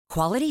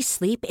Quality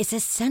sleep is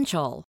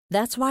essential.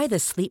 That's why the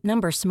Sleep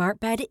Number Smart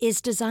Bed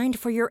is designed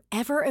for your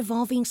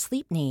ever-evolving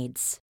sleep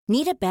needs.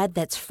 Need a bed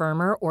that's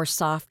firmer or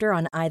softer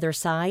on either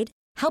side?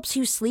 Helps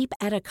you sleep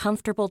at a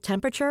comfortable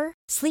temperature?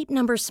 Sleep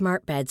Number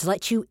Smart Beds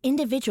let you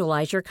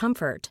individualize your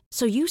comfort,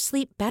 so you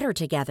sleep better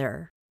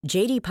together.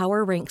 J.D.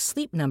 Power ranks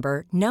Sleep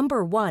Number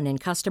number 1 in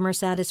customer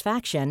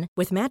satisfaction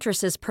with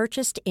mattresses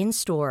purchased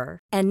in-store.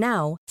 And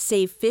now,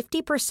 save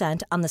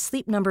 50% on the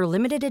Sleep Number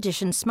Limited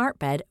Edition Smart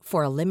Bed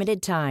for a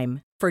limited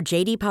time. For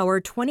J.D. Power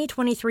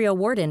 2023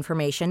 award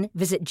information,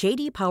 visit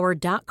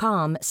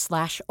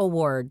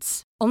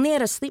jdpower.com/awards. Only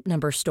at a Sleep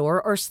Number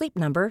store or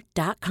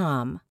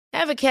sleepnumber.com.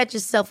 Ever catch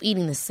yourself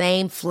eating the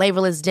same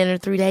flavorless dinner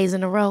 3 days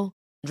in a row?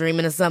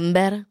 Dreaming of something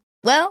better?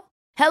 Well,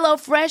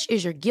 HelloFresh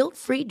is your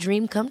guilt-free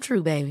dream come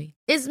true, baby.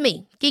 It's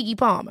me, Keke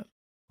Palmer.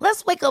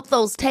 Let's wake up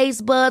those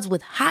taste buds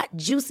with hot,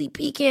 juicy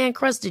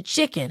pecan-crusted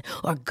chicken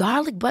or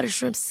garlic butter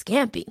shrimp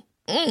scampi.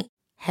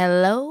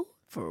 Hello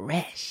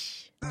Fresh.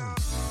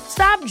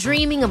 Stop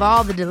dreaming of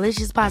all the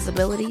delicious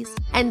possibilities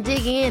and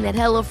dig in at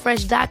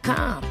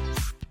HelloFresh.com.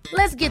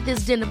 Let's get this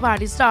dinner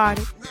party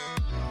started.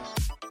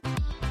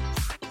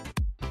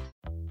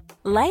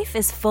 Life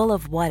is full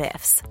of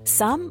what-ifs.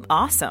 Some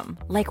awesome,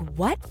 like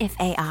what if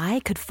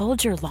AI could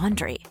fold your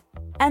laundry?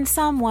 And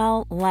some,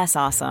 well, less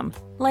awesome,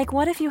 like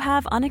what if you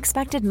have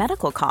unexpected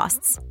medical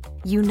costs?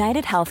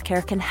 United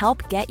Healthcare can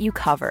help get you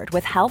covered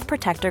with Health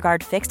Protector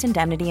Guard fixed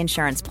indemnity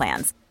insurance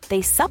plans.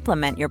 They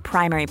supplement your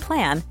primary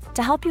plan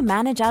to help you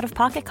manage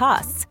out-of-pocket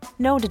costs.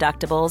 No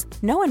deductibles,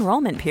 no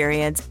enrollment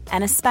periods,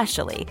 and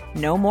especially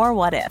no more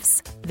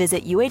what-ifs.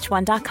 Visit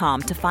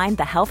uh1.com to find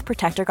the Health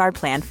Protector Guard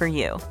plan for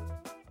you.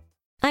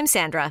 I'm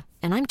Sandra,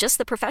 and I'm just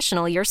the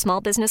professional your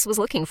small business was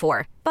looking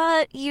for.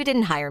 But you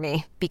didn't hire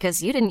me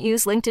because you didn't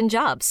use LinkedIn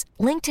Jobs.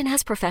 LinkedIn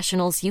has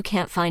professionals you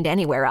can't find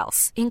anywhere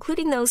else,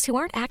 including those who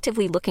aren't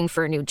actively looking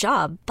for a new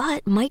job,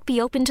 but might be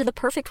open to the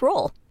perfect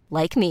role,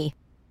 like me.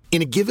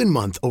 In a given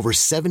month, over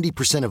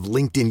 70% of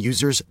LinkedIn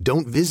users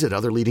don't visit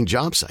other leading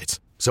job sites.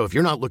 So if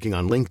you're not looking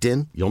on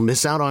LinkedIn, you'll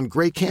miss out on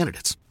great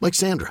candidates like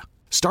Sandra.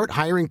 Start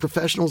hiring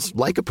professionals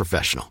like a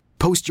professional.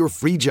 Post your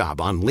free job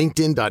on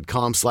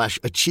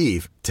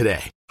linkedin.com/achieve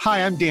today.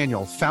 Hi, I'm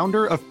Daniel,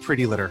 founder of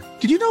Pretty Litter.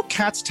 Did you know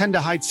cats tend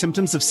to hide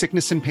symptoms of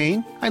sickness and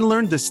pain? I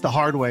learned this the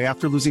hard way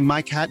after losing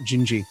my cat,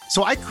 Gingy.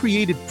 So I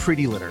created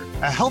Pretty Litter,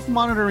 a health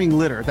monitoring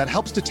litter that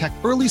helps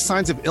detect early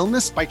signs of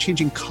illness by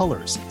changing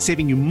colors,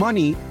 saving you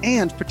money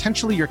and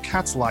potentially your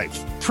cat's life.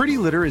 Pretty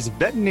Litter is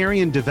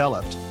veterinarian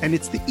developed, and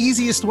it's the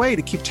easiest way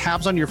to keep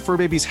tabs on your fur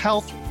baby's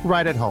health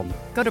right at home.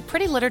 Go to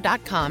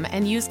prettylitter.com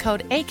and use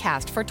code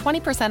ACAST for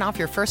 20% off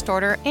your first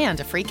order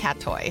and a free cat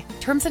toy.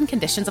 Terms and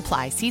conditions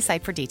apply. See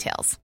site for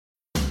details.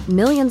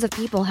 Millions of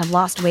people have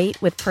lost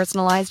weight with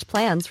personalized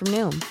plans from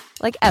Noom.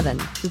 Like Evan,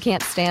 who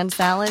can't stand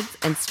salads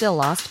and still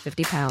lost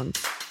 50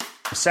 pounds.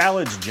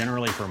 Salads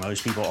generally for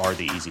most people are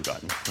the easy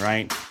button,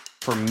 right?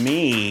 For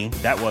me,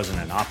 that wasn't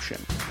an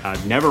option. I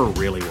never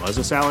really was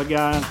a salad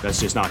guy. That's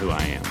just not who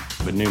I am.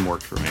 But Noom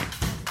worked for me.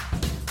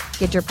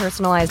 Get your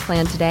personalized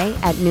plan today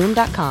at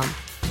Noom.com.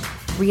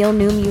 Real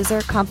Noom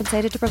user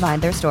compensated to provide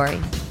their story.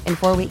 In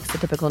 4 weeks, the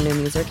typical Noom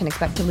user can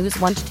expect to lose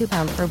 1 to 2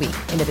 pounds per week.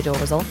 Individual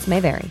results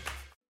may vary.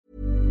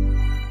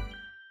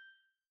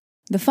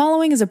 The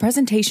following is a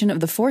presentation of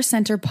the Force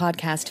Center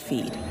podcast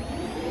feed.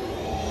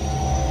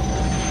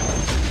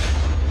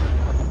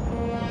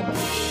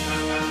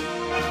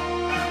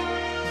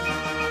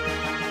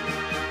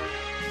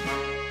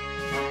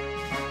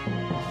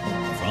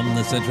 From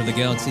the center of the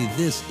galaxy,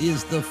 this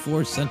is the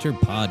Force Center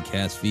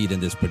podcast feed,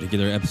 and this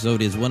particular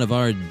episode is one of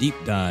our deep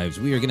dives.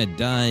 We are going to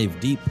dive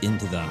deep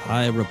into the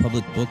High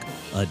Republic book,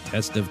 A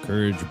Test of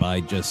Courage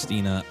by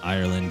Justina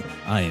Ireland.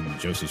 I am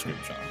Joseph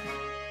Scrimshaw.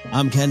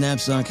 I'm Ken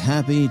Knapsack,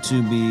 happy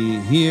to be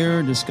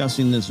here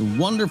discussing this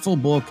wonderful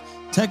book,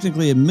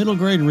 technically a middle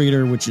grade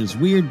reader, which is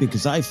weird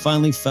because I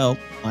finally felt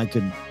I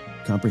could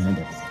comprehend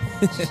everything.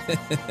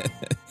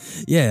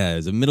 Yeah,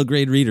 as a middle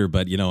grade reader,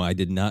 but, you know, I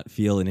did not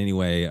feel in any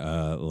way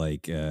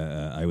like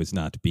I was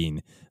not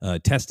being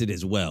tested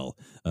as well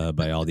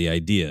by all the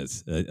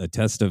ideas. A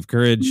test of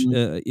courage,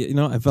 you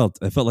know, I felt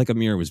like a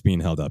mirror was being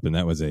held up, and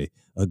that was a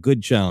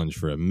good challenge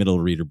for a middle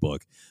reader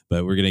book.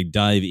 But we're going to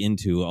dive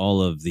into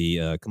all of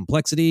the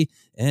complexity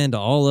and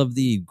all of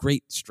the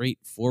great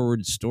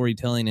straightforward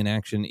storytelling and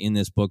action in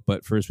this book.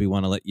 But first, we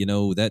want to let you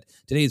know that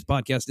today's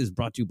podcast is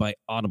brought to you by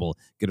Audible.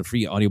 Get a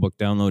free audiobook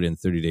download and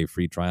 30-day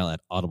free trial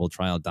at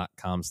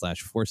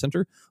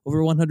audibletrial.com/forcecenter.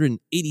 Over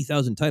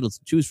 180,000 titles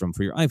to choose from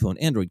for your iPhone,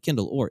 Android,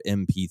 Kindle, or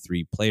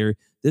MP3 player.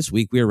 This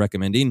week, we are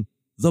recommending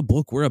the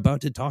book we're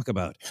about to talk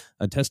about,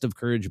 A Test of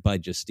Courage by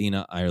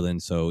Justina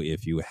Ireland. So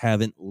if you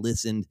haven't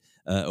listened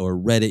or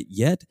read it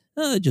yet,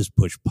 just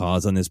push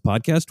pause on this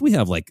podcast. We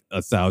have like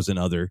 1,000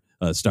 other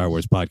Star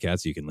Wars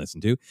podcasts you can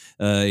listen to,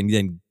 and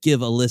then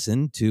give a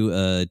listen to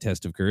A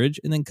Test of Courage,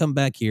 and then come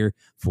back here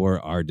for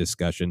our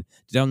discussion.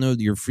 To download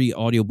your free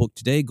audiobook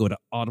today, go to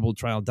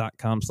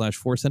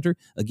audibletrial.com/forcecenter.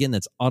 Again,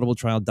 that's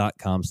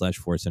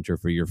audibletrial.com/forcecenter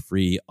for your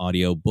free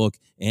audiobook.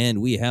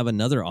 And we have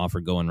another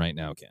offer going right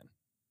now, Ken.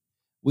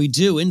 We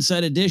do.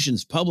 Inside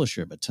Editions,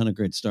 publisher of a ton of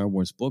great Star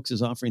Wars books,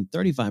 is offering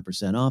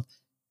 35% off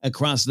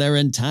across their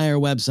entire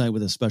website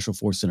with a special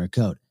Force Center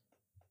code.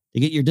 To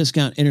get your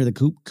discount, enter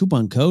the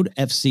coupon code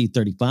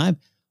FC35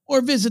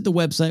 or visit the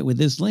website with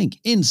this link,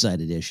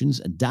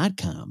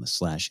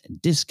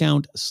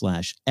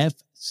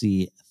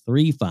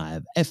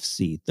 insideeditions.com/discount/FC35.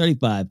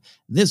 FC35.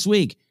 This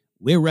week,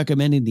 we're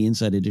recommending the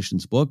Inside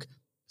Editions book,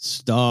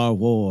 Star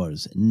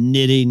Wars,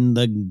 Knitting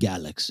the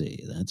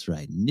Galaxy. That's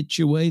right. Knit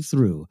your way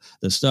through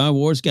the Star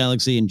Wars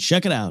galaxy and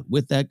check it out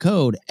with that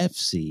code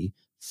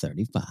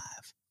FC35.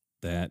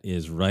 That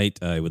is right.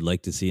 I would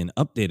like to see an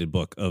updated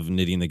book of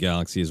Knitting the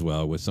Galaxy as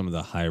well with some of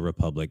the High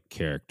Republic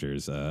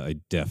characters. I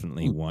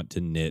definitely want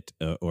to knit,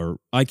 or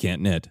I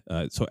can't knit,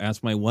 so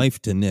ask my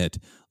wife to knit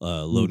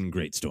Loden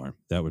Greatstorm.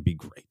 That would be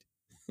great.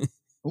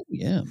 Oh,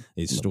 yeah.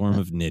 A storm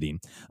of knitting.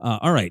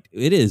 All right.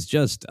 It is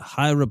just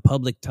High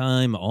Republic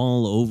time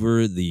all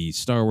over the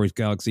Star Wars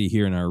galaxy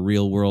here in our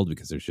real world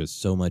because there's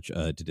just so much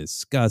to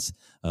discuss.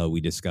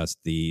 We discussed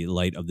the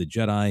Light of the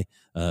Jedi,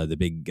 the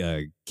big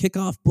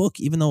kickoff book,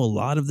 even though a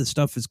lot of the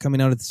stuff is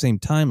coming out at the same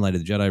time. Light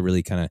of the Jedi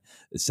really kind of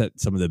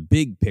set some of the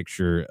big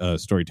picture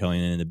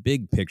storytelling and the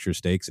big picture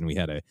stakes, and we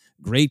had a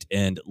great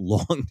and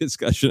long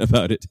discussion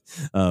about it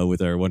with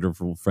our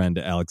wonderful friend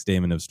Alex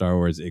Damon of Star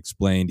Wars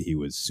Explained. He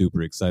was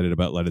super excited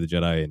about Light of the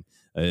Jedi, and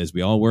as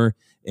we all were.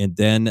 And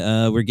then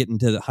we're getting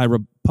to the High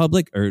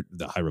Republic. We're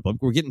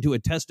getting to A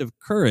Test of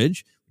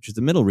Courage, which is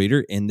the middle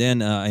reader. And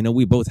then I know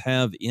we both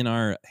have in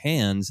our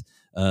hands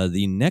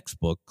the next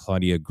book,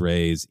 Claudia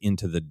Gray's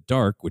Into the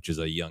Dark, which is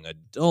a young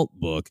adult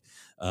book.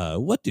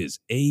 What does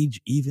age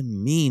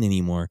even mean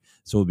anymore?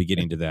 So we'll be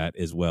getting to that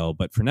as well.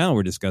 But for now,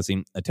 we're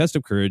discussing A Test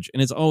of Courage.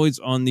 And it's always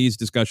on these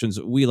discussions,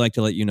 we like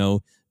to let you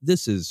know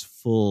this is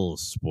full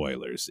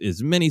spoilers,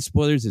 as many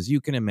spoilers as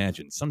you can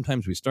imagine.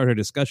 Sometimes we start our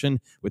discussion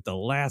with the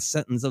last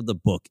sentence of the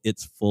book.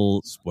 It's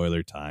full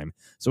spoiler time.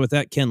 So with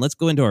that, Ken, let's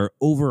go into our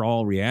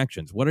overall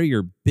reactions. What are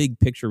your big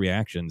picture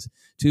reactions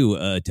to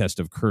A Test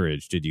of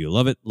Courage? Did you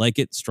love it, like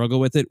it, struggle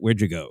with it?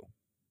 Where'd you go?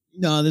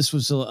 No, this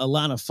was a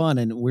lot of fun,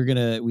 and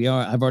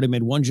I've already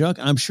made one joke.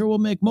 I'm sure we'll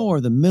make more.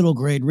 The middle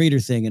grade reader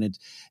thing, and it's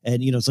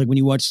like when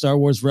you watch Star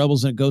Wars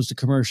Rebels and it goes to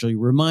commercial,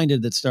 you're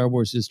reminded that Star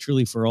Wars is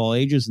truly for all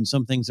ages, and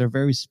some things are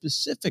very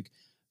specific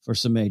for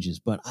some ages.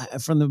 But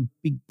from the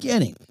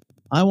beginning,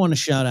 I want to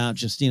shout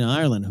out Justina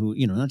Ireland, who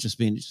not just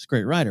being just a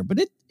great writer, but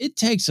it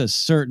takes a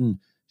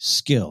certain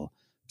skill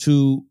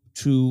to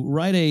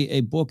write a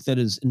book that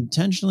is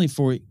intentionally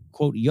for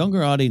quote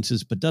younger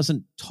audiences, but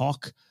doesn't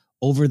talk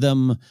over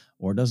them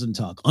or doesn't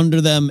talk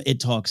under them. It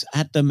talks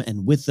at them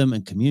and with them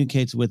and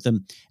communicates with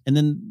them. And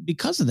then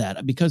because of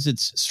that, because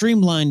it's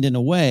streamlined in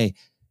a way,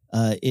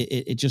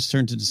 it just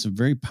turns into some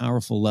very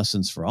powerful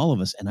lessons for all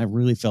of us. And I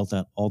really felt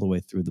that all the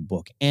way through the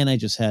book. And I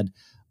just had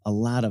a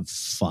lot of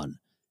fun.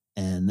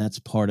 And that's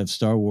part of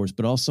Star Wars,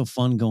 but also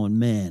fun going,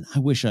 man, I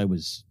wish I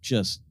was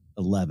just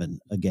 11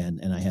 again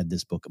and I had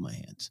this book in my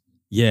hands.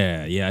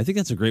 Yeah, I think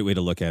that's a great way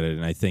to look at it,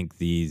 and I think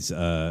these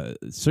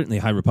certainly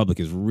High Republic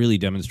is really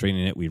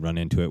demonstrating it. We run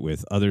into it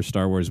with other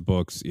Star Wars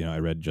books. I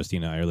read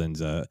Justina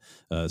Ireland's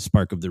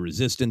Spark of the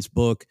Resistance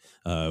book.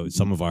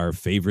 Some of our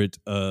favorite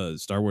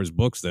Star Wars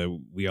books that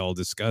we all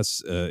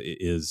discuss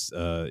is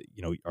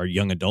our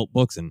young adult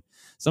books, and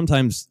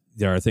sometimes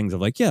there are things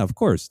of like, yeah, of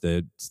course,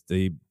 the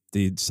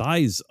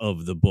size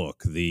of the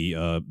book,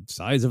 the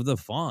size of the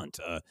font,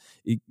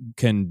 it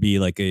can be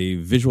like a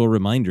visual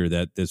reminder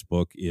that this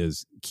book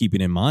is keeping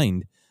in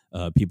mind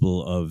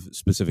people of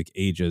specific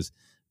ages.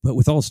 But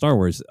with all Star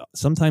Wars,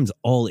 sometimes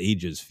all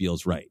ages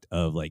feels right.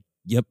 Of like,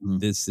 yep,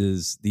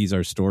 these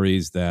are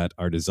stories that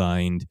are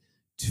designed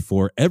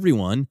for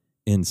everyone.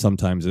 And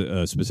sometimes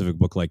a specific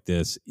book like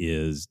this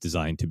is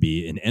designed to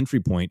be an entry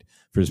point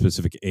for a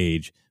specific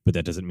age, but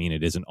that doesn't mean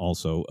it isn't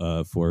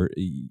also for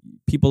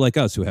people like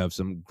us who have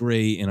some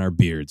gray in our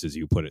beards, as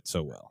you put it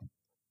so well.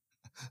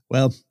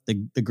 Well,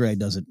 the gray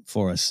does it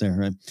for us there,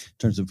 right? In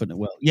terms of putting it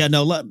well. Yeah,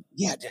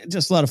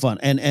 just a lot of fun.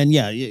 And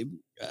yeah,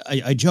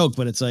 I joke,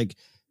 but it's like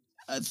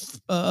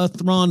a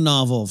Thrawn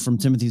novel from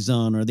Timothy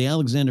Zahn or the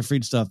Alexander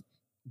Freed stuff.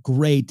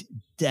 Great,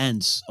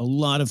 dense, a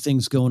lot of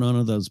things going on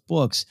in those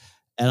books.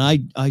 And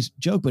I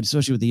joke, but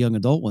especially with the young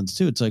adult ones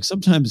too, it's like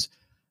sometimes,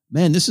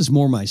 man, this is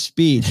more my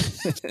speed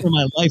for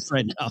my life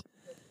right now.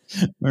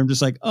 Where I'm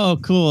just like, oh,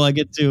 cool. I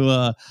get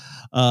to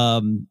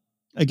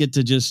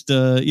just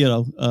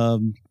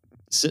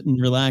sit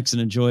and relax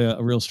and enjoy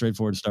a real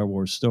straightforward Star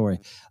Wars story.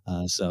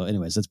 So,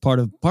 anyways, that's part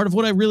of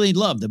what I really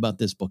loved about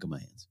this book in my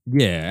hands.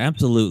 Yeah,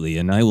 absolutely.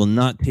 And I will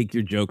not take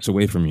your jokes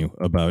away from you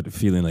about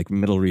feeling like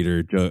middle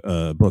reader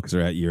books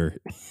are at your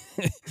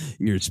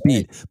your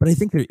speed. But I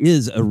think there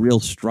is a real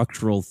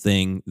structural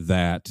thing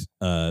that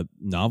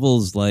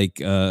novels like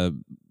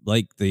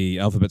the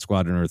Alphabet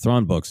Squadron or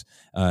Thrawn books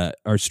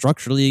are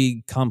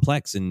structurally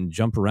complex and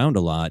jump around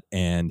a lot.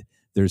 And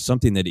there's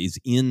something that is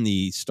in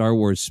the Star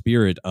Wars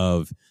spirit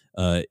of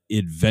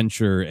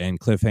adventure and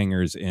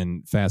cliffhangers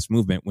and fast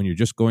movement when you're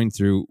just going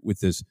through with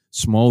this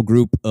small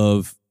group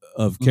of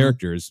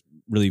characters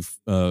really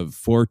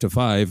 4 to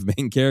 5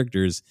 main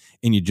characters,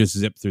 and you just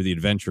zip through the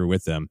adventure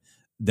with them.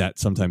 That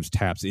sometimes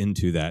taps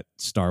into that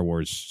Star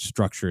Wars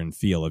structure and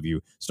feel of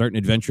you start an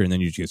adventure and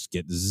then you just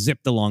get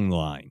zipped along the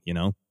line, you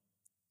know?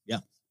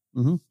 Yeah.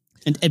 Mm-hmm.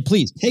 And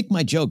please take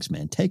my jokes,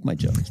 man. Take my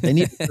jokes. They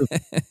need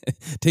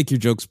Take your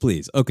jokes,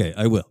 please. Okay,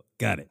 I will.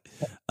 Got it.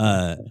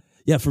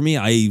 Yeah, for me,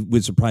 I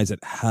was surprised at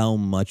how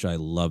much I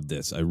loved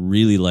this. I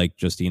really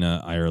liked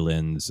Justina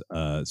Ireland's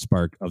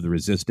Spark of the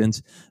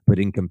Resistance, but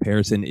in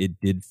comparison, it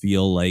did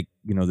feel like,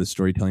 you know, the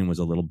storytelling was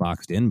a little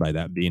boxed in by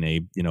that being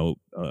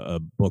a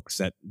book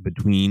set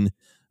between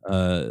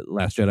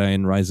Last Jedi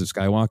and Rise of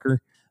Skywalker,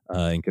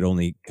 and could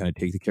only kind of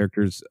take the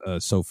characters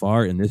so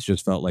far. And this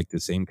just felt like the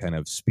same kind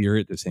of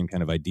spirit, the same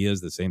kind of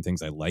ideas, the same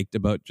things I liked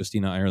about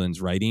Justina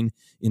Ireland's writing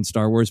in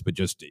Star Wars, but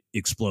just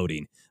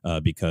exploding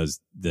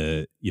because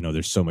there's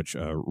so much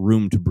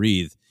room to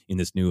breathe in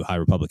this new High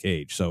Republic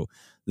age. So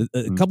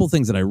a couple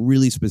things that I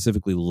really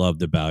specifically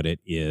loved about it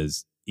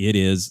is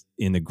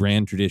in the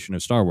grand tradition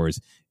of Star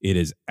Wars, it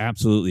is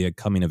absolutely a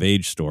coming of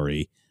age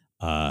story,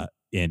 and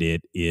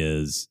it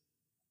is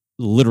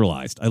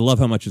literalized. I love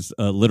how much it's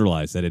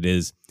literalized, that it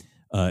is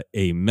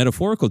a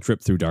metaphorical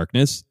trip through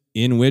darkness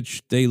in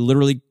which they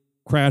literally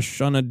crash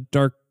on a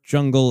dark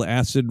jungle,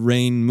 acid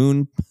rain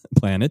moon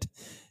planet,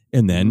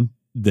 and then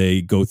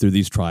they go through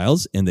these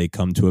trials and they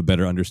come to a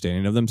better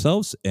understanding of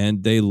themselves,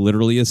 and they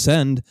literally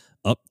ascend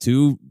up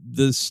to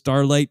the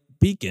Starlight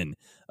Beacon.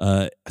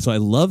 So I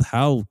love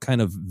how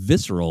kind of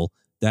visceral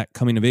that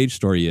coming of age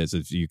story is.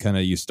 If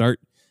you start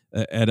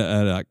at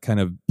a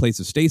kind of place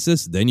of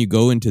stasis, then you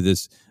go into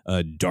this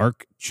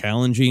dark,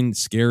 challenging,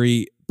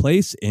 scary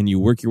place, and you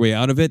work your way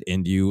out of it,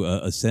 and you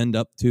ascend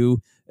up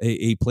to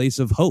a place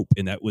of hope.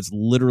 And that was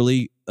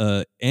literally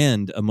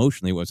and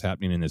emotionally what's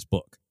happening in this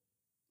book.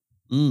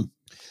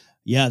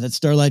 Yeah, that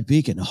Starlight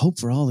Beacon, a hope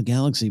for all the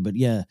galaxy. But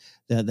yeah,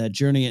 that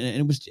journey, and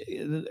it was,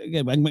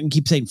 again, I can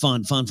keep saying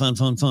fun,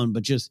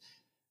 but just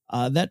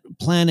that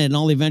planet and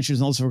all the adventures,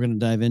 and also we're going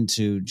to dive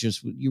into,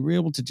 just you were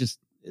able to just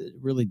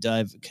really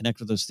connect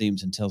with those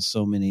themes and tell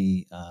so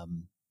many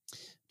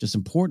just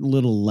important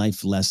little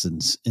life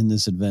lessons in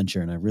this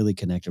adventure. And I really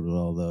connected with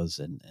all those.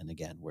 And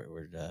again,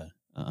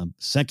 I'm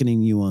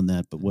seconding you on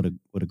that, but what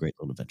a great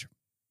little adventure.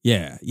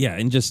 Yeah.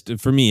 And just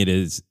for me, it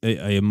is,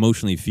 I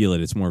emotionally feel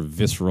it. It's more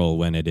visceral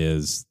when it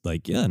is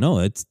like,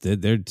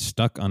 they're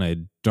stuck on a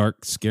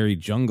dark, scary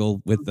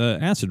jungle with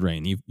acid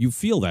rain. You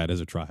feel that as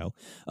a trial.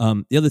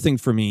 The other thing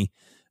for me,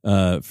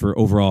 for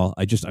overall,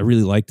 I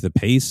really liked the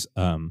pace.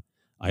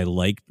 I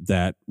liked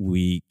that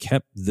we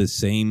kept the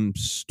same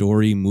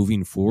story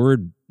moving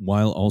forward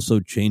while also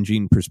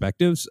changing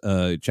perspectives,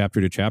 chapter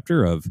to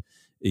chapter of,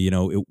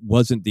 it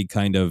wasn't the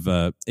kind of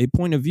a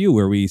point of view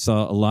where we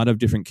saw a lot of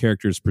different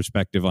characters'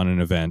 perspective on an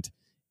event.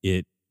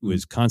 It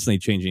was constantly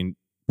changing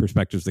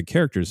perspectives of the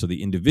characters. So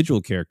the individual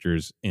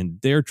characters and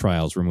their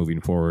trials were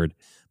moving forward,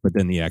 but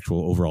then the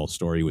actual overall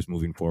story was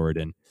moving forward.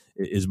 And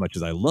as much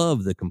as I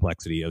love the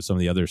complexity of some of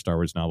the other Star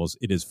Wars novels,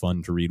 it is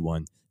fun to read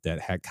one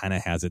that kind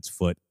of has its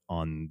foot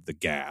on the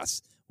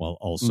gas while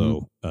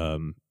also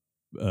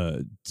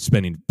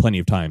spending plenty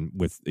of time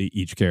with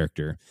each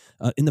character.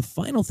 And the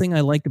final thing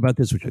I liked about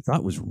this, which I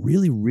thought was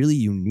really, really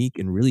unique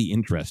and really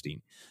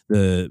interesting,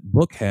 the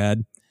book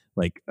had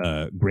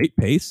great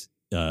pace.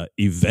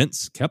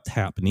 Events kept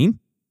happening.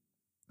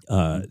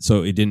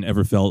 So it didn't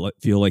ever feel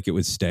like it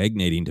was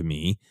stagnating to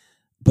me,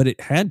 but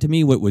it had to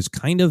me what was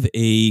kind of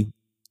a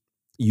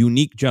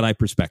unique Jedi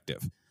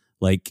perspective.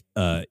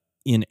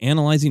 In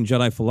analyzing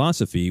Jedi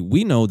philosophy,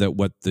 we know that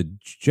what the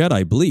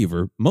Jedi believe,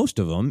 or most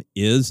of them,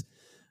 is,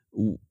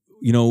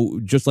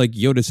 just like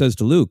Yoda says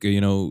to Luke,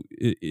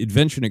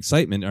 adventure and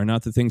excitement are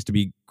not the things to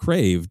be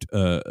craved.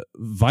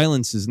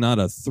 Violence is not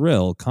a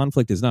thrill.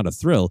 Conflict is not a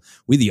thrill.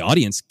 We, the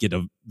audience, get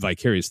a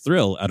vicarious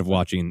thrill out of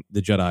watching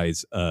the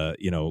Jedi's,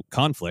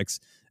 conflicts,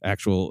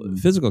 actual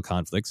physical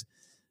conflicts.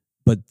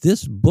 But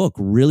this book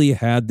really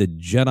had the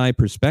Jedi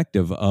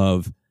perspective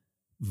of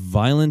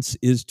violence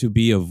is to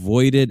be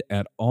avoided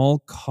at all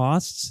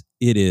costs.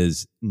 It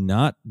is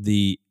not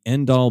the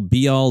end-all,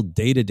 be-all,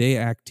 day-to-day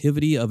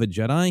activity of a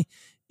Jedi.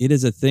 It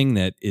is a thing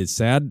that is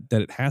sad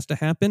that it has to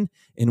happen,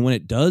 and when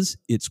it does,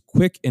 it's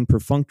quick and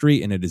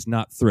perfunctory, and it is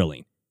not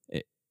thrilling.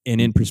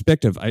 And in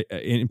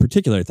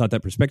particular, I thought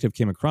that perspective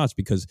came across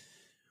because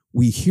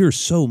we hear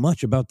so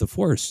much about the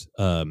Force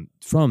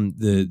from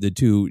the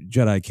two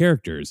Jedi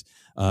characters.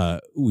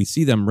 We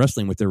see them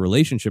wrestling with their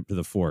relationship to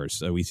the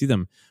Force. We see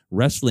them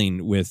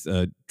wrestling with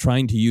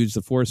trying to use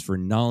the Force for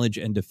knowledge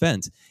and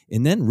defense.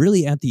 And then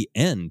really at the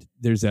end,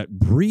 there's that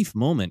brief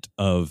moment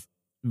of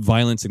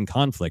violence and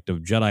conflict, of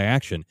Jedi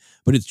action.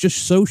 But it's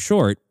just so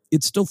short.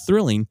 It's still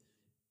thrilling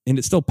and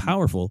it's still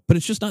powerful, but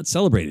it's just not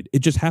celebrated. It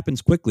just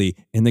happens quickly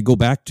and they go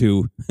back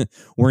to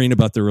worrying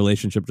about their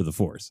relationship to the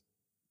Force.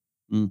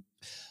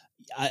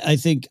 I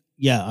think,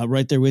 I'm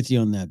right there with you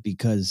on that,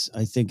 because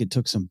I think it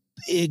took some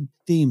big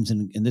themes,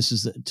 and this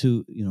is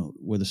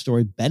where the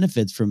story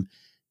benefits from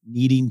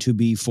needing to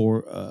be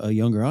for a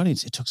younger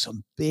audience, it took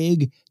some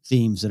big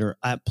themes that are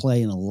at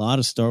play in a lot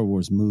of Star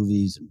Wars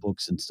movies and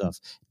books and stuff,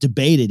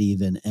 debated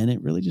even, and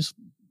it really just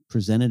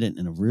presented it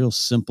in a real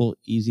simple,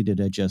 easy to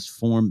digest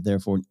form,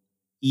 therefore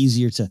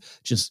easier to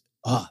just,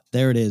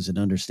 there it is, and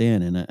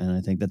understand. And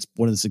I think that's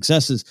one of the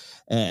successes,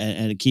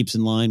 and it keeps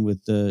in line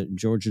with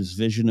George's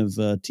vision of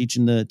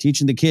teaching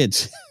the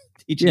kids,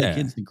 teaching the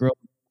kids to grow.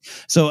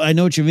 So I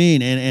know what you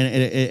mean,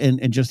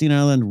 and Justine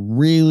Ireland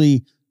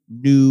really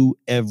knew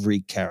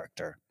every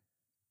character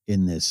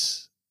in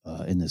this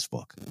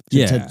book.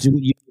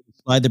 To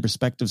slide the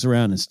perspectives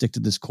around and stick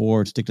to this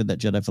core, stick to that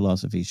Jedi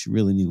philosophy. She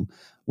really knew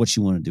what she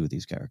wanted to do with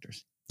these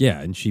characters.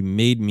 Yeah, and she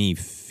made me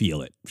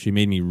feel it. She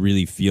made me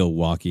really feel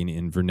walking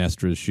in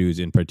Vernestra's shoes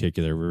in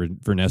particular, where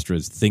Vernestra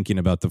is thinking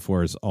about the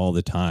Force all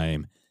the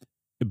time,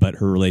 but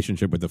her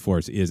relationship with the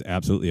Force is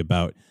absolutely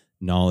about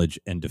knowledge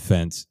and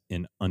defense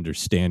and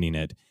understanding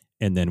it.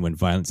 And then when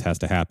violence has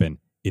to happen,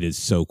 it is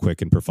so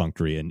quick and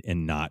perfunctory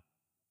and not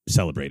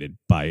celebrated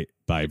by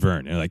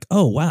Vern. And like,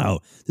 oh, wow,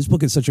 this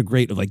book is such a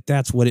great, like,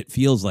 that's what it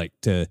feels like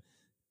to,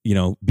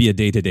 be a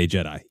day-to-day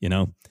Jedi,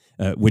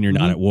 when you're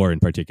not at war in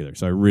particular.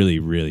 So I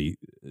really,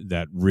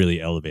 that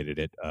really elevated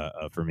it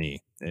for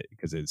me,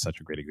 because it's such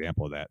a great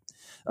example of that.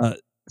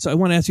 So I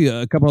want to ask you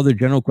a couple other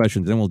general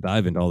questions, then we'll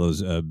dive into all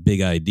those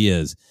big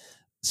ideas.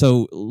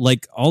 So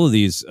like all of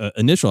these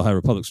initial High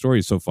Republic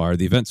stories so far,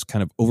 the events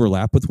kind of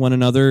overlap with one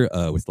another,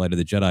 with Light of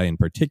the Jedi in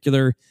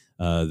particular.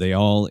 They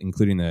all,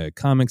 including the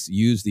comics,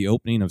 use the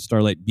opening of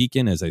Starlight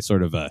Beacon as a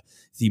sort of a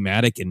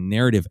thematic and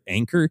narrative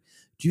anchor.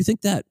 Do you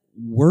think that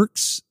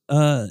works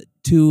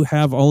to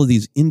have all of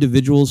these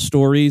individual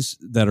stories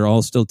that are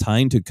all still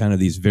tying to kind of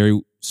these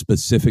very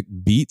specific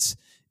beats?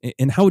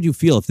 And how would you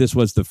feel if this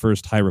was the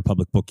first High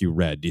Republic book you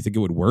read? Do you think it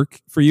would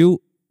work for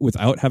you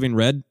without having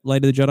read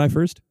Light of the Jedi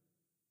first?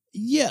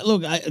 Yeah,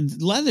 look, Light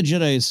of the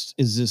Jedi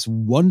is this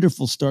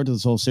wonderful start to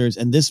this whole series,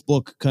 and this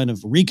book kind of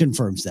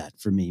reconfirms that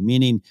for me.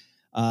 Meaning,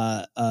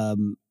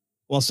 Justine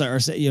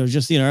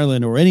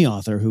Ireland or any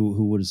author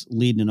who was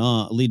leading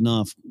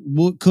off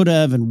could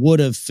have and would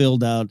have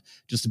filled out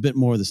just a bit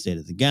more of the state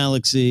of the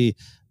galaxy, a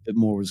bit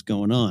more was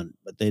going on,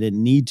 but they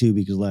didn't need to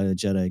because Light of the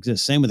Jedi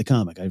exists. Same with the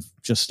comic. I've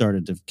just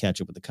started to catch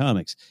up with the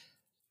comics.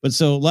 But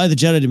so Light of the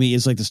Jedi to me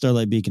is like the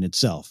Starlight Beacon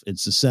itself.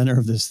 It's the center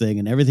of this thing,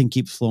 and everything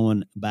keeps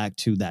flowing back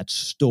to that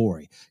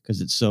story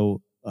because it's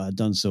so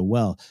done so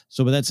well.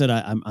 So with that said,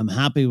 I'm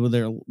happy with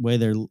their way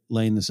they're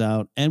laying this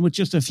out. And with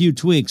just a few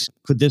tweaks,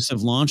 could this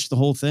have launched the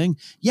whole thing?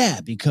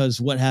 Yeah, because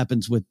what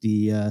happens with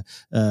the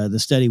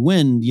steady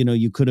wind,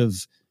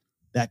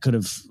 that could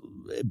have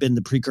been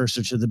the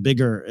precursor to the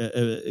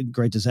bigger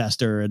great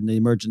disaster and the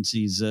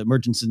emergencies. So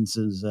emergencies.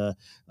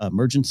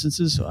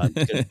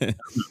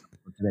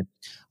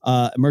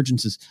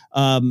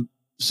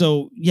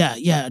 So yeah.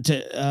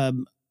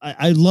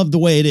 I love the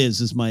way it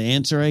is my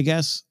answer, I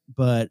guess,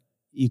 but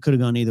you could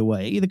have gone either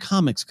way. The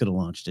comics could have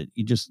launched it.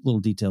 You just little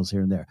details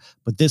here and there,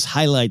 but this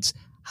highlights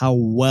how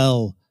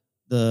well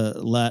the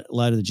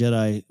Light of the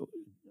Jedi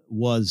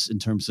was in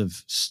terms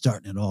of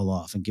starting it all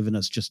off and giving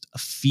us just a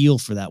feel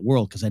for that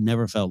world. Cause I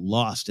never felt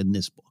lost in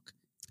this book.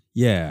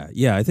 Yeah.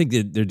 I think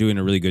that they're doing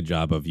a really good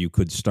job of, you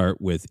could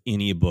start with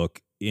any book,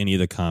 any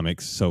of the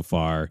comics so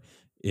far.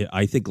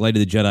 I think Light of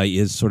the Jedi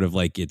is sort of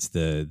like, it's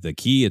the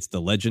key, it's the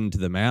legend to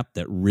the map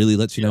that really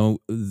lets you know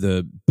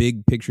the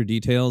big picture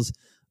details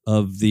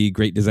of the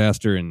great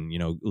disaster, and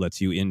lets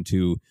you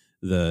into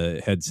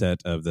the headset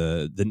of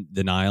the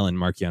Nile and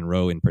Marchion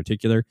Ro in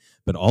particular.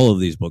 But all of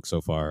these books so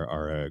far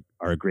are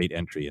a great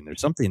entry, and there's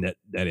something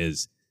that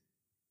is,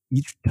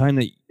 each time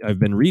that I've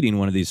been reading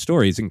one of these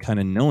stories and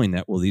kind of knowing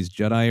that, well, these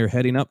Jedi are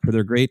heading up for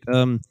their great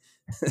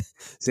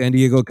San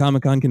Diego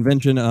Comic-Con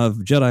convention of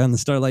Jedi on the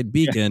Starlight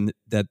Beacon,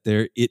 that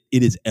it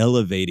is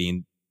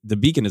elevating. The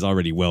beacon is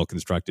already well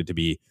constructed to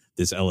be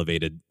this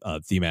elevated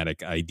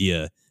thematic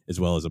idea as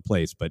well as a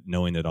place, but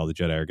knowing that all the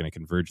Jedi are going to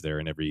converge there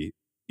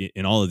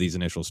in all of these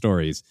initial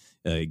stories,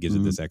 it gives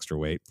it this extra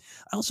weight.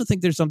 I also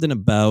think there's something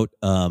about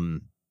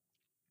the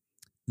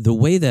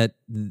way that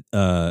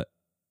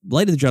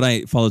Light of the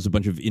Jedi follows a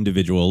bunch of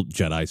individual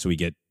Jedi, so we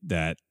get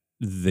that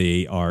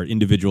they are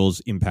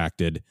individuals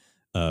impacted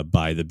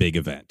by the big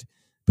event.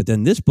 But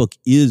then this book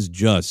is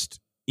just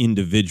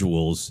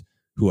individuals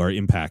who are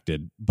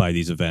impacted by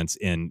these events.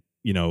 And,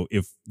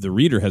 if the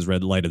reader has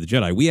read Light of the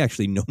Jedi, we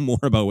actually know more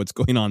about what's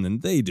going on than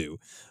they do.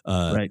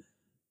 Right.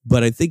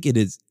 But I think it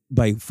is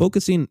by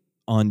focusing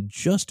on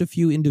just a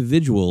few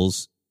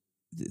individuals,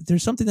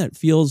 there's something that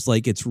feels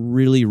like it's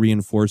really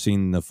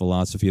reinforcing the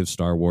philosophy of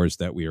Star Wars,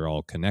 that we are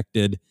all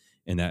connected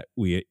and that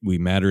we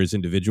matter as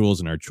individuals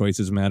and our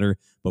choices matter,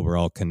 but we're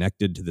all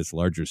connected to this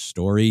larger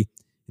story.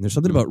 And there's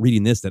something about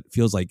reading this that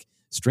feels like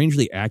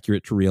strangely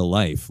accurate to real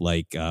life.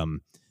 Like, I'll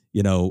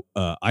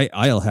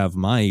have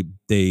my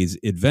day's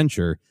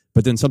adventure,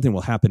 but then something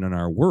will happen in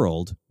our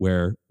world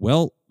where,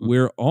 well,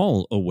 we're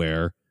all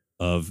aware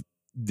of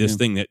this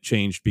thing that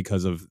changed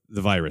because of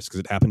the virus, because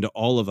it happened to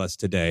all of us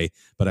today,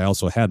 but I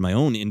also had my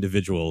own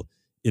individual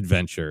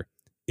adventure.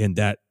 And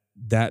that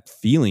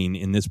feeling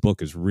in this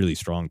book is really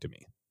strong to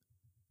me.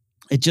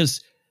 it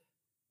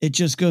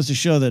just goes to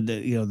show that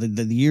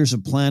the years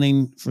of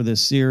planning for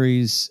this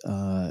series,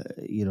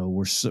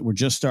 we're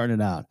just starting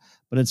it out,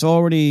 but it's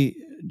already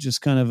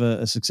just kind of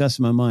a success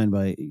in my mind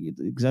by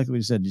exactly what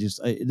you said.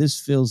 This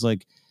feels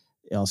like,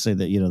 I'll say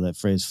that, that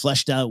phrase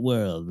fleshed out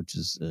world, which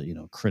is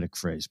critic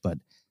phrase, but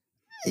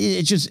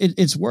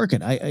it's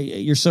working.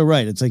 You're so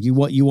right. It's like you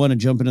want to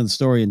jump into the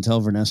story and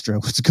tell Vernestra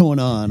what's going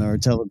on, or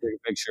tell a bigger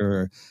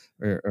picture,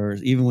 or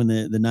even when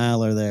the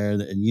Nile are there,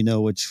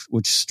 and which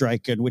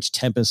strike and which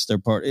Tempest they're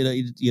part.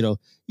 You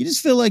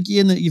just feel like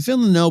you feel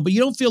in the know, but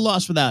you don't feel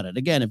lost without it.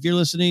 Again, if you're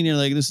listening, you're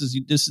like, this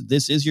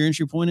is your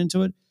entry point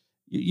into it.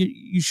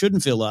 You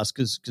shouldn't feel lost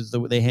because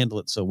they handle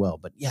it so well.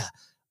 But yeah,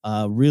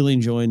 really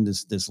enjoying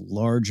this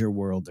larger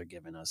world they're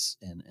giving us,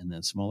 and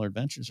then smaller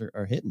adventures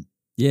are hidden.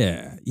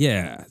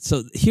 Yeah.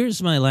 So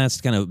here's my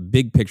last kind of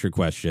big picture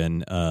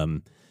question.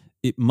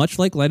 Much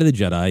like Light of the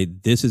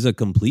Jedi, this is a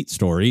complete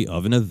story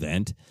of an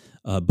event.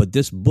 But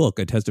this book,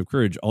 A Test of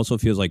Courage, also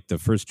feels like the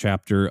first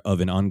chapter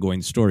of an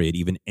ongoing story. It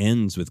even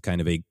ends with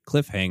kind of a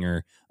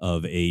cliffhanger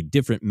of a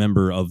different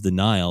member of the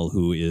Nile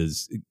who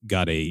is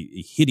got a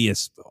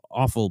hideous,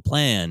 awful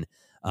plan.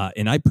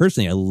 And I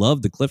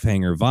love the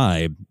cliffhanger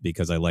vibe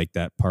because I like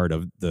that part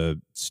of the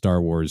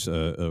Star Wars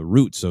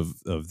roots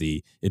of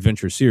the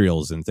adventure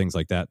serials and things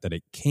like that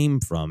it came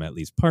from, at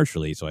least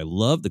partially. So I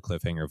love the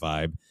cliffhanger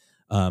vibe.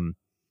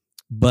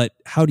 But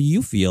how do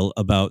you feel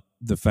about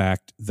the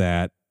fact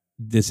that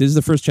this is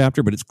the first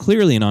chapter, but it's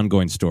clearly an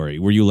ongoing story?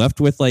 Were you left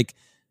with like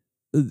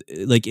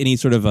any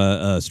sort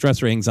of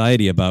stress or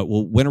anxiety about,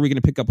 well, when are we going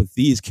to pick up with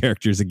these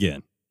characters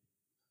again?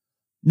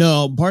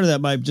 No, part of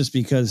that might just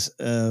because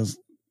of,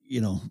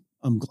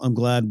 I'm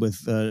glad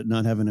with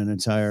not having an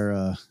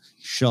entire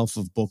shelf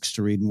of books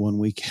to read in one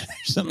weekend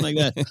or something like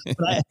that.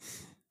 But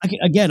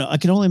I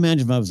can only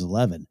imagine if I was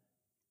 11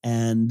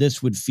 and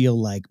this would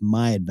feel like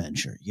my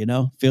adventure,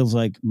 feels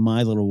like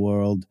my little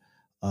world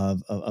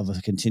of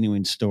a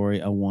continuing story.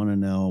 I want to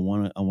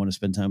know, I want to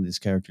spend time with these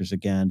characters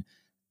again.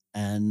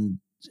 And,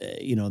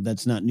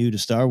 that's not new to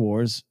Star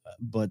Wars,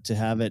 but to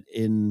have it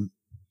in,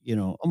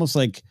 almost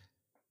like,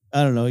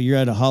 I don't know, you're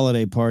at a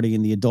holiday party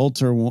and the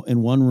adults are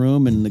in one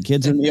room and the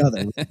kids are in the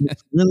other.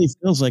 It really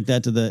feels like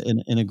that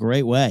in a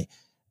great way.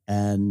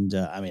 And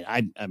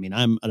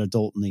I'm an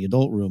adult in the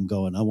adult room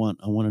going, I want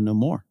to know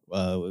more.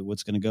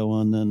 What's going to go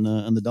on in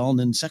the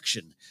Dalnan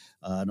section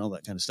and all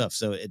that kind of stuff.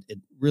 So it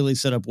really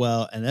set up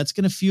well, and that's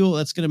going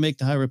to make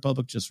the High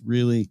Republic just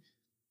really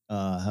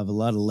have a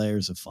lot of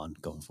layers of fun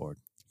going forward.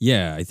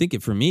 Yeah, I think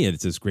for me,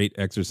 it's this great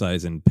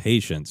exercise in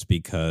patience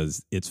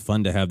because it's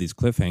fun to have these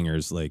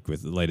cliffhangers, like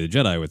with Light of the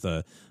Jedi, with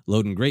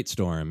Loden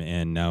Greatstorm,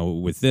 and now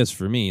with this,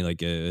 for me,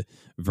 like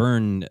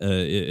Vern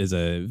is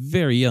a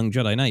very young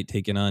Jedi Knight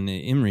taking on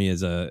Imri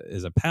as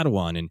a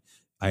Padawan, and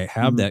I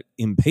have that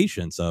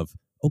impatience of,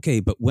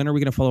 okay, but when are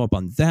we going to follow up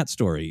on that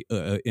story?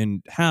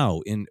 And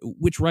how? In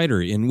which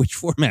writer? In which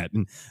format?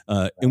 And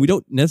we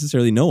don't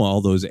necessarily know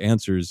all those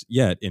answers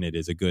yet, and it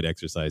is a good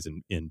exercise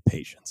in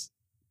patience.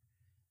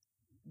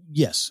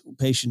 Yes,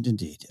 patient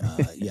indeed.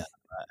 Yeah,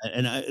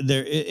 and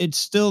it's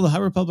still, the High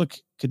Republic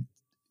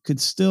could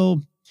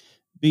still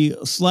be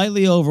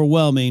slightly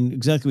overwhelming.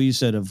 Exactly what you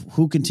said, of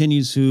who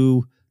continues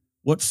who,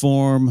 what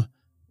form,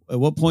 at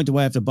what point do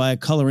I have to buy a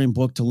coloring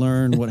book to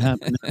learn what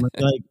happened?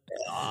 Like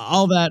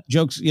all that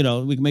jokes, we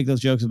can make those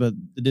jokes about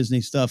the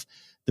Disney stuff,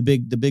 the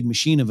big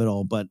machine of it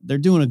all. But they're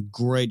doing a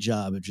great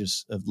job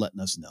of letting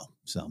us know.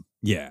 So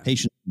yeah,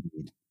 patient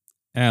indeed.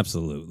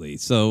 Absolutely.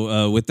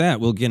 So with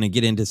that, we're going to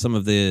get into some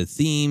of the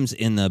themes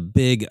and the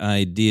big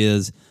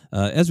ideas.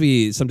 As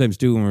we sometimes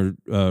do when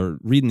we're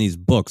reading these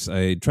books,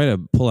 I try to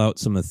pull out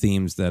some of the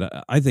themes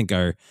that I think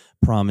are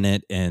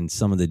prominent and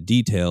some of the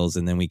details,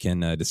 and then we can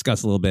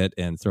discuss a little bit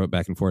and throw it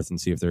back and forth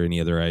and see if there are any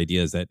other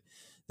ideas that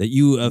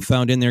you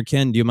found in there.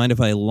 Ken, do you mind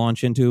if I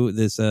launch into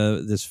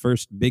this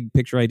first big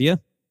picture idea?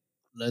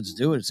 Let's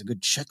do it. It's a good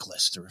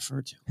checklist to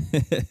refer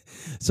to.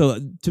 So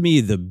to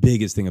me, the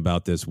biggest thing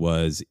about this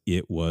was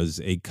it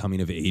was a coming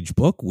of age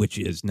book, which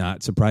is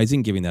not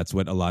surprising, given that's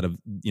what a lot of,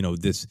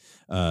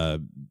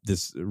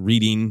 this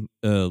reading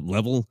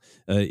level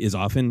is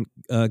often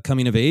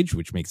coming of age,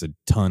 which makes a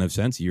ton of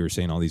sense. You were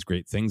saying all these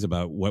great things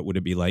about what would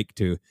it be like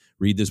to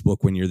read this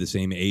book when you're the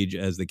same age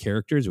as the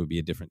characters. It would be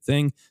a different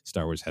thing.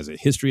 Star Wars has a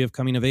history of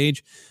coming of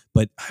age,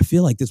 but I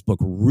feel like this book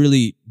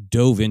really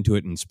dove into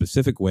it in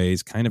specific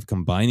ways, kind of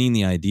combining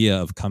the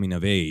idea of coming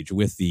of age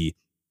with the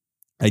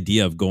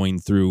idea of going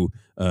through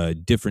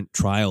different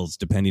trials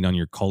depending on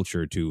your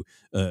culture to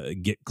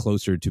get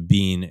closer to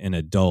being an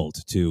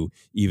adult, to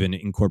even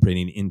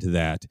incorporating into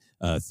that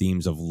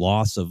themes of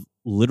loss, of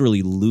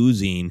literally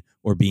losing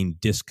or being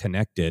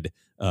disconnected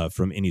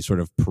from any sort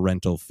of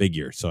parental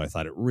figure. So I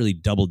thought it really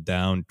tripled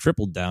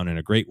down in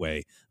a great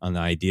way on the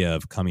idea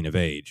of coming of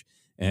age.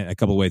 And a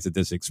couple of ways that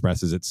this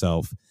expresses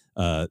itself.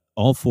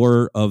 All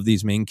four of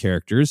these main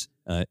characters,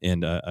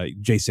 and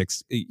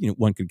J6,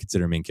 one could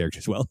consider a main character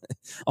as well.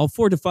 All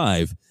 4 to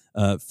 5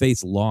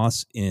 face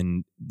loss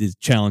in the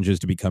challenges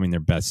to becoming their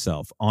best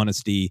self.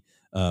 Honesty,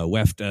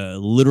 Weft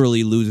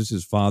literally loses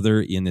his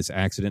father in this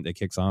accident that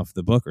kicks off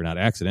the book, or not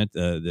accident,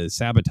 the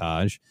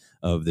sabotage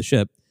of the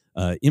ship.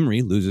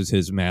 Imri loses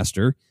his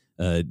master.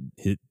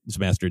 His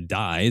master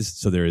dies,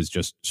 so there is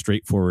just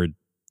straightforward.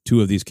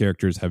 Two of these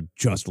characters have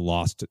just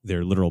lost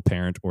their literal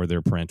parent or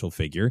their parental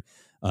figure.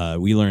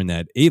 We learn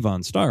that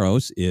Avon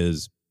Starros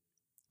is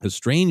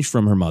estranged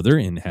from her mother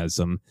and has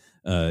some,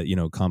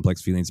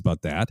 complex feelings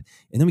about that.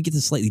 And then we get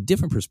this slightly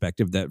different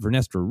perspective that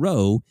Vernestra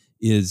Rwoh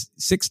is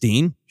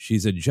 16.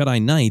 She's a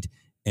Jedi Knight,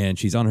 and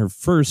she's on her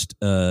first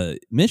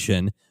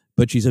mission,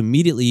 but she's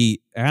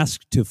immediately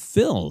asked to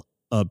fill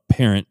a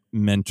parent,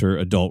 mentor,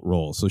 adult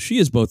role. So she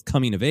is both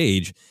coming of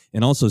age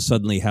and also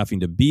suddenly having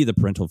to be the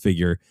parental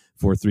figure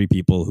for three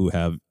people who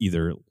have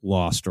either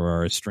lost or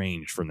are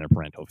estranged from their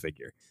parental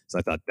figure. So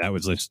I thought that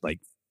was just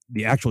like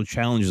the actual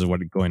challenges of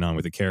what's going on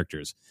with the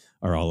characters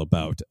are all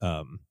about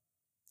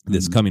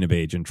this coming of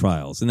age and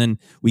trials. And then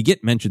we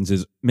get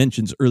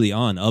mentions early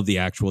on of the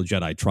actual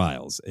Jedi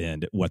trials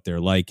and what they're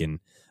like, and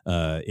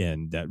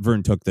that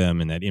Vern took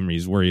them and that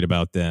Imri's worried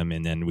about them.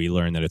 And then we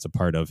learn that it's a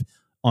part of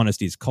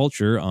Honesty's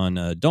culture on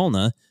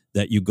Dalna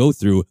that you go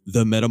through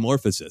the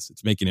metamorphosis.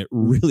 It's making it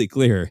really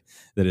clear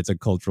that it's a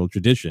cultural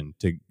tradition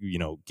to,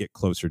 get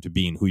closer to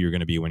being who you're going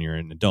to be when you're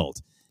an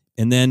adult.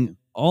 And then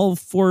all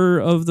four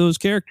of those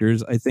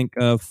characters, I think,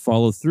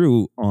 follow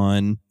through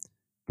on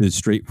the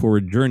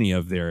straightforward journey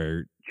of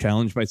their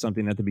challenged by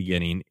something at the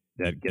beginning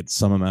that gets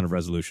some amount of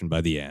resolution by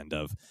the end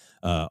of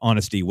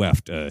Honesty.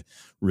 Weft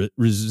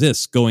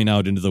resists going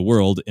out into the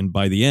world, and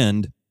by the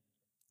end,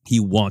 he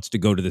wants to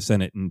go to the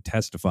Senate and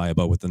testify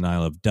about what the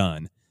Nihil have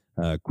done.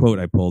 Quote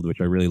I pulled,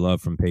 which I really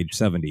love, from page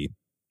 70,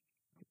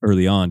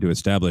 early on to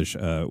establish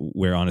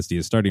where Honesty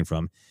is starting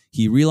from.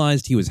 He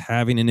realized he was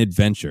having an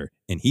adventure,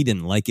 and he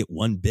didn't like it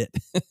one bit.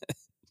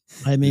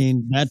 I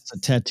mean, that's a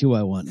tattoo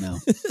I want now.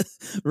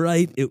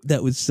 Right?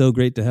 That was so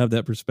great to have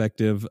that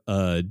perspective.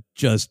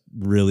 Just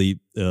really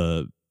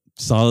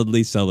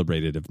solidly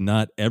celebrated. If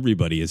not,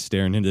 everybody is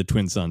staring into the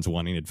Twin Suns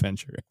wanting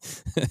adventure.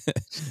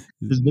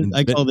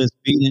 I call this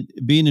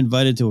being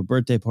invited to a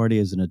birthday party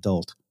as an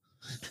adult.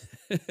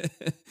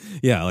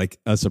 Yeah, like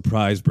a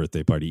surprise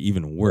birthday party,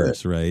 even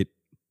worse, right?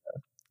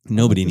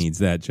 Nobody needs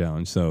that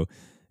challenge. So,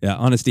 yeah,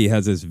 Honesty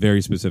has this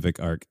very specific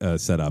arc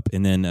set up.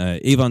 And then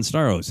Avon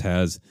Starros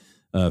has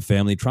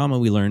family trauma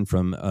we learned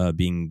from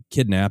being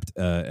kidnapped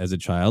as a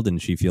child,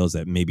 and she feels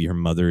that maybe her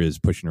mother is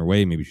pushing her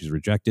away, maybe she's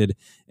rejected.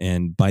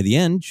 And by the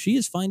end, she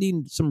is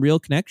finding some real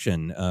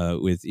connection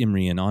with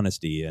Imri and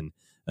Honesty, and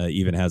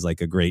even has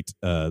like a great,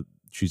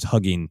 she's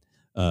hugging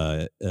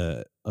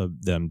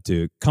them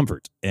to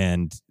comfort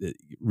and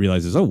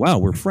realizes, oh, wow,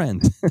 we're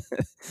friends.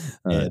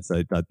 So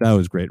I thought that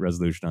was great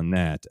resolution on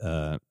that.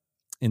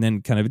 And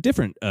then kind of a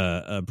different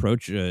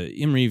approach.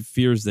 Imri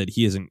fears that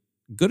he isn't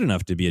good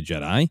enough to be a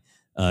Jedi.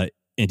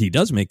 And he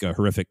does make a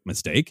horrific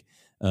mistake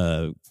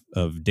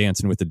of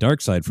dancing with the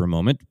dark side for a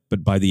moment.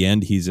 But by the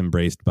end, he's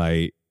embraced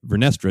by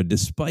Vernestra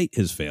despite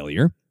his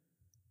failure.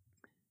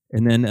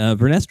 And then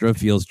Vernestra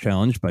feels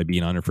challenged by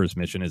being on her first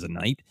mission as a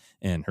knight,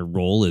 and her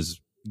role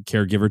as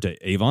caregiver to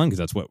Avon, because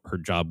that's what her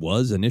job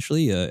was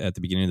initially at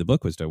the beginning of the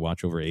book, was to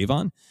watch over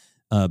Avon.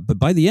 But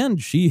by the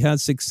end, she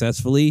has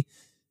successfully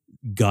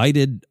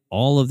guided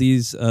all of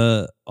these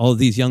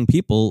young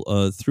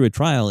people through a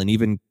trial, and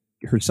even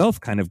herself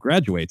kind of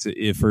graduates.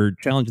 If her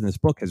challenge in this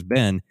book has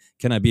been,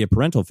 can I be a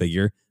parental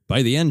figure?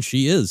 By the end,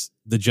 she is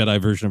the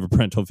Jedi version of a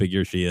parental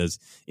figure. She is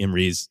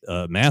Imri's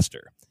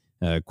master.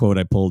 Quote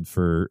I pulled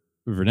for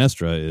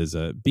Vernestra is,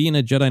 being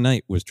a Jedi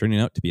Knight was turning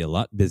out to be a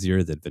lot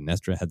busier than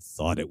Vernestra had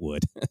thought it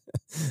would.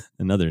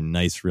 Another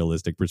nice,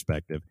 realistic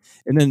perspective.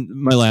 And then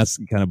my last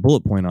kind of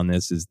bullet point on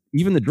this is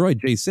even the droid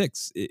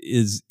J6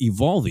 is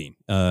evolving,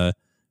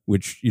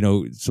 which,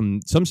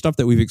 some stuff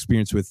that we've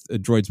experienced with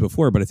droids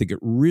before, but I think it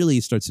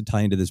really starts to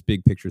tie into this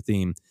big picture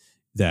theme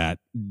that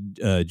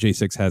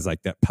J6 has,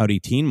 like that pouty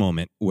teen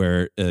moment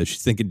where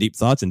she's thinking deep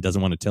thoughts and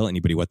doesn't want to tell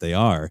anybody what they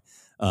are.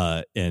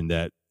 And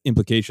that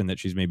implication that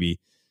she's maybe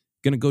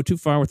going to go too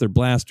far with her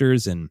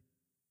blasters. And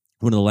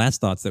one of the last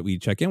thoughts that we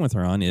check in with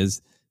her on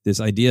is this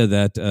idea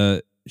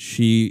that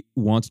she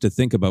wants to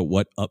think about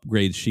what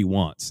upgrades she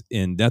wants.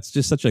 And that's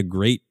just such a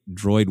great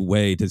droid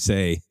way to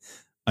say,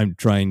 I'm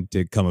trying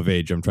to come of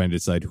age. I'm trying to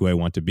decide who I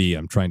want to be.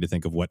 I'm trying to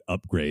think of what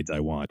upgrades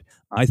I want.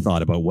 I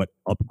thought about what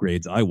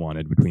upgrades I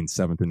wanted between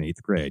 7th and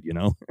 8th grade,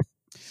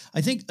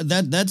 I think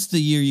that's the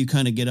year you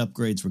kind of get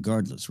upgrades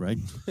regardless, right?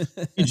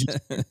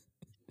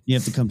 You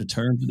have to come to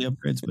terms with the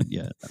upgrades, but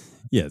yeah.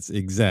 Yes,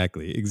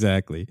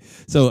 exactly.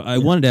 So I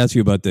wanted to ask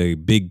you about the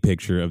big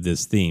picture of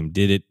this theme.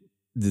 Did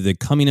the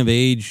coming of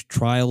age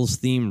trials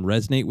theme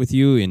resonate with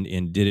you?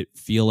 And did it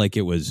feel like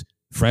it was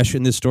fresh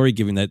in this story,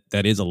 given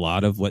that is a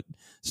lot of what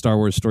Star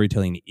Wars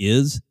storytelling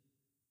is?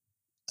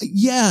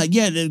 Yeah,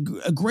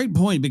 a great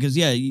point, because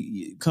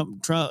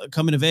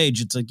coming of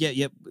age, it's like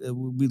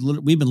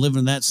we've been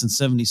living that since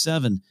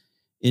 '77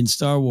 in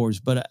Star Wars.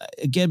 But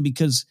again,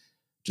 because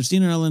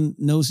Justina Erlin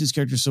knows these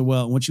characters so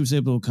well, and what she was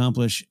able to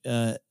accomplish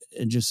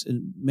and just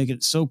make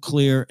it so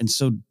clear and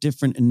so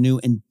different and new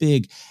and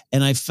big.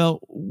 And I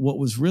felt what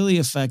was really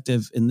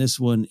effective in this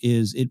one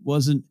is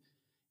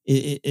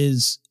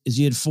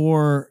you had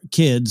 4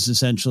 kids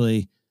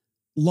essentially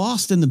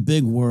lost in the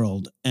big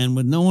world and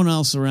with no one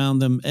else around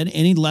them, and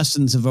any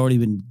lessons have already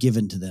been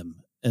given to them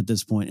at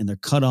this point, and they're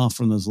cut off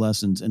from those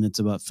lessons. And it's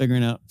about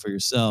figuring out for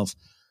yourself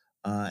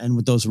and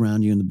with those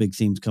around you, and the big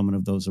themes coming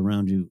of those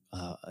around you.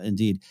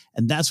 Indeed.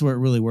 And that's where it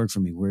really worked for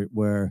me,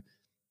 where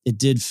it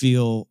did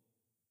feel,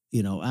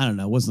 I don't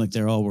know. It wasn't like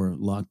they all were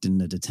locked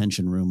in a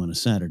detention room on a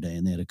Saturday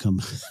and they had to come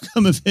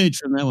of age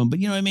from that one. But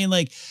you know what I mean?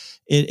 Like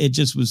it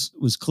just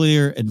was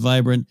clear and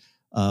vibrant,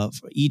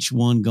 for each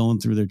one going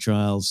through their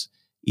trials,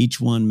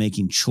 each one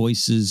making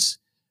choices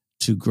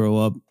to grow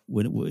up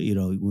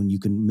when you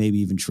can maybe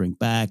even shrink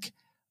back.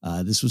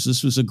 This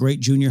was a great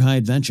junior high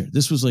adventure.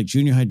 This was like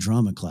junior high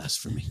drama class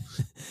for me.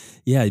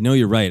 Yeah, no,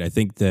 you're right. I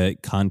think the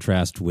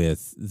contrast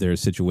with their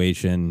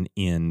situation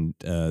in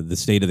the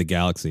state of the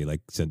galaxy,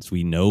 like since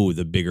we know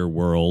the bigger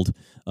world,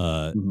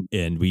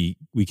 and we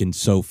can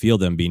so feel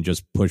them being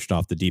just pushed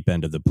off the deep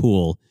end of the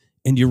pool.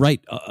 And you're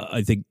right.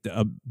 I think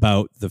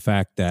about the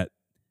fact that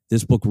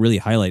this book really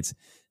highlights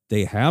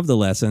they have the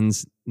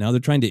lessons. Now they're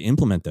trying to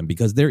implement them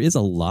because there is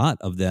a lot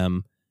of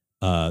them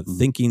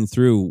thinking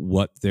through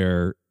what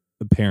their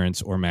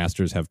parents or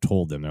masters have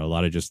told them. There are a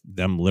lot of just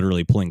them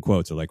literally pulling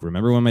quotes. They're like,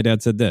 remember when my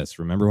dad said this?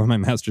 Remember when my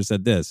master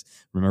said this?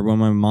 Remember when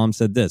my mom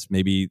said this?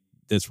 Maybe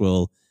this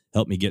will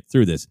help me get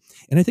through this.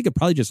 And I think it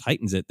probably just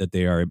heightens it that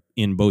they are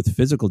in both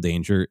physical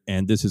danger,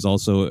 and this is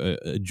also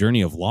a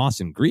journey of loss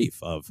and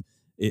grief.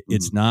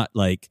 It's not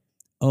like,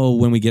 oh,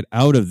 when we get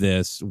out of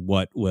this,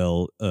 what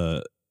will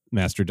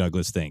Master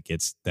Douglas think?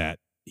 It's that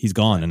he's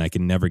gone and I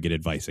can never get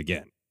advice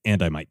again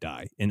and I might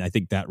die. And I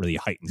think that really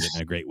heightens it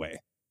in a great way.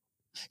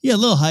 Yeah, a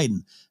little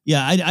heightened.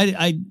 Yeah,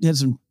 I had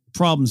some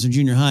problems in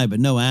junior high,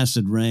 but no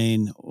acid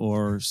rain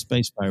or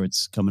space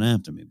pirates coming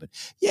after me. But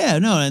yeah,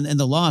 no, and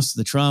the loss,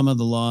 the trauma,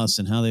 the loss,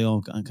 and how they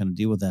all kind of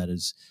deal with that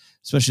is,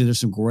 especially there's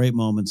some great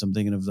moments. I'm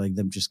thinking of like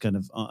them just kind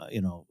of,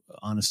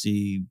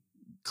 honesty,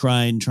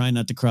 crying, trying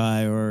not to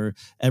cry, or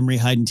Emery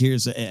hiding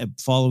tears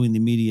following the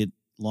immediate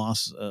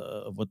loss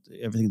of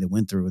everything they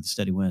went through with the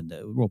steady wind.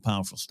 Real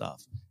powerful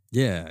stuff.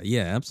 Yeah,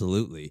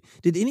 absolutely.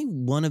 Did any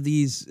one of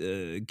these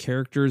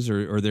characters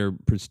or their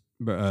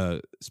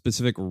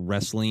specific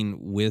wrestling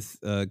with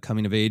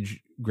coming of age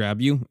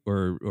grab you,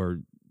 or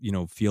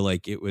feel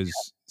like it was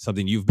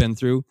something you've been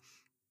through?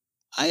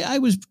 I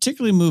was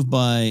particularly moved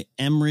by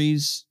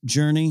Emery's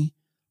journey.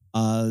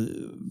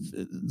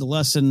 The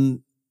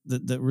lesson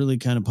that really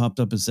kind of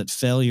popped up is that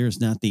failure is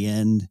not the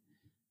end,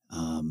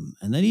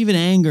 and that even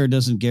anger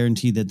doesn't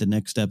guarantee that the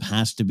next step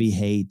has to be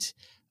hate.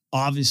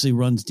 Obviously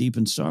runs deep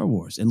in Star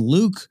Wars. And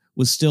Luke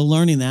was still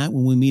learning that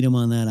when we meet him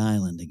on that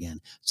island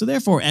again. So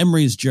therefore,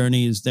 Emery's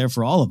journey is there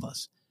for all of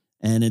us.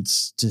 And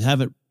it's to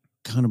have it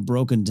kind of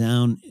broken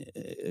down.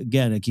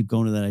 Again, I keep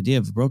going to that idea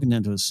of broken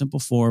down to a simple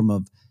form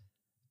of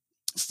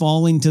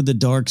falling to the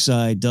dark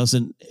side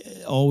doesn't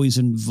always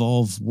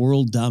involve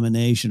world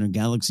domination or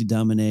galaxy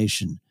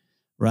domination,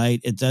 right?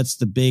 That's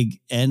the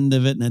big end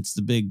of it. And that's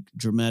the big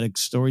dramatic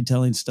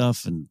storytelling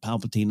stuff and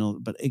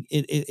Palpatine. But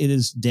it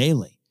is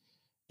daily.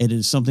 It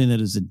is something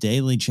that is a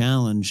daily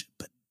challenge,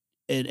 but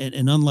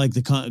and unlike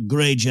the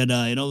gray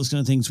Jedi and all those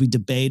kind of things we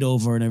debate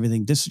over and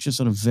everything, this is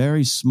just on a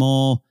very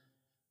small,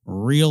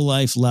 real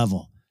life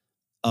level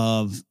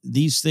of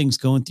these things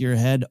going through your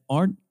head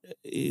aren't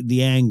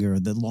the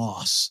anger, the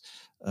loss,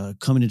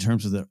 coming to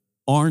terms with it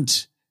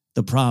aren't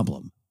the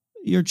problem.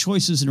 Your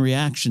choices and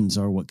reactions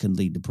are what can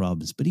lead to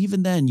problems. But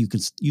even then, you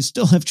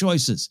still have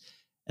choices,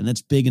 and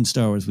that's big in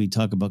Star Wars. We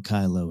talk about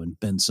Kylo and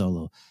Ben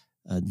Solo,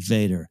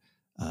 Vader.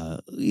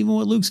 Even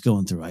what Luke's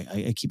going through,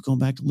 I keep going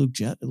back to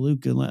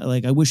Luke.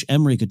 Like I wish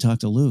Emery could talk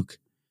to Luke,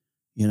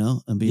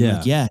 and be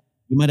like, yeah,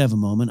 you might have a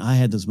moment. I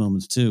had those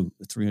moments too,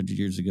 300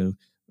 years ago,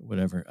 or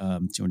whatever,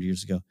 200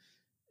 years ago,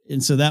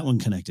 and so that one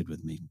connected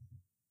with me.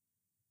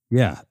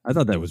 Yeah, I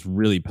thought that was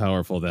really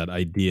powerful. That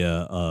idea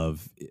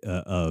of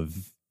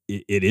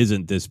it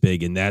isn't this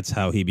big, and that's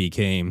how he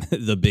became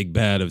the big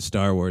bad of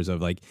Star Wars.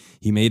 Of like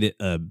he made it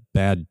a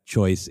bad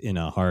choice in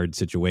a hard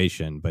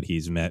situation, but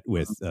he's met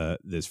with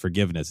this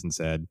forgiveness and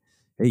said,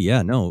 "Hey,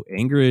 yeah, no,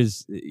 anger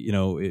is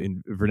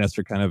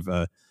Vernestra kind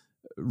of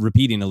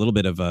repeating a little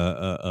bit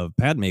of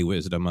Padme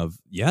wisdom of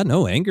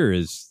anger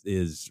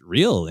is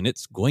real and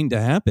it's going to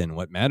happen.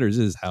 What matters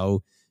is how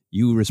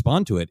you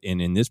respond to it,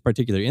 and in this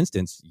particular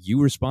instance,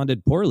 you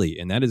responded poorly,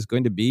 and that is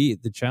going to be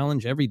the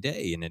challenge every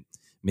day." And it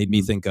made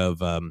me think of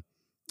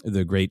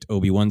the great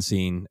Obi-Wan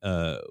scene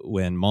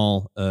when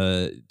Maul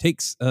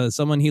takes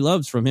someone he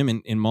loves from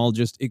him, and Maul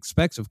just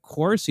expects, of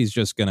course,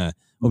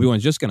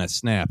 Obi-Wan's just going to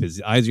snap.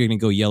 His eyes are going to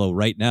go yellow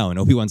right now. And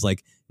Obi-Wan's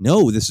like,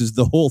 no, this is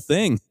the whole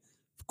thing.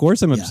 Of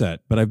course I'm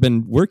upset, but I've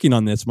been working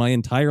on this my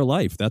entire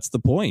life. That's the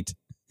point.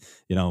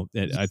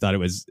 I thought it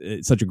was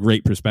such a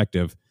great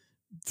perspective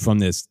from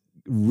this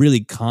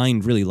really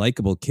kind, really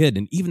likable kid.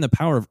 And even the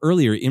power of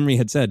earlier, Imri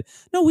had said,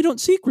 no, we don't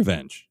seek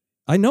revenge.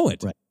 I know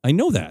it. Right. I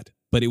know that.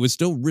 But it was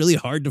still really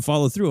hard to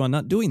follow through on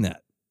not doing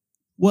that.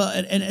 Well,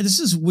 and this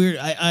is weird.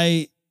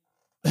 I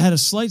had a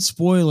slight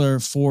spoiler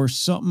for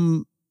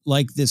something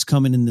like this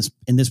coming in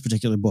this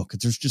particular book.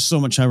 There's just so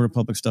much High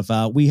Republic stuff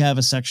out. We have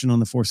a section on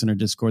the Force Center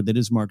Discord that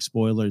is marked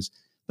spoilers,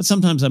 but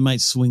sometimes I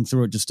might swing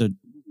through it just to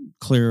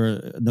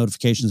clear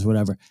notifications or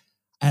whatever.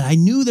 And I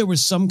knew there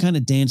was some kind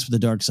of dance with the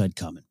dark side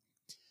coming.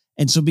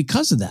 And so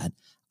because of that,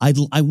 I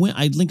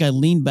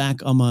leaned back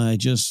on my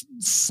just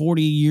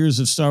 40 years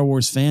of Star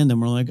Wars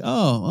fandom. We're like,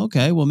 oh,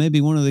 okay, well,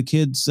 maybe one of the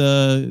kids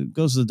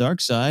goes to the dark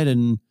side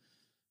and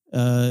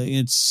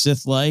it's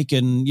Sith-like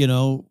and,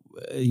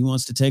 he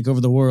wants to take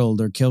over the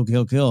world or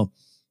kill.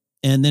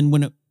 And then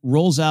when it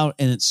rolls out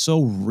and it's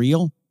so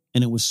real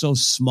and it was so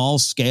small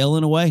scale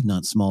in a way,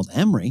 not small to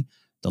Emery,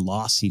 the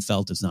loss he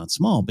felt is not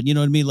small, but you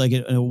know what I mean? Like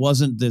it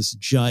wasn't this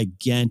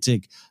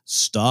gigantic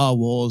Star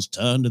Wars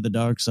turn to the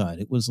dark side.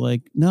 It was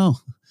like, no,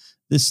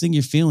 this thing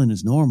you're feeling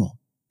is normal.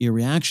 Your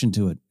reaction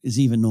to it is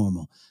even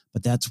normal,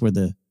 but that's where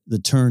the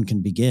turn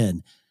can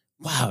begin.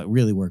 Wow. It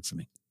really worked for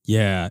me.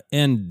 Yeah.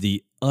 And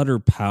the utter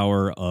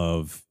power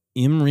of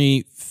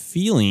Imri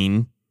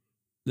feeling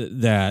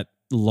that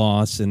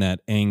loss and that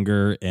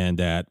anger and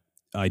that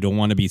I don't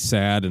want to be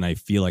sad and I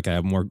feel like I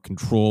have more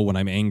control when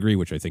I'm angry,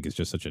 which I think is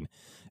just such an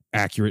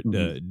accurate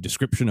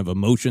description of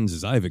emotions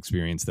as I've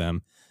experienced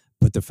them.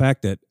 But the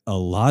fact that a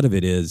lot of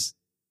it's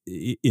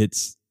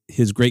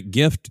his great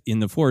gift in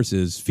the Force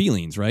is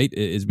feelings, right?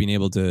 Is being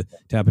able to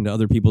tap into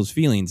other people's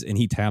feelings, and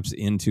he taps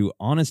into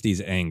Honesty's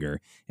anger.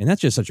 And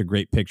that's just such a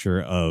great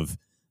picture of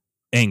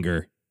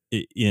anger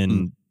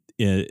in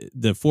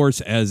the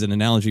Force as an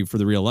analogy for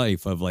the real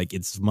life of like,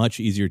 it's much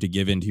easier to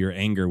give into your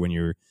anger when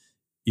you're,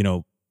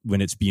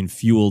 when it's being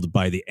fueled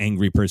by the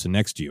angry person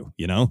next to you,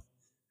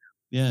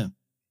 Yeah.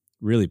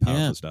 Really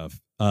powerful stuff.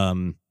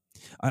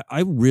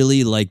 I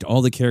really liked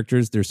all the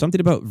characters. There's something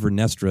about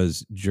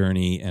Vernestra's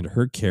journey and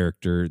her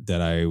character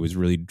that I was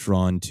really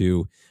drawn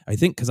to. I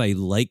think because I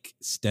like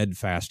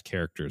steadfast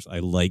characters. I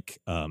like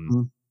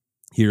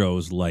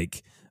heroes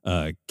like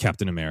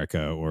Captain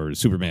America or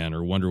Superman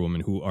or Wonder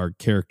Woman, who are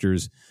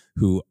characters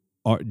who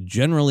are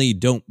generally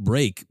don't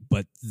break,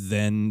 but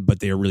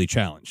they are really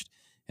challenged.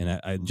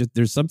 And I just,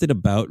 there's something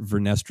about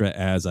Vernestra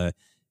as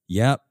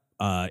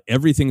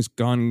everything's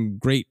gone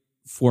great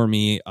for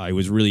me. I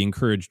was really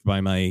encouraged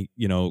by my,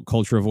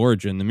 culture of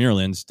origin, the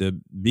Mirrorlands, to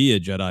be a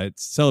Jedi.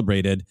 It's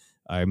celebrated.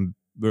 I'm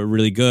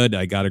really good.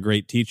 I got a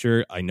great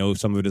teacher. I know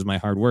some of it is my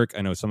hard work.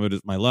 I know some of it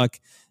is my luck,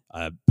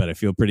 but I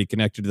feel pretty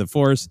connected to the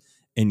Force.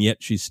 And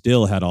yet she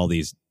still had all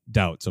these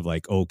doubts of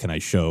like, oh, can I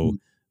show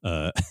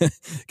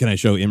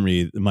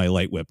Imri my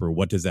light whip, or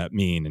what does that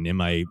mean? And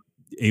am I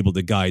able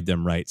to guide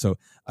them right? So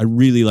I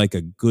really like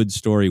a good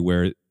story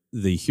where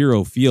the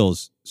hero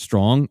feels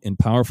strong and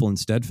powerful and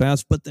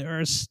steadfast, but there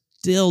are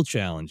still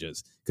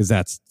challenges, because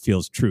that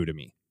feels true to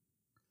me.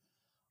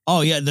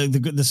 Oh yeah,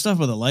 the stuff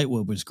with the light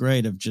whip was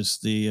great. Of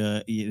just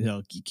the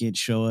you can't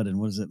show it, and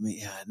what does it mean?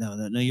 Yeah,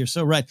 no, you're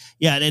so right.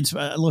 Yeah, it's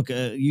look,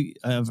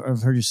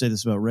 I've heard you say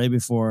this about Rey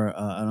before,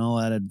 and I'll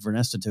add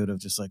Vernestra to it of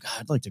just like,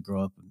 I'd like to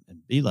grow up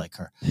and be like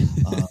her.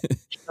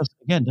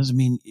 Again, doesn't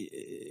mean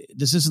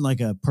this isn't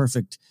like a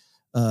perfect.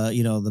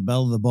 The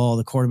belle of the ball,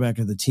 the quarterback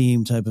of the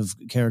team type of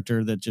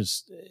character that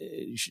just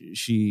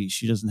she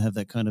doesn't have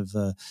that kind of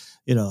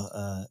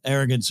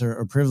arrogance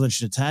or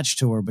privilege attached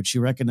to her, but she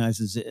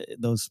recognizes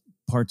those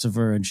parts of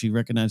her, and she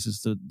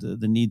recognizes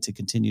the need to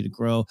continue to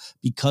grow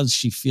because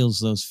she feels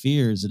those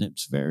fears, and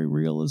it's very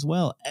real as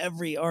well.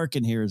 Every arc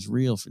in here is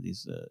real for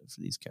these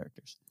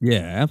characters.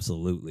 Yeah,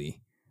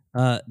 absolutely.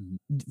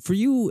 For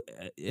you,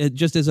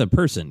 just as a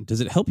person,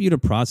 does it help you to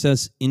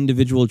process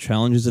individual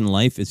challenges in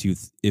life if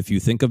you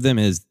think of them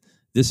as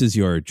this is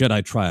your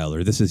Jedi trial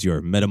or this is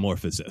your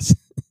metamorphosis?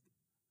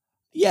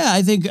 Yeah,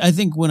 I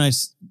think when I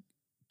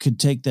could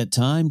take that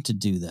time to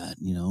do that,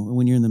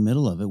 when you're in the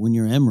middle of it, when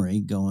you're Emery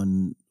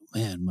going,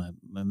 man,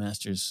 my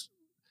master's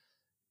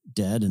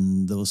dead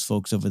and those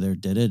folks over there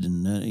did it,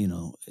 and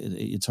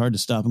it's hard to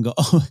stop and go,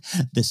 oh,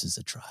 this is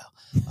a trial,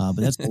 but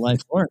that's the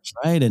life works,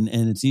 right? And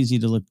it's easy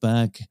to look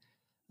back,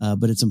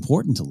 but it's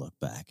important to look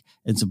back.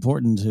 It's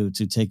important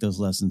to take those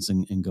lessons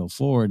and go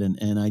forward,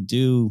 and I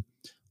do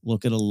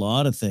look at a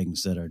lot of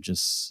things that are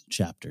just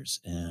chapters,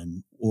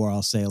 or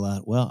I'll say a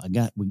lot, well,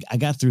 I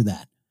got through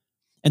that.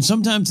 And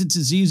sometimes it's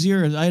as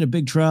easier. I had a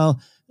big trial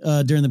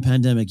during the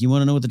pandemic. You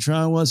want to know what the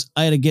trial was?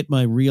 I had to get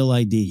my real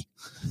ID.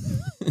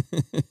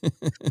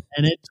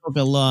 And it took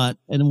a lot,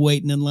 and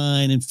waiting in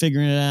line and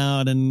figuring it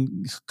out.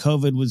 And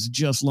COVID was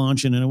just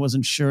launching and I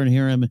wasn't sure. And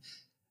here I'm,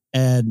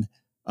 and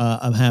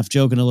I'm half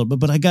joking a little bit,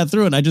 but I got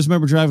through it. I just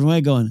remember driving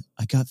away going,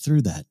 I got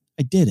through that.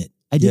 I did it.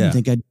 I didn't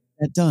think I'd get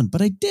that done,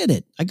 but I did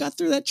it. I got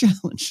through that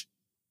challenge.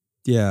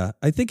 Yeah.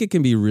 I think it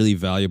can be really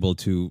valuable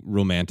to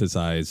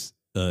romanticize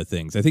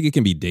things. I think it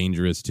can be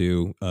dangerous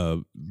too.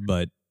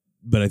 But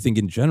I think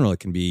in general, it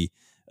can be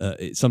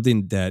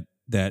something that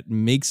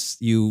makes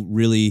you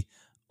really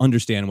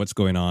understand what's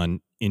going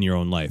on in your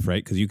own life,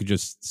 right? Because you could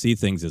just see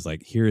things as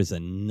like, here is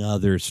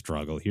another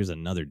struggle. Here's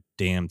another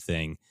damn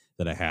thing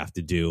that I have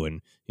to do.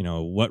 And,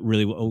 what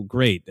really, oh,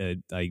 great.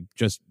 I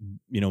just,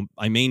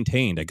 I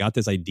maintained, I got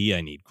this idea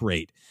I need.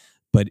 Great.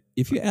 But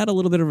if you add a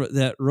little bit of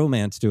that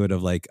romance to it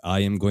of like, I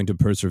am going to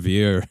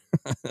persevere,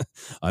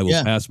 I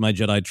will pass my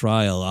Jedi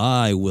trial,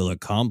 I will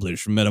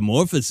accomplish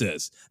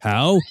metamorphosis.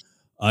 How?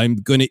 I'm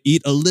going to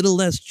eat a little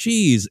less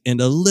cheese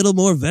and a little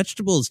more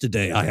vegetables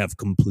today. I have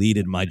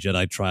completed my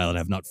Jedi trial and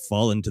have not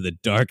fallen to the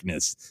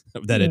darkness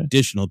of that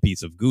additional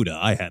piece of Gouda.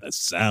 I had a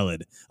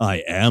salad.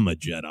 I am a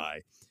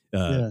Jedi.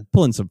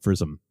 Pulling some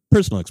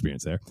personal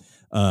experience there.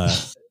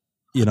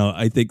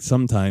 I think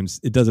sometimes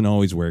it doesn't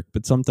always work,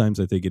 but sometimes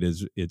I think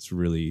it's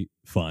really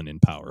fun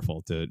and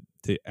powerful to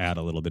add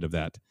a little bit of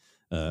that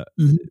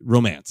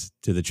romance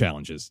to the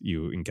challenges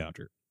you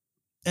encounter.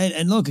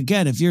 And look,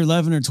 again, if you're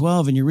 11 or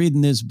 12 and you're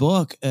reading this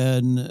book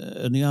and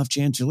the off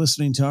chance you're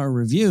listening to our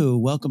review,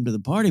 welcome to the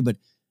party. But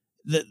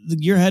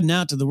you're heading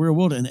out to the real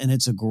world, and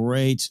it's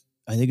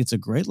I think it's a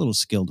great little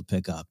skill to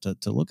pick up,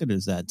 to look at it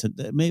as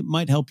that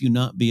might help you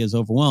not be as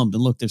overwhelmed.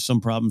 And look, there's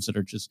some problems that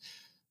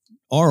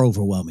are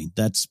overwhelming.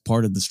 That's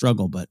part of the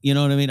struggle. But you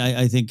know what I mean?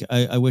 I think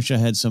I wish I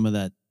had some of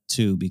that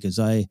too, because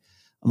I'm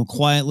a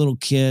quiet little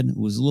kid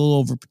who was a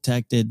little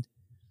overprotected.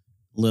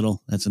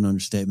 Little, that's an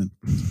understatement.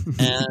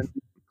 And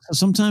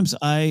sometimes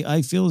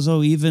I feel as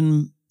though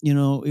even,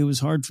 it was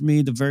hard for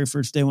me the very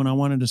first day when I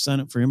wanted to sign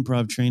up for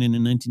improv training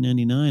in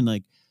 1999.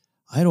 Like,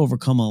 I'd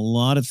overcome a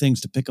lot of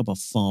things to pick up a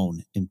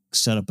phone and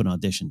set up an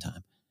audition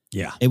time.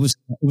 Yeah. It was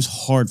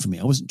hard for me.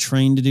 I wasn't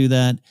trained to do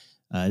that.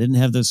 I didn't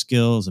have those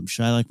skills. I'm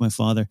shy like my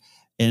father.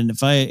 And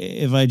if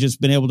I just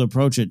been able to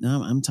approach it,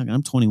 now I'm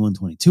 21,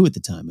 22 at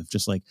the time, of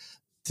just like,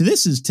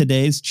 this is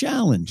today's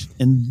challenge.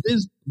 And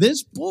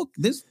this book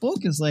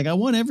is like, I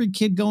want every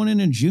kid going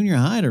into junior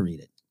high to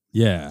read it.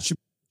 Yeah. It should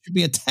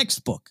be a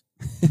textbook.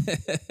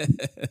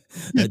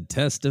 A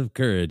test of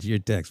courage, your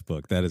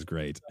textbook. That is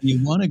great.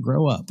 You want to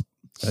grow up.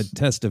 A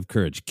test of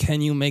courage.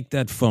 Can you make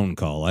that phone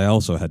call? I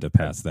also had to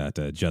pass that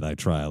Jedi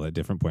trial at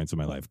different points in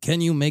my life.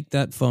 Can you make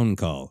that phone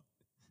call?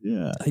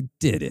 Yeah. I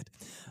did it.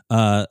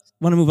 Want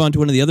to move on to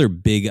one of the other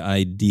big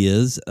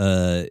ideas,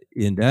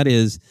 and that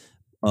is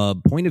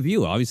point of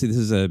view. Obviously, this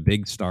is a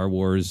big Star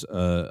Wars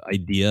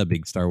idea,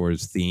 big Star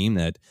Wars theme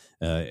that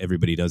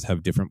everybody does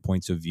have different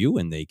points of view,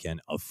 and they can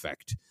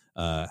affect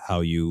how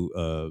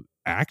you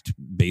act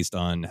based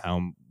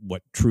on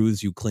what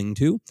truths you cling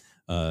to.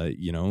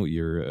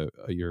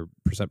 Your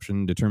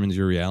perception determines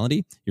your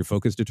reality. Your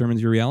focus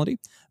determines your reality.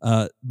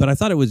 But I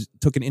thought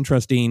took an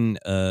interesting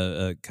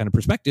kind of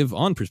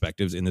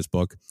perspectives in this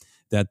book,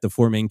 that the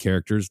four main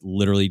characters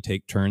literally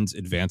take turns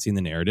advancing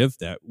the narrative,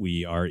 that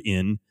we are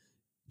in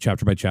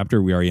chapter by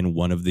chapter. We are in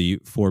one of the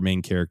four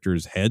main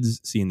characters'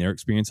 heads, seeing their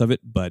experience of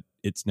it, but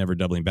it's never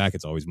doubling back.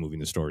 It's always moving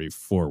the story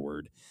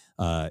forward.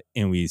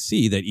 And we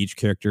see that each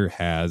character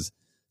has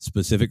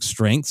specific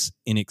strengths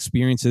and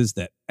experiences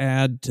that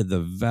add to the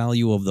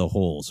value of the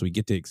whole. So we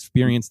get to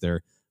experience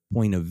their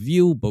point of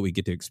view, but we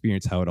get to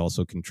experience how it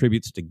also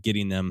contributes to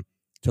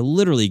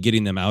literally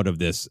getting them out of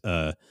this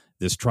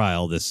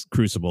trial, this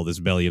crucible, this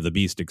belly of the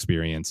beast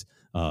experience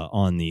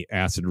on the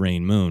acid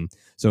rain moon.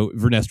 So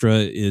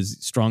Vernestra is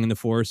strong in the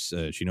Force.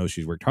 She knows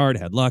she's worked hard,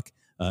 had luck,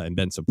 and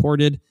been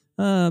supported.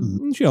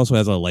 She also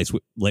has a light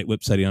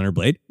whip setting on her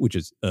blade, which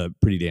is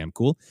pretty damn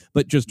cool.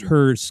 But just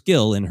her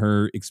skill and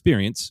her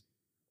experience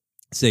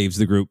saves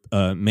the group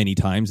many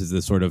times as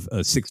the sort of a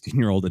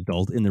 16-year-old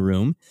adult in the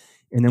room.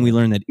 And then we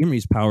learn that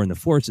Imri's power in the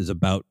Force is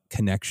about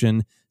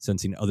connection,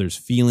 sensing others'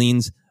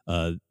 feelings.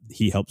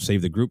 He helped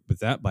save the group with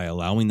that by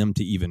allowing them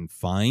to even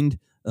find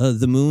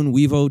the moon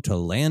Weevo to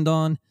land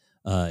on.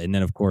 And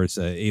then, of course,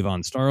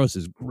 Avon Staros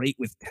is great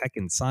with tech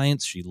and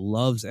science. She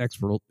loves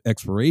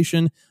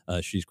exploration.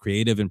 She's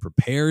creative and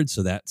prepared,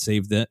 so that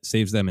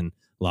saves them in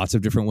lots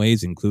of different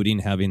ways, including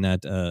having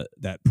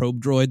that probe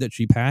droid that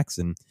she packs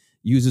and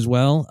uses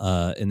well.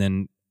 And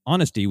then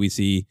honesty, we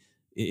see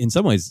in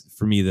some ways,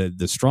 for me,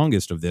 the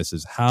strongest of this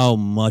is how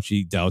much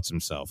he doubts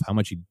himself, how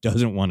much he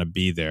doesn't want to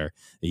be there.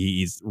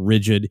 He's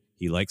rigid.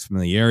 He likes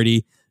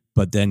familiarity,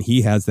 but then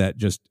he has that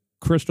just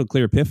crystal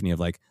clear epiphany of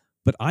like,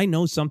 but I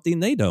know something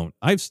they don't.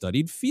 I've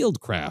studied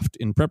fieldcraft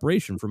in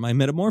preparation for my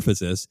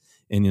metamorphosis.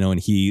 And, and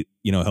he,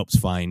 helps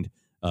find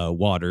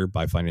water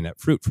by finding that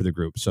fruit for the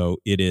group. So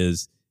it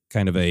is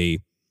kind of a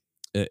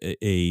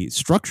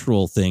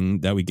structural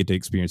thing that we get to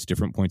experience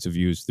different points of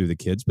views through the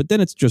kids. But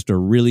then it's just a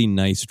really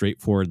nice,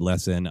 straightforward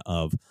lesson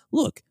of,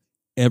 look,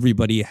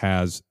 everybody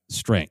has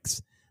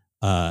strengths.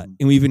 And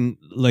we even,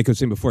 like I was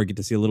saying before, get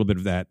to see a little bit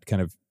of that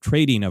kind of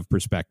trading of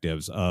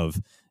perspectives of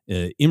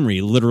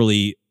Imri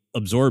literally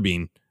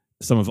absorbing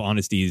some of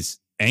Honesty's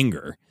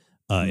anger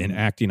and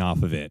acting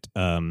off of it.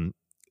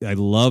 I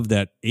love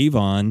that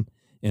Avon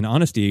and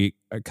Honesty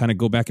kind of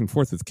go back and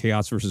forth with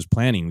chaos versus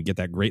planning. We get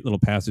that great little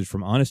passage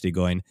from Honesty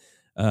going,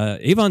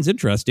 Avon's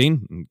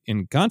interesting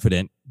and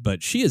confident,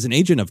 but she is an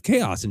agent of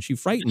chaos and she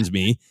frightens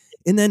me.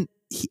 And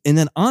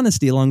then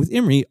Honesty, along with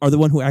Imri, are the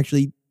one who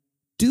actually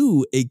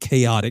do a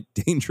chaotic,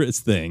 dangerous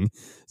thing.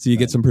 So you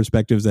get some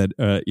perspectives that,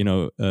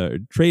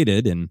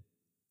 traded. And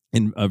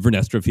and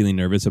Vernestra feeling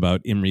nervous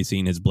about Imri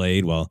seeing his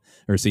blade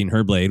seeing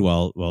her blade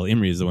while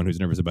Imri is the one who's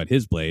nervous about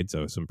his blade.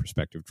 So some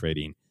perspective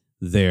trading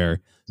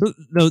there. So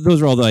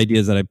those are all the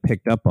ideas that I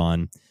picked up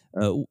on.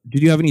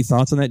 Did you have any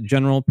thoughts on that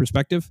general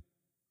perspective?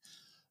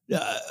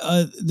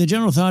 The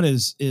general thought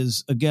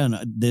is again,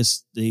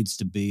 this needs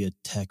to be a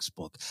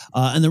textbook.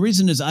 And the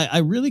reason is I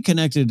really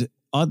connected,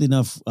 oddly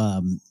enough,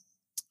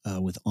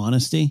 with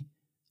honesty.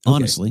 Okay.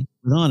 Honestly,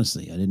 with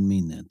honesty. I didn't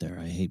mean that there.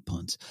 I hate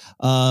puns.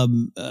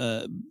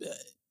 The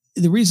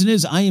reason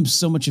is I am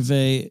so much of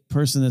a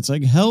person that's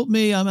like, help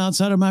me, I'm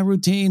outside of my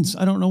routines.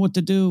 I don't know what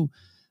to do.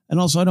 And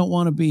also I don't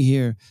want to be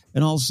here.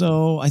 And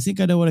also I think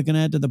I know what I can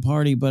add to the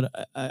party, but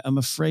I'm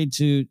afraid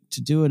to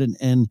do it.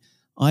 And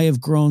I have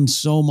grown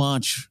so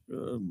much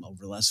over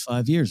the last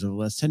 5 years, over the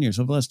last 10 years,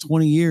 over the last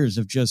 20 years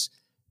of just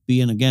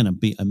being, again,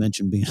 I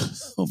mentioned being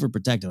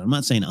overprotective. I'm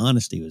not saying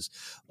honesty was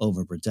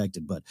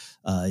overprotected, but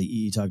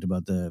you talked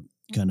about the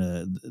kind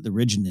of the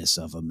rigidness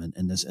of them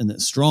and the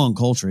strong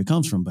culture it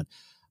comes from. But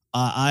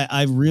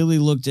I really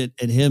looked at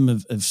him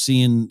of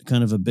seeing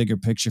kind of a bigger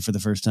picture for the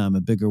first time,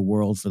 a bigger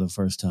world for the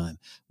first time.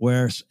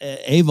 Whereas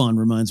Avon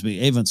reminds me,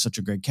 Avon's such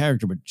a great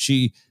character, but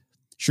she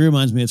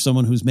reminds me of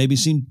someone who's maybe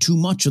seen too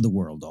much of the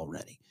world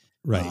already.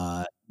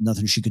 Right.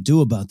 Nothing she could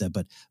do about that,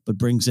 but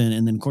brings in,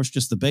 and then of course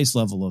just the base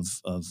level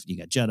of you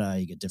got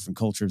Jedi, you get different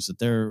cultures that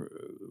they're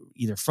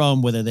either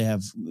from, whether they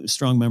have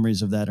strong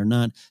memories of that or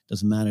not,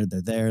 doesn't matter.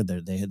 They're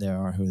there. They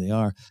are who they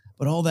are.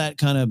 But all that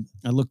kind of,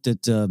 I looked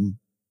at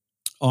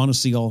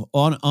honesty all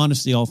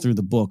through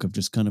the book of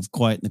just kind of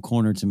quiet in the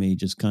corner to me,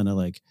 just kind of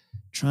like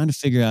trying to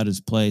figure out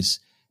his place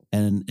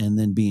and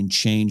then being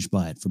changed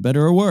by it for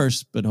better or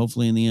worse, but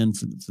hopefully in the end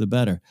for the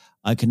better.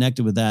 I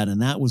connected with that.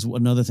 And that was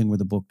another thing where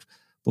the book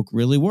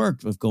really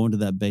worked, of going to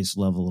that base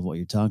level of what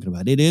you're talking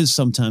about. It is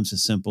sometimes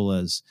as simple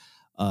as,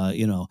 I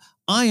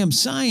am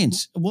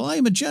science. Well, I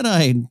am a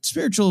Jedi and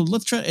spiritual.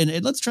 Let's try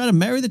to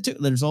marry the two.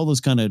 There's all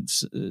those kind of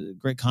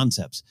great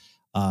concepts.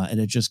 And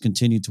it just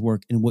continued to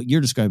work. And what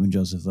you're describing,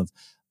 Joseph, of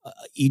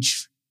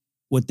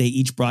what they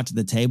each brought to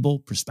the table,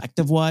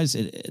 perspective-wise,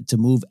 to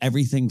move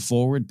everything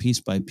forward piece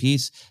by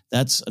piece,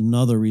 that's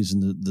another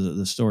reason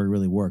the story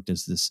really worked,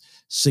 as this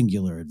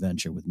singular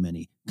adventure with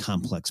many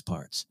complex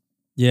parts.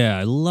 Yeah,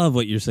 I love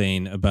what you're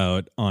saying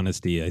about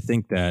honesty. I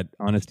think that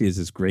honesty is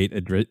this great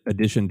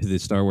addition to the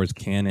Star Wars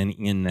canon,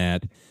 in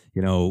that,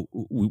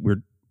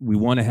 we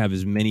want to have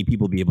as many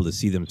people be able to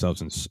see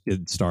themselves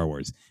in Star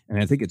Wars.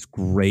 And I think it's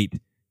great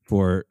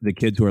for the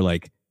kids who are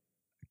like,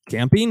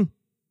 camping?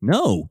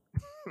 No,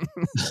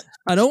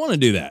 I don't want to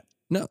do that.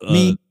 No,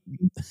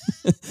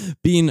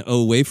 being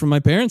away from my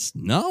parents?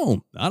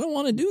 No, I don't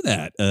want to do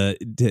that.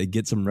 To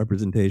get some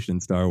representation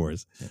in Star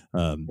Wars,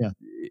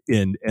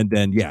 and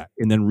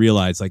then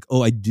realize like,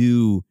 oh, I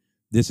do.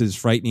 This is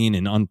frightening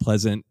and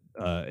unpleasant,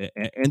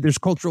 and there's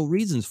cultural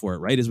reasons for it,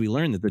 right? As we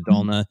learn that the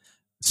Dalna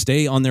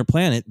stay on their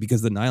planet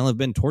because the Nihil have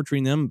been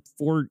torturing them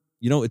for,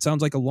 it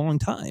sounds like a long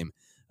time.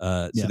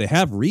 So they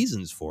have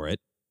reasons for it.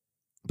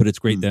 But it's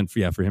great then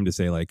for him to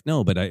say like,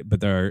 no, but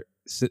there are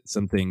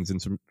some things and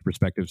some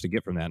perspectives to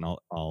get from that, and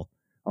I'll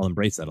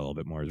embrace that a little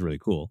bit more. It's really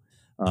cool.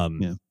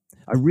 I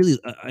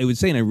would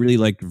say, and I really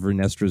liked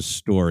Vernestra's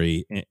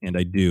story, and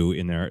I do.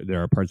 And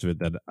there are parts of it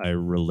that I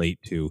relate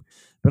to,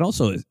 but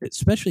also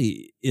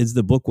especially as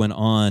the book went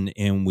on,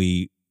 and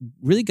we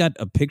really got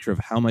a picture of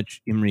how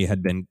much Imri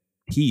had been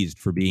teased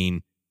for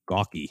being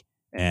gawky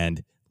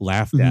and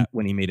laughed at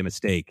when he made a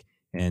mistake,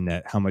 and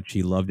that how much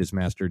he loved his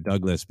master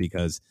Douglas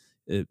because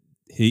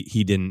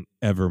he didn't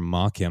ever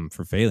mock him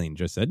for failing,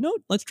 just said, no,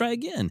 let's try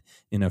again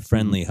in a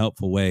friendly,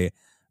 helpful way.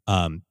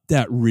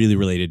 That really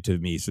related to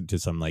me to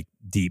some like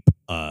deep,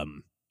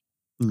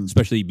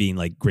 especially being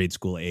like grade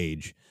school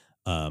age,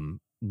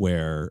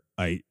 where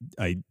I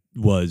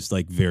was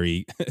like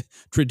very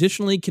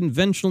traditionally,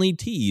 conventionally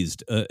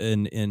teased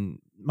and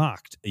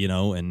mocked,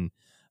 and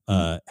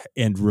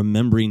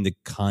remembering the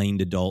kind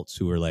adults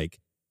who were like,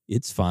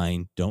 it's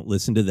fine, don't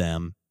listen to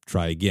them,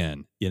 try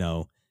again,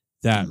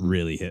 that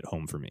really hit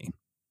home for me.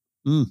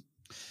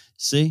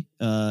 See,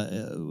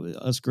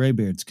 us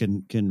graybeards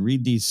can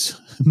read these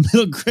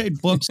middle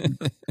grade books and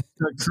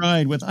start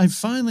crying with,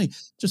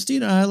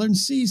 Justina Ireland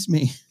sees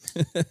me.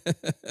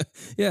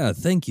 Yeah,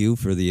 thank you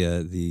for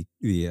the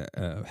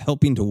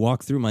helping to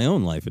walk through my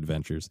own life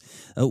adventures.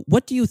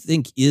 What do you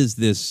think is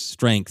this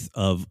strength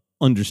of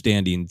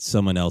understanding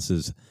someone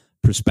else's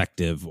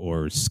perspective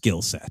or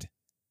skill set?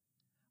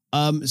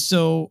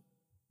 So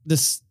the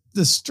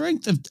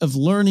strength of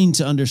learning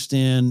to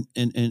understand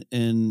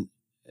and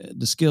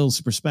the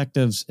skills,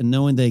 perspectives, and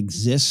knowing they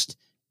exist,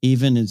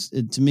 even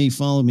to me,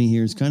 follow me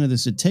here, is kind of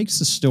this. It takes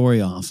the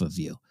story off of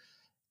you,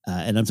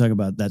 and I'm talking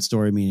about that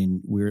story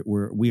meaning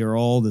we are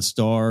all the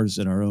stars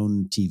in our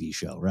own TV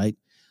show, right?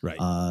 Right.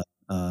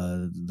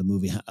 The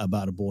movie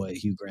about a boy,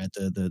 Hugh Grant,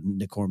 the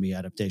Nick Hornby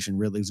adaptation,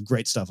 really is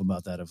great stuff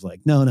about that. Of like,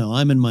 no,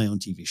 I'm in my own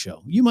TV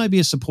show. You might be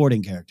a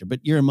supporting character,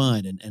 but you're in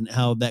mine, and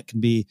how that can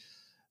be.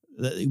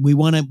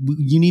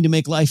 You need to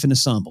make life an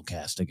ensemble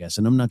cast, I guess.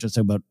 And I'm not just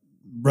talking about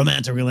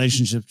romantic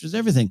relationships, just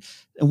everything.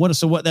 And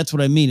that's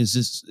what I mean is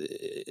this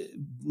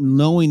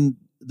knowing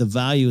the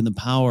value and the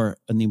power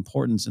and the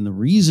importance and the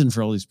reason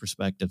for all these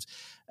perspectives.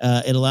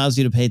 It allows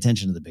you to pay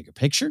attention to the bigger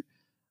picture.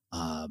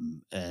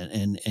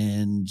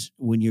 And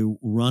when you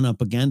run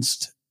up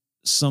against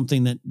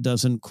something that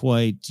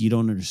you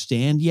don't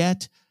understand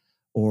yet,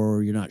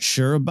 or you're not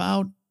sure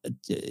about,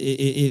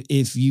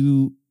 if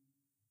you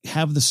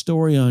have the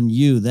story on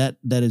you, that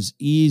is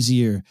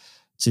easier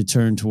to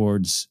turn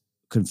towards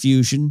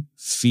confusion,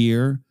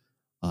 fear,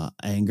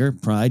 anger,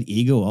 pride,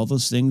 ego, all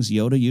those things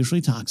Yoda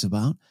usually talks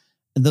about.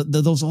 And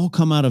those all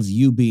come out of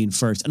you being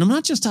first. And I'm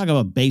not just talking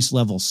about base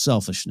level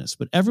selfishness,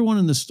 but everyone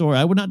in the story,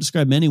 I would not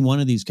describe any one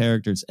of these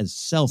characters as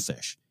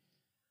selfish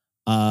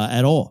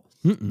at all.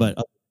 But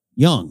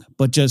young,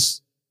 but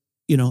just,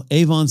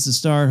 Avon's the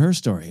star of her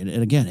story.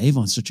 And again,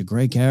 Avon's such a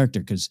great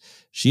character because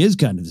she is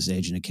kind of this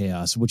agent of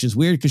chaos, which is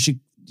weird because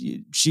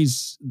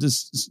she's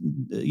this,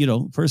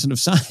 person of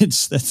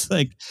science that's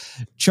like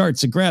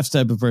charts and graphs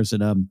type of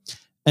person.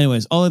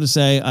 Anyways, all that to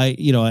say,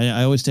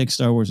 I always take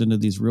Star Wars into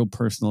these real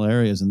personal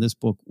areas, and this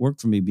book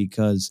worked for me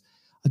because,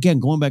 again,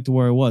 going back to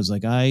where I was,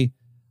 like I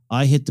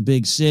hit the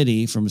big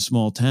city from a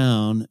small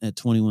town at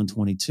 21,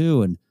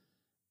 22,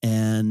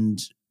 and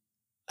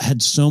I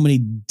had so many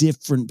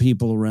different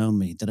people around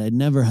me that I'd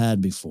never had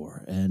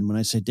before. And when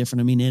I say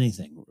different, I mean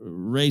anything,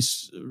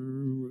 race,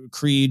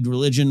 creed,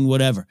 religion,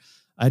 whatever.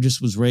 I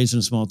just was raised in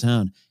a small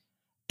town,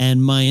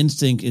 and my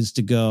instinct is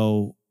to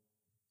go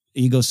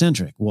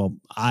egocentric. Well,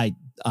 I'm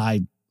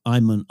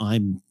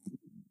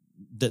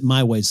that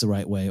my way's the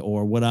right way,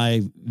 or what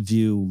I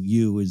view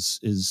you is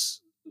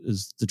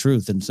the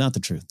truth, and it's not the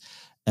truth.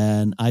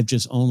 And I've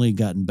just only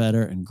gotten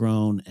better and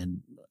grown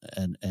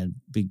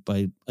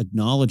by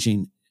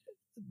acknowledging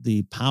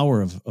the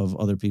power of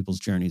other people's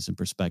journeys and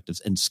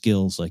perspectives and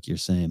skills, like you're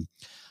saying.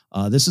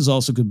 This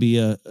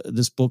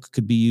book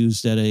could be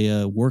used at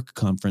a work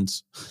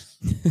conference.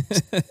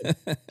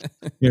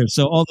 Here,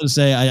 so all to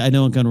say, I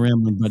know I'm kind of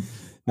rambling, but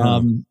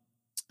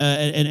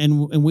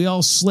and we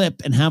all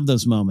slip and have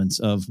those moments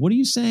of, what are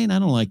you saying? I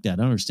don't like that. I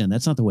don't understand.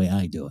 That's not the way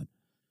I do it.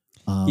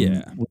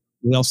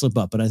 We all slip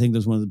up, but I think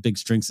there's one of the big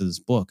strengths of this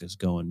book is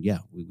going,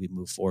 we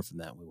move forward from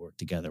that. We work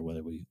together,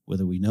 whether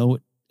we know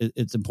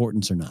its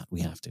importance or not.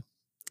 We have to.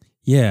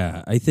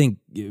 Yeah, I think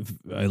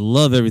I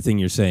love everything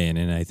you're saying,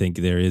 and I think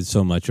there is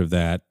so much of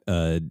that.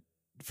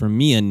 For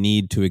me, a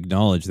need to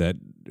acknowledge that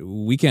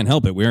we can't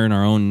help it. We're in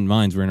our own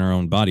minds. We're in our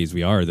own bodies.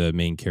 We are the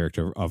main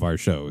character of our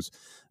shows.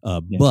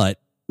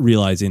 But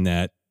realizing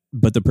that,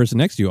 but the person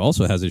next to you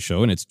also has a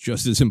show, and it's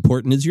just as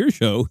important as your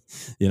show,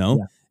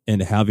 and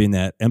having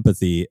that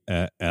empathy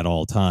at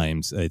all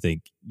times. I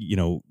think,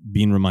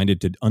 being reminded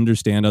to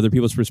understand other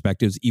people's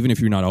perspectives, even if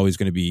you're not always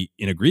going to be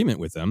in agreement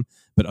with them,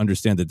 but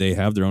understand that they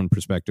have their own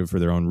perspective for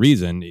their own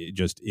reason.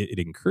 It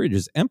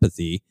encourages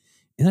empathy.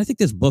 And I think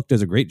this book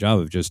does a great job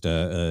of just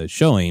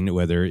showing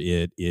whether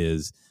it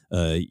is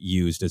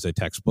used as a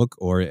textbook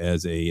or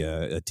as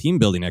a team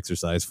building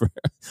exercise for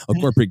a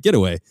corporate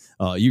getaway.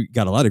 You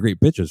got a lot of great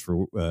pitches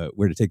for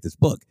where to take this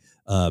book.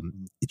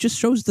 It just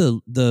shows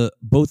the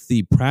both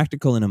the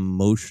practical and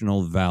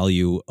emotional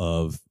value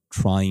of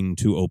trying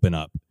to open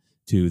up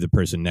to the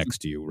person next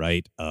to you,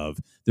 right?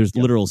 There's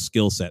literal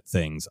skill set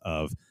things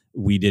of,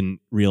 we didn't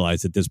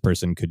realize that this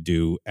person could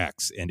do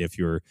X. And if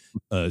you're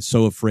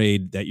so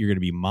afraid that you're going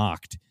to be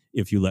mocked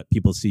if you let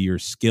people see your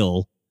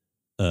skill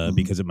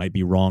because it might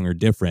be wrong or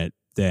different,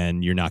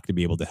 then you're not going to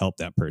be able to help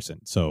that person.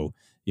 So,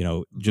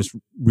 just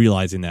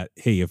realizing that,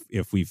 hey,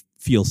 if we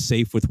feel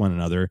safe with one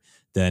another,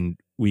 then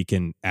we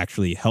can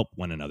actually help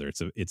one another.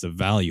 It's a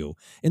value.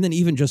 And then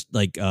even just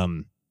like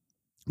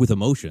with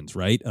emotions,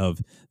 right?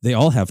 They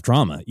all have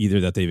trauma,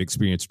 either that they've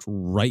experienced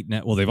right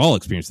now. Well, they've all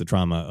experienced the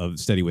trauma of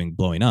Steady Wing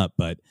blowing up,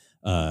 but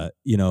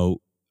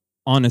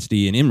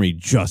Honesty and Imri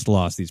just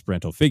lost these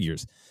parental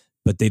figures,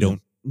 but they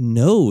don't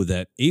know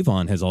that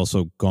Avon has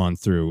also gone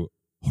through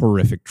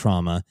horrific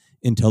trauma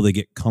until they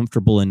get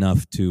comfortable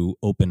enough to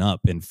open up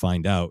and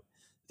find out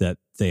that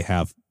they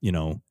have,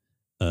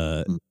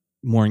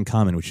 more in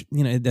common, which,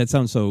 that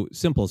sounds so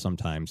simple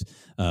sometimes.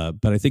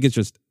 But I think it's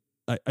just,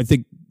 I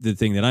think the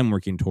thing that I'm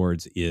working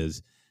towards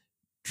is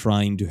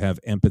trying to have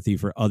empathy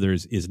for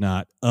others is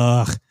not,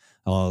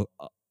 I'll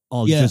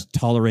just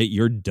tolerate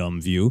your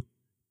dumb view.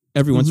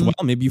 Every once in a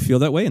while, maybe you feel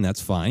that way, and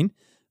that's fine.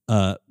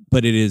 But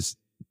it is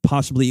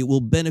possibly, it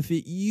will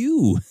benefit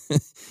you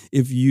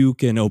if you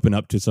can open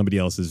up to somebody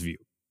else's view.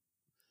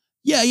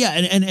 Yeah.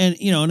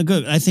 And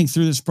good. I think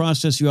through this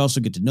process, you also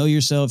get to know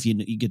yourself. You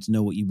get to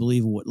know what you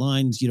believe and what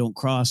lines you don't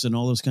cross, and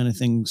all those kind of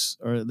things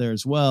are there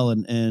as well.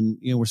 And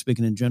we're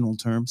speaking in general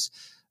terms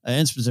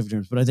and specific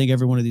terms, but I think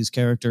every one of these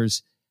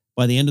characters,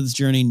 by the end of this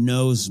journey,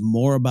 knows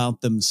more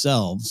about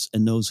themselves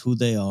and knows who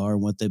they are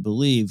and what they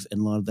believe. And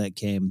a lot of that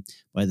came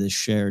by this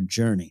shared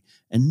journey.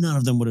 And none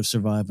of them would have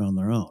survived on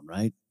their own,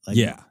 right?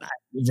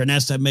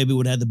 Vanessa maybe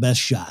would have had the best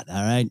shot.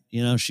 All right.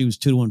 She was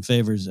 2-to-1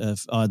 favors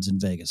odds in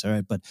Vegas. All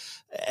right. But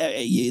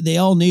they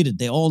all need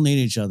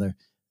each other.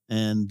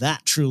 And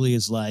that truly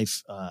is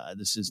life.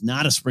 This is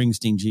not a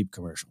Springsteen Jeep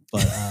commercial,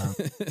 but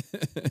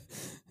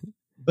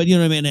you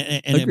know what I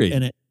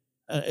mean?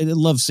 I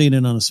love seeing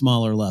it on a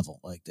smaller level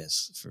like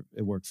this.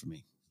 It worked for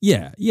me.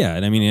 Yeah.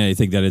 And I mean, I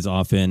think that is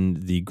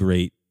often the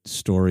great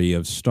story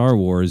of Star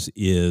Wars,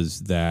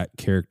 is that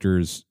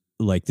characters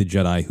like the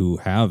Jedi, who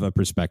have a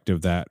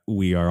perspective that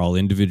we are all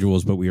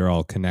individuals, but we are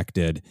all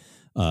connected.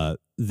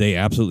 They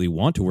absolutely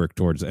want to work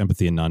towards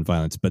empathy and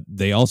nonviolence, but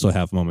they also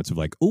have moments of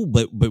like, oh,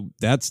 but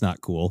that's not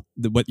cool.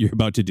 What you're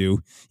about to do,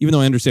 even though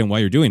I understand why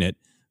you're doing it,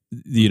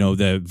 you know,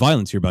 the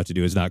violence you're about to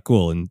do is not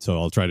cool, and so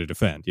I'll try to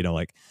defend. You know,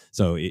 like,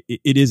 so it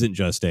isn't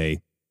just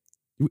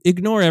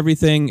ignore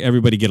everything,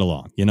 everybody get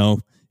along. You know,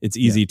 it's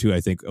easy to,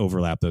 I think,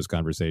 overlap those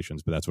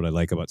conversations, but that's what I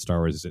like about Star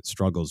Wars, is it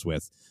struggles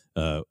with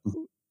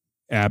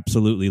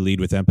absolutely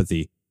lead with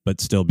empathy, but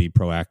still be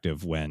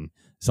proactive when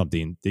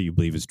something that you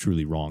believe is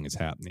truly wrong is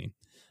happening.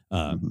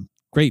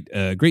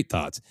 Great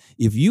thoughts.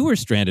 If you were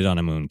stranded on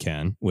a moon,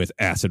 Ken, with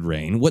acid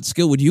rain, what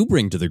skill would you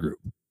bring to the group?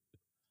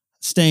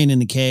 Staying in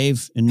the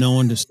cave and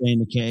knowing to stay in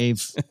the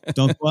cave.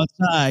 Don't go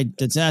outside.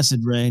 That's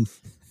acid rain.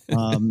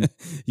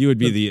 You would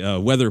be the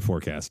weather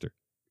forecaster.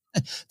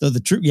 Though the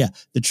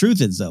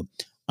truth is, though,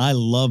 I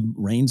love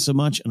rain so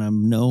much, and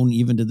I'm known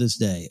even to this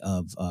day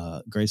of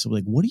Grace will be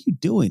like, "What are you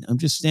doing?" "I'm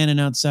just standing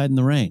outside in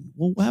the rain."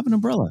 "Well, have an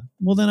umbrella."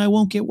 "Well, then I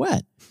won't get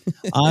wet."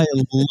 I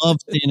love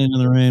standing in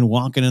the rain,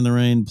 walking in the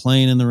rain,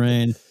 playing in the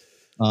rain.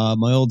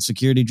 My old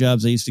security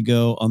jobs, I used to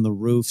go on the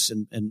roofs,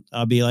 and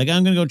I'd be like,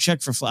 "I'm going to go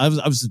check for flies."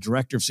 I was the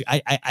director of.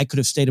 I could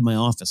have stayed in my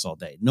office all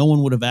day. No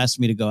one would have asked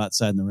me to go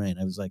outside in the rain.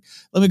 I was like,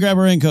 "Let me grab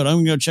a raincoat. I'm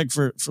going to go check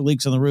for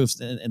leaks on the roofs."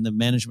 And the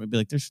management would be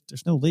like, "There's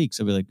no leaks."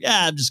 I'd be like,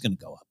 "Yeah, I'm just going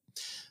to go up."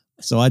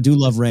 So I do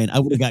love rain. I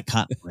would have got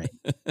caught in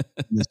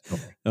rain.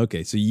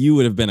 Okay, so you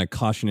would have been a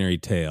cautionary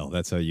tale.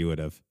 That's how you would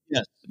have.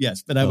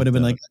 Yes. But I would have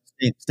been like,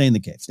 stay in the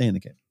cave. Stay in the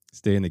cave.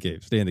 Stay in the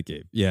cave. Stay in the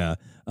cave. Yeah.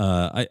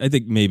 I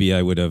think maybe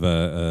I would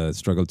have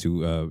struggled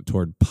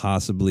toward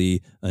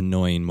possibly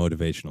annoying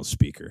motivational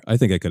speaker. I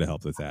think I could have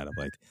helped with that. I'm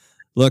like,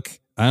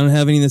 look, I don't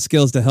have any of the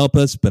skills to help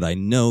us, but I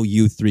know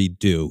you three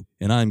do,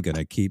 and I'm going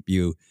to keep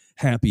you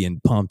happy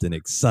and pumped and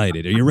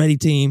excited. Are you ready,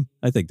 team?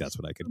 I think that's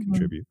what I could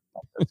contribute.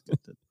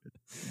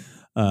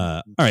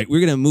 All right, we're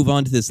going to move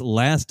on to this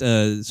last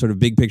sort of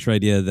big picture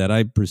idea that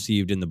I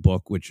perceived in the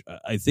book, which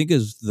I think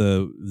is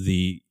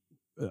the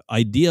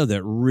idea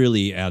that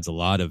really adds a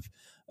lot of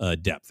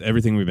depth.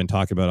 Everything we've been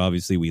talking about,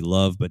 obviously, we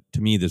love, but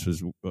to me, this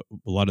was a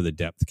lot of the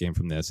depth came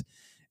from this.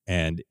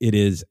 And it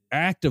is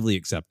actively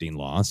accepting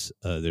loss.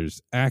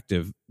 There's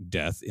active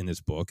death in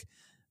this book.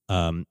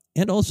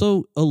 And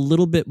also a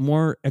little bit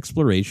more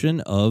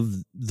exploration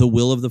of the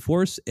will of the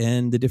Force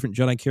and the different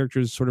Jedi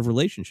characters' sort of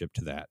relationship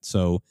to that.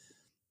 So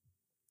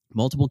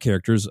multiple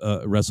characters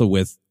wrestle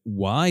with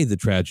why the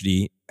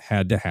tragedy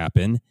had to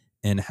happen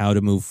and how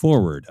to move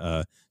forward,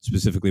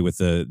 specifically with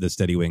the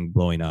Steady Wing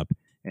blowing up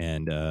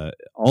and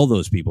all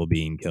those people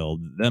being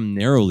killed, them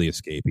narrowly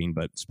escaping,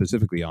 but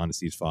specifically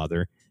Honesty's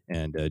father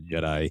and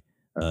Jedi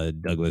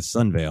Douglas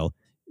Sunvale.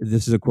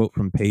 This is a quote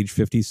from page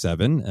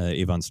 57,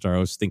 Avon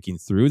Starros thinking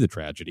through the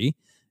tragedy.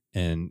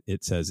 And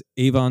it says,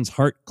 Avon's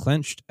heart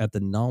clenched at the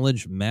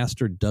knowledge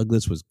Master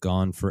Douglas was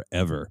gone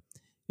forever.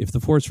 If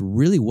the Force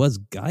really was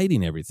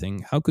guiding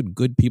everything, how could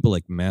good people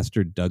like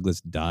Master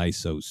Douglas die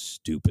so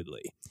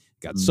stupidly?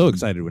 Got so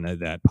excited when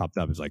that popped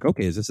up. It's like,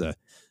 okay, is this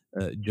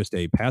just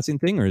a passing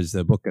thing, or is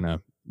the book going to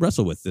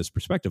wrestle with this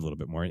perspective a little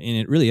bit more? And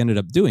it really ended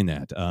up doing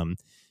that.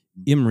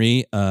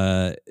 Imri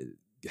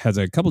has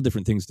a couple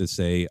different things to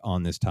say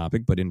on this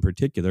topic, but in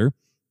particular,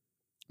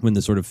 when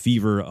the sort of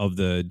fever of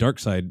the dark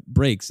side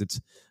breaks, it's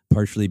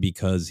partially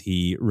because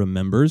he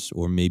remembers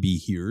or maybe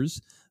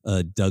hears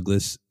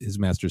Douglas, his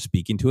master,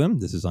 speaking to him.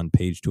 This is on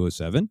page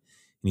 207.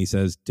 And he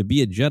says, to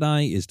be a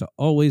Jedi is to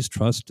always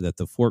trust that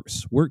the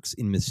Force works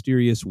in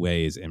mysterious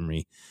ways,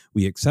 Imri.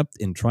 We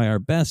accept and try our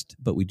best,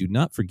 but we do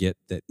not forget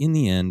that in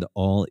the end,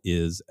 all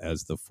is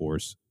as the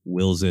Force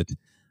wills it.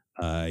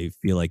 I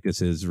feel like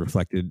this is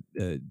reflected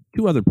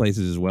two other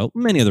places as well,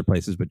 many other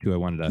places, but two I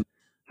wanted to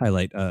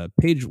highlight.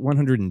 Page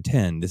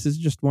 110, this is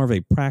just more of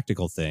a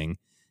practical thing,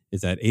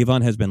 is that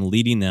Avon has been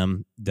leading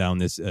them down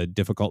this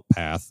difficult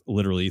path,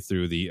 literally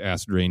through the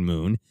acid rain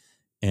moon.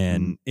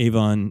 And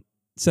Avon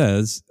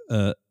says,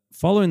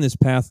 following this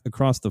path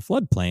across the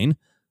floodplain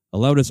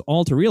allowed us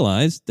all to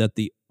realize that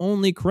the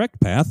only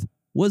correct path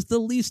was the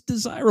least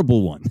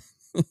desirable one.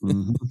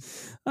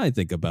 I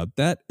think about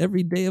that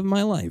every day of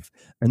my life.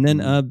 And then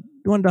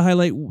wanted to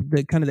highlight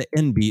the kind of the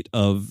end beat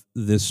of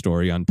this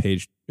story on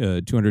page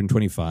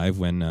 225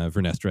 when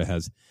Vernestra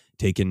has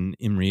taken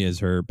Imri as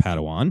her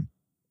Padawan,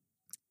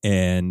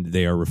 and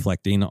they are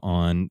reflecting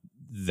on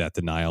that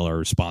the Nihil are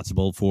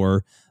responsible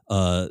for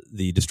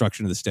the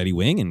destruction of the Steady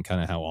Wing and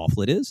kind of how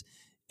awful it is.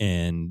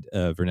 And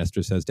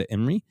Vernestra says to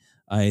Imri,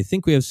 I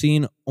think we have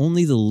seen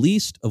only the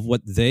least of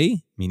what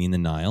they, meaning the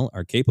Nihil,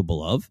 are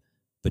capable of.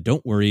 But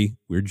don't worry,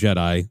 we're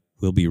Jedi.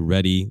 We'll be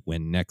ready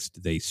when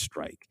next they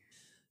strike.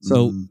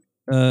 So,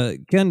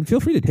 Ken, feel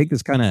free to take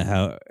this kind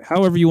of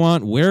however you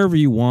want, wherever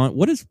you want.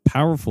 What is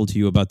powerful to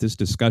you about this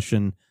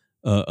discussion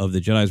of the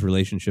Jedi's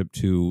relationship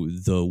to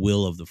the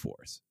will of the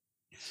Force.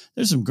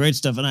 There's some great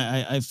stuff, and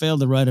I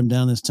failed to write them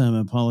down this time.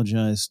 I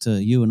apologize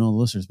to you and all the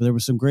listeners, but there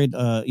was some great,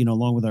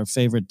 along with our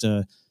favorite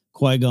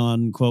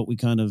Qui-Gon quote, we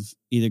kind of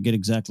either get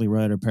exactly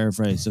right or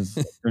paraphrase of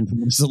 "Turn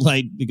towards the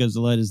light because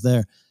the light is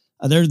there."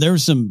 There were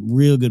some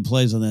real good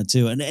plays on that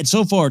too, and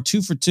so far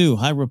 2 for 2.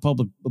 High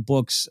Republic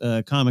books,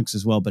 comics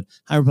as well, but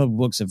High Republic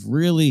books have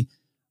really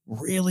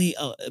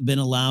been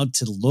allowed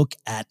to look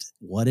at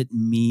what it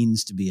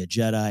means to be a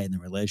Jedi and the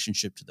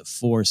relationship to the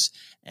Force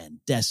and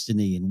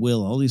destiny and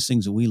will, all these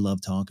things that we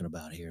love talking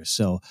about here.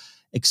 So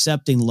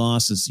accepting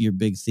loss is your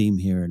big theme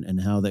here,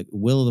 and how that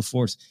will of the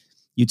Force.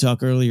 You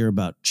talk earlier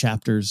about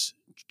chapters,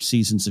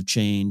 seasons of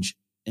change,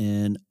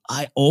 and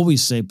I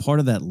always say part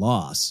of that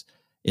loss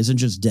isn't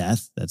just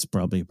death. That's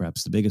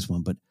perhaps the biggest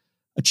one, but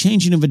a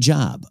changing of a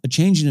job, a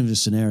changing of a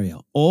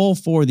scenario. All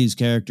 4 of these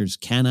characters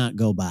cannot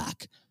go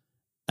back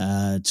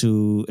and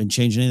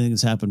change anything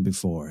that's happened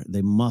before.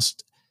 They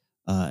must,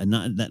 and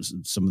not that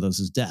some of those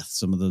is death.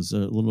 Some of those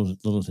are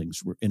little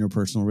things,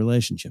 interpersonal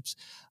relationships.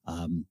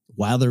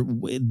 While they're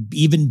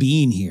even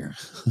being here,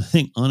 I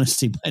think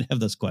honesty might have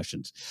those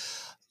questions,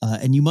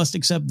 and you must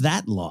accept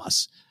that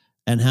loss,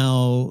 and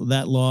how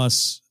that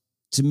loss,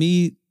 to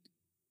me,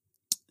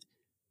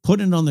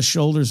 putting it on the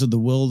shoulders of the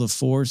will of the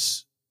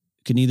Force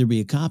can either be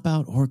a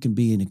cop-out or it can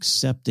be an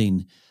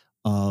accepting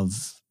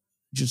of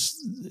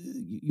just,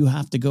 you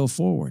have to go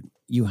forward.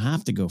 You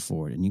have to go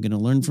forward, and you're going to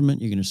learn from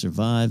it. You're going to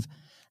survive,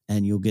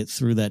 and you'll get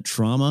through that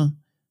trauma.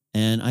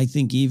 And I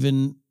think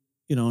even,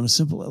 on a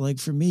simple, like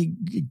for me,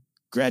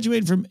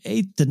 graduating from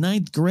 8th to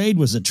 9th grade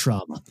was a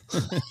trauma,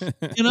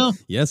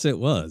 Yes, it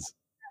was.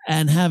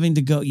 And having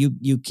to go,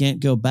 you can't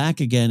go back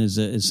again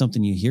is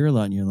something you hear a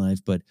lot in your life,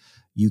 but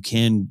you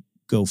can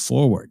go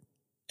forward,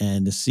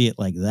 and to see it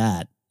like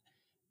that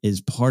is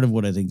part of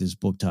what I think this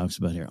book talks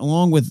about here,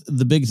 along with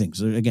the big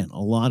things. Again, a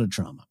lot of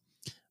trauma,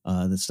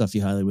 the stuff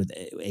you highlighted with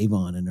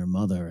Avon and her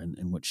mother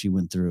and what she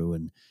went through,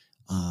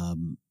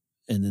 and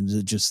then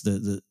just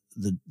the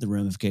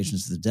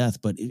ramifications of the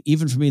death. But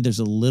even for me, there's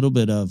a little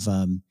bit of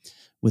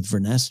with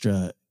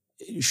Vernestra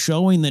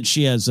showing that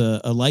she has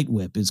a light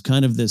whip is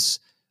kind of this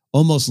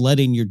almost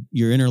letting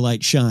your inner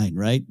light shine.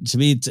 Right? To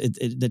me,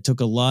 it took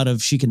a lot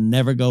of, she can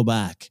never go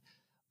back.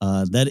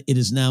 That it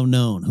is now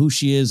known who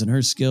she is, and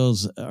her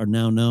skills are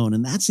now known.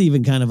 And that's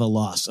even kind of a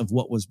loss of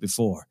what was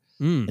before.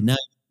 And now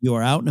you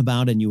are out and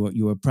about, and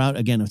you are proud.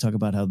 Again, I talk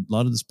about how a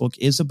lot of this book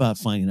is about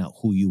finding out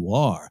who you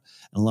are.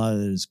 And a lot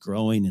of it is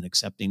growing and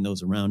accepting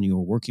those around you,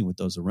 or working with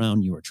those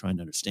around you, or trying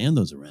to understand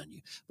those around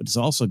you. But it's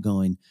also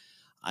going,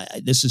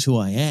 this is who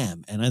I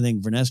am. And I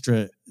think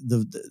Vernestra,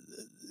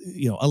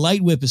 a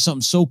light whip is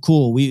something so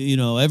cool.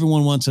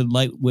 Everyone wants a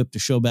light whip to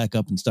show back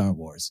up in Star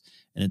Wars,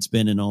 and it's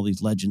been in all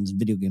these legends and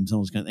video games, and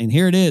all those kind of, and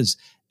here it is.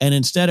 And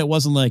instead, it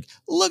wasn't like,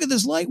 look at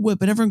this light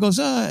whip, and everyone goes,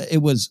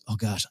 it was, oh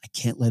gosh, I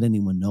can't let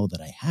anyone know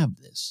that I have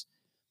this.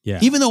 Yeah.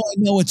 Even though I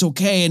know it's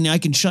okay, and I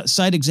can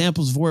cite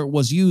examples of where it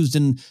was used,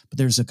 but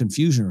there's a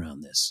confusion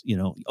around this.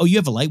 Oh, you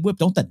have a light whip?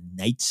 Don't the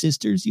Night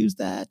Sisters use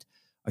that?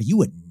 Are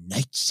you a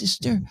Night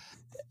Sister?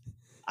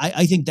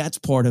 I think that's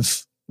part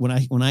of, when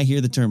I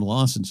hear the term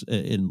loss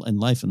in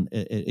life, and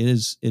it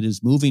is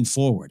moving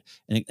forward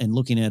and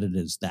looking at it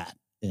as that.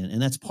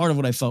 And that's part of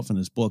what I felt from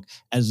this book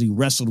as he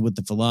wrestled with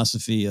the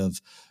philosophy of,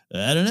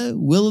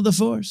 will of the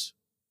Force.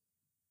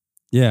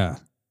 Yeah.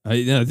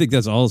 I think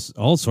that's all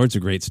sorts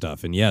of great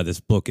stuff. And yeah,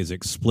 this book is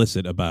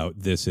explicit about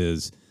this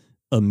is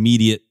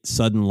immediate,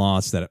 sudden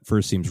loss that at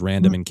first seems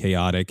random and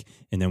chaotic.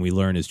 And then we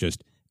learn is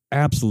just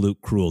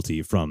absolute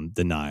cruelty from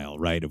the Nihil,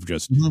 right? Of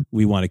just,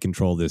 we want to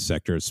control this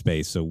sector of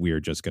space, so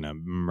we're just going to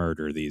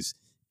murder these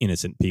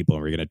innocent people,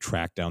 and we're going to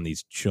track down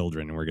these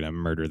children, and we're going to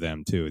murder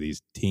them too,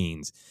 these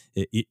teens.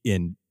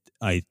 And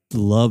I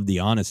love the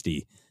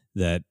honesty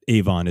that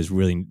Avon is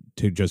willing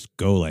to just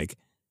go like,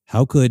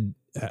 how can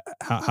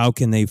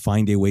they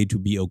find a way to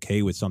be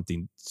okay with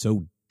something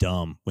so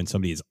dumb when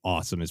somebody as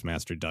awesome as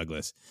Master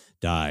Douglas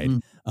died?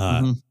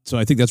 So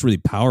I think that's really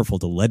powerful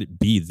to let it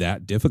be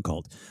that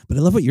difficult. But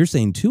I love what you're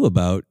saying too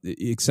about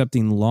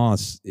accepting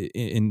loss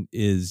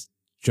is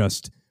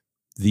just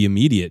the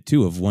immediate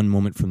too, of one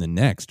moment from the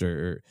next.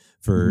 Or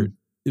for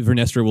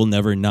Vernestra will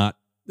never not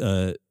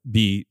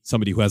be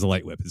somebody who has a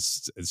light whip.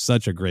 It's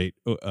such a great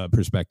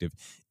perspective.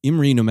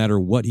 Imri, no matter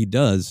what he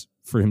does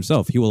for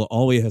himself, he will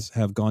always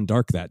have gone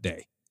dark that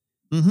day,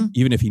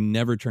 even if he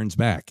never turns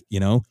back.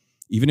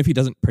 Even if he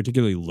doesn't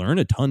particularly learn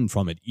a ton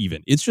from it,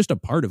 even it's just a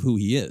part of who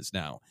he is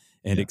now,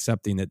 and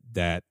accepting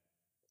that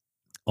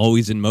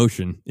always in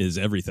motion is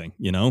everything.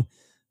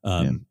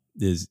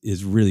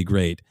 Is really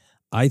great.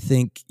 I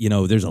think,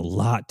 there's a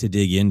lot to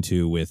dig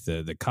into with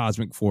the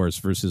cosmic force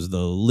versus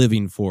the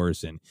living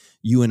force. And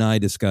you and I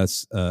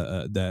discuss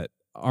that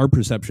our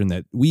perception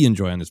that we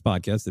enjoy on this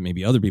podcast, that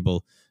maybe other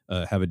people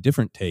have a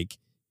different take,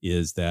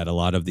 is that a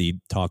lot of the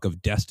talk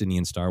of destiny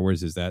in Star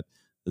Wars is that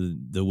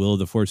the will of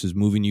the Force is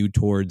moving you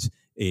towards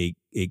a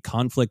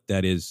conflict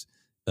that is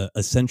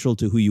essential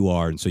to who you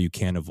are, and so you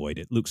can't avoid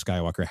it. Luke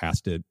Skywalker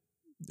has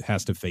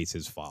to face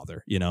his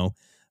father,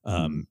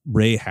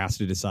 Rey has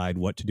to decide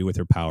what to do with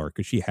her power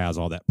because she has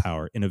all that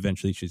power, and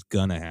eventually she's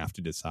gonna have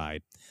to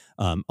decide.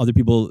 Other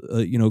people,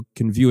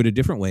 can view it a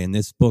different way. And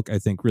this book, I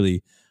think,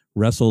 really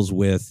wrestles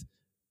with,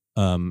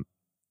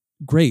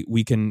 great,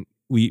 we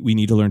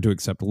need to learn to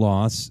accept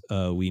loss.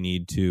 We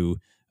need to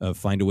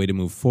find a way to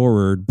move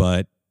forward,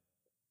 but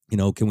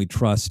can we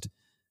trust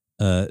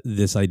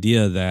this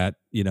idea that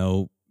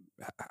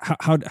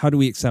how do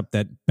we accept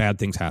that bad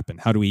things happen?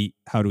 How do we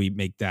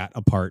make that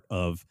a part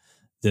of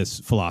this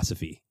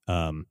philosophy?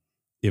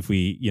 If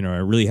we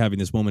are really having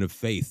this moment of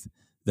faith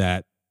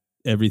that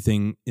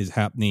everything is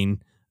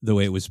happening the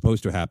way it was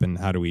supposed to happen,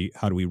 how do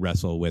we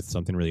wrestle with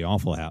something really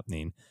awful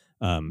happening?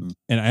 And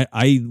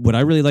I what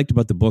I really liked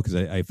about the book is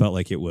I felt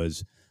like it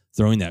was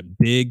throwing that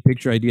big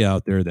picture idea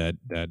out there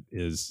that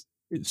is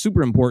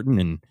super important,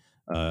 and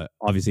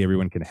obviously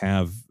everyone can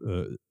have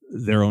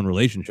their own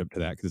relationship to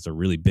that because it's a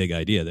really big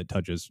idea that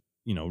touches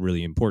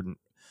really important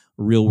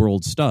real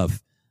world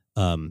stuff.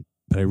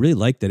 But I really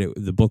liked that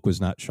the book was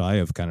not shy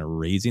of kind of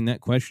raising that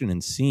question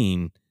and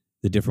seeing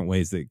the different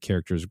ways that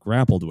characters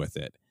grappled with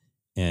it.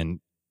 And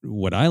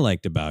what I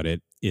liked about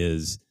it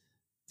is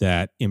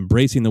that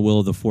embracing the will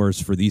of the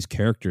Force for these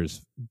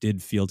characters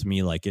did feel to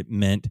me like it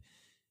meant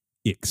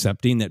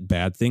accepting that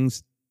bad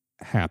things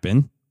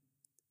happen,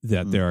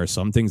 that there are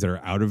some things that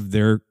are out of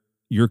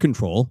your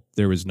control.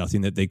 There was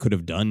nothing that they could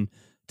have done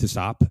to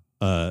stop.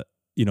 They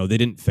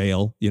didn't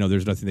fail.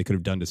 There's nothing they could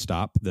have done to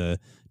stop the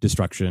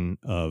destruction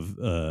of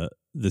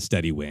the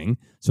Steady Wing.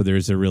 So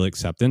there's a real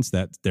acceptance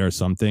that there are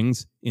some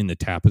things in the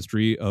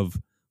tapestry of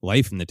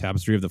life and the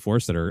tapestry of the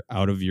Force that are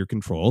out of your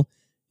control.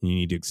 And you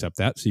need to accept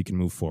that so you can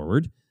move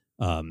forward.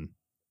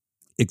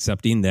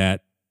 Accepting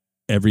that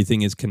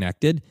everything is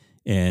connected,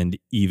 and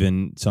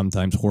even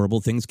sometimes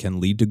horrible things can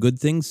lead to good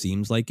things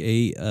seems like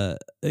a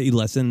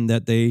lesson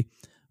that they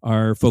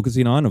are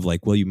focusing on, of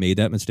like, well, you made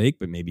that mistake,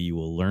 but maybe you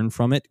will learn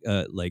from it.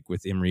 Like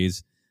with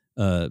Imri's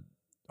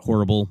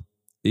horrible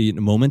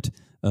moment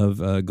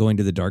of going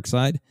to the dark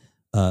side.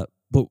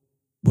 But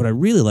what I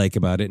really like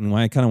about it, and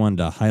why I kind of wanted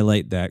to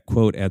highlight that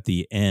quote at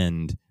the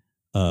end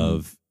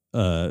of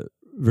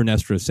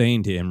Vernestra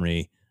saying to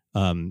Imri,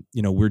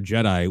 we're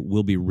Jedi,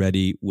 we'll be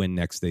ready when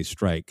next they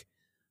strike.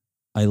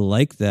 I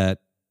like that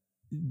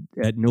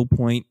at no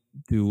point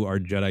do our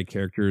Jedi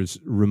characters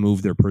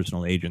remove their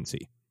personal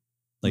agency.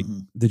 Like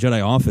the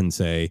Jedi often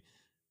say,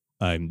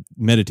 I'm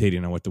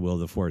meditating on what the will of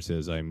the Force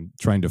is. I'm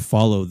trying to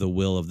follow the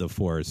will of the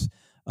Force.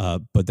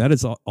 But that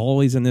is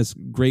always in this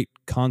great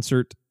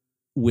concert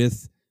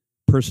with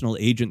personal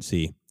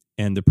agency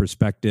and the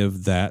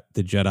perspective that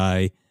the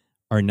Jedi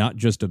are not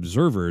just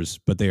observers,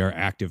 but they are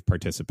active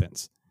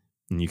participants.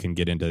 And you can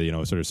get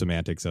into, sort of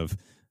semantics of,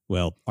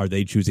 well, are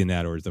they choosing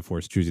that or is the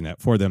Force choosing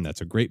that for them?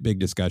 That's a great big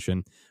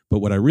discussion. But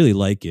what I really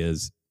like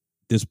is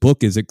this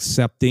book is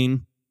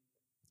accepting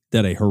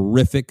that a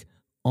horrific,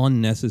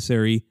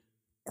 unnecessary,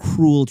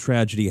 cruel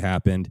tragedy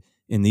happened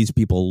and these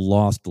people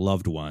lost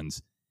loved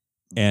ones.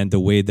 And the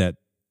way that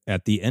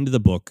at the end of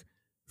the book,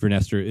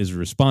 Vernestra is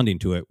responding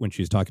to it when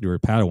she's talking to her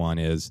Padawan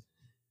is,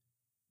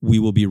 we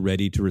will be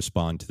ready to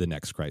respond to the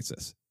next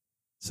crisis.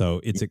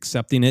 So it's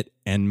accepting it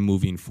and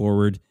moving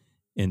forward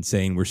and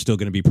saying we're still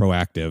going to be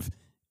proactive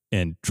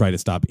and try to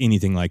stop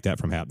anything like that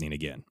from happening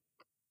again.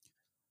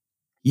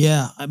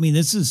 Yeah, I mean,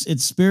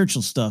 it's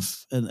spiritual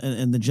stuff,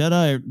 and the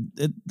Jedi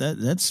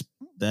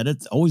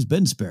it's always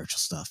been spiritual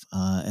stuff,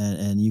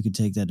 and you can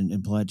take that and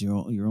apply it to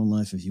your own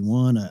life if you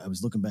want. I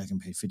was looking back on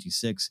page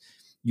 56.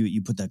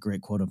 You put that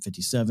great quote on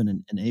 57,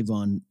 and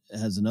Avon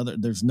has another.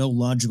 There's no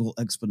logical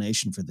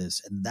explanation for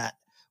this, and that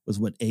was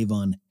what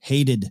Avon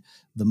hated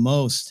the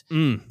most.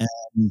 And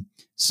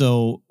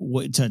so,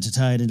 to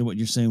tie it into what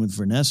you're saying with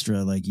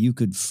Vernestra, like you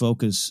could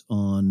focus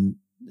on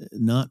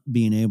not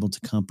being able to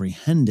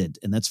comprehend it,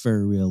 and that's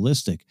very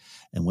realistic.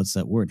 And what's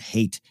that word?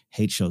 Hate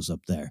shows up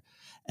there,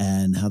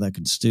 and how that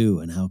can stew,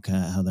 and how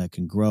that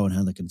can grow, and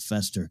how that can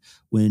fester.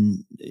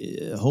 When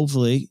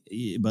hopefully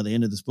by the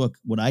end of this book,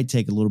 what I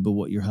take a little bit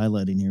what you're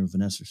highlighting here,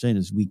 Vanessa saying,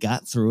 is we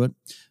got through it,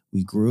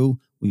 we grew,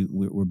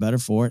 we're better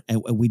for it,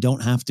 and we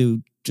don't have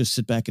to just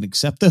sit back and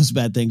accept those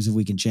bad things if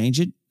we can change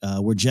it.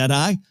 We're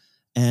Jedi,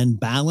 and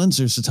balance.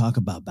 There's to talk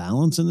about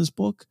balance in this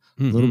book.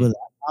 A little bit of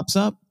that pops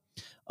up.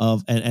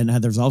 And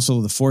there's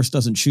also the Force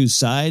doesn't choose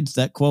sides.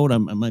 That quote, I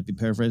might be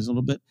paraphrasing a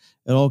little bit.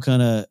 It all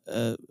kind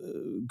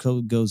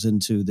of goes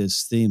into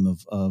this theme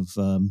of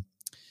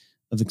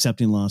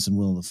accepting loss and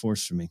will of the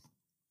Force for me.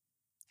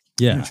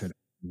 Yeah.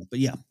 But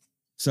yeah,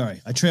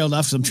 sorry, I trailed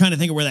off. So I'm trying to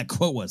think of where that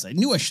quote was. I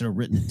knew I should have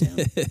written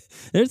it down.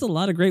 There's a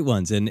lot of great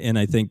ones. And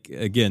I think,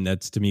 again,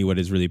 that's to me what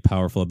is really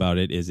powerful about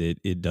it is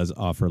it does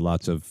offer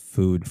lots of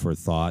food for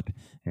thought.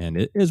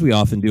 And as we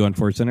often do on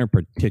Force Center,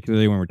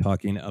 particularly when we're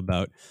talking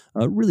about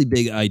really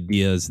big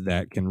ideas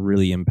that can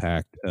really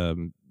impact.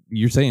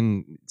 You're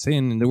saying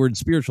the word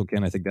spiritual,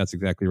 Ken. I think that's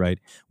exactly right.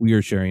 We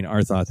are sharing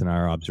our thoughts and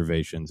our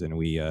observations, and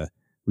we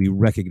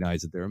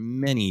recognize that there are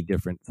many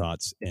different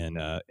thoughts and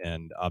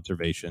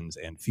observations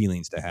and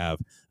feelings to have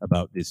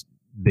about this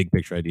big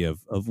picture idea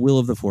of will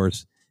of the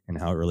Force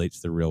and how it relates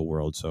to the real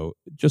world. So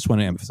just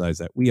want to emphasize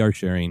that we are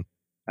sharing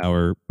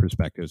our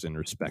perspectives and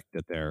respect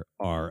that there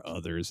are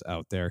others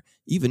out there,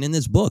 even in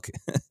this book.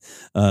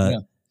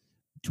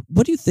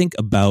 What do you think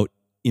about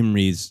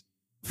Imri's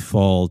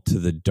fall to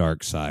the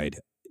dark side?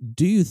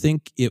 Do you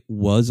think it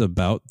was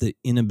about the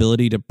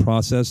inability to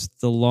process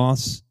the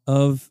loss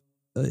of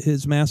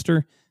his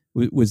master?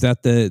 Was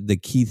that the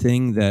key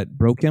thing that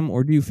broke him,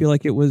 or do you feel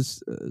like it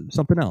was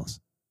something else?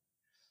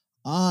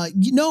 I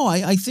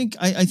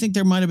think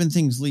there might have been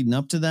things leading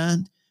up to that.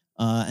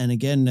 And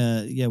again,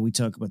 we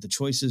talk about the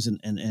choices,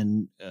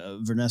 and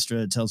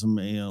Vernestra tells him,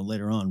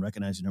 later on,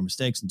 recognizing her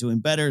mistakes and doing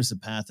better is the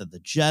path of the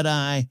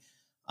Jedi.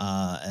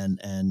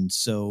 And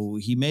so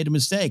he made a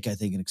mistake, I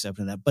think, in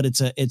accepting that. But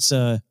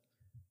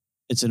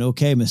it's an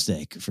okay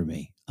mistake for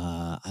me.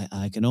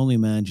 I can only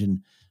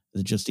imagine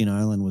that Justine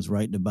Ireland was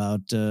writing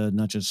about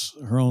not just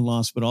her own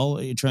loss, but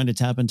all trying to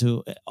tap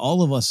into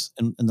all of us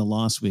and the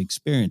loss we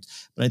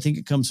experience. But I think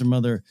it comes from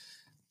other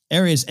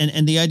areas,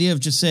 and the idea of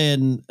just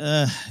saying,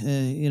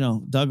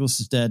 Douglas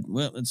is dead.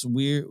 Well, it's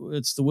weird.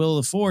 It's the will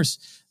of the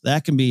Force.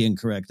 That can be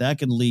incorrect. That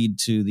can lead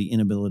to the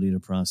inability to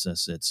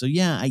process it. So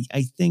yeah,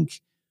 I think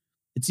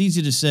it's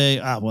easy to say,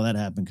 well, that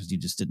happened because you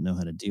just didn't know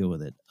how to deal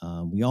with it.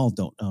 We all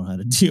don't know how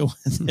to deal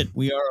with it.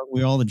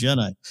 We're all the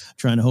Jedi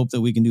trying to hope that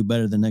we can do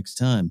better the next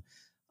time.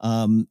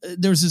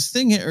 There's this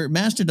thing here,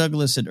 Master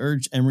Douglas had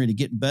urged Emery to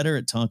get better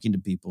at talking to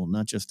people,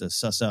 not just to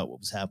suss out what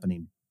was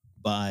happening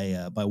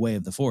by way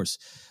of the Force.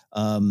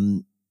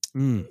 But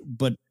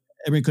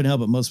Emery couldn't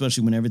help it, most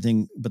especially when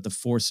everything but the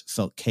Force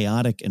felt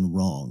chaotic and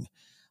wrong.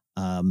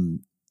 And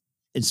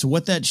so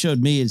what that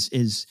showed me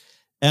is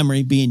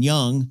Emery being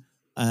young,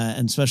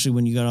 and especially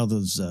when you got all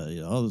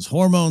those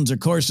hormones are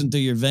coursing through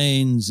your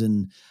veins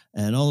and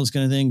all those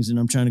kind of things. And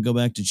I'm trying to go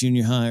back to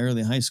junior high,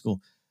 early high school.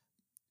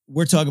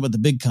 We're talking about the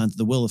big content,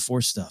 the will of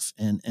Force stuff.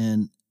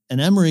 And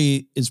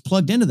Emery is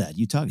plugged into that.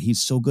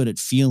 He's so good at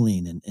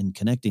feeling and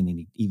connecting, and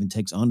he even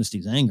takes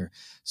Honesty's anger.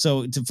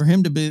 So for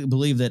him to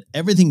believe that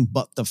everything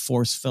but the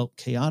Force felt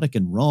chaotic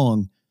and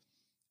wrong,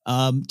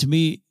 to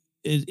me,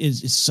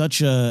 is such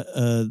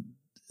there's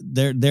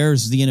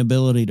the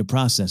inability to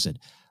process it.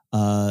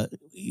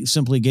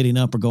 Simply getting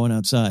up or going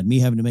outside, me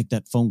having to make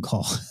that phone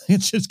call.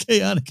 It's just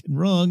chaotic and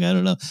wrong. I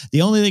don't know.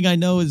 The only thing I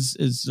know is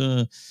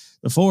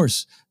the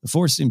Force. The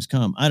Force seems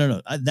calm. I don't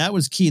know. That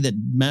was key that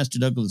Master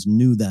Douglas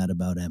knew that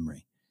about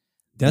Emery.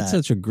 That's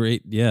such a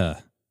great, great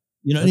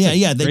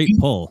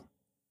pull.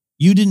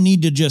 You didn't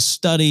need to just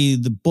study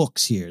the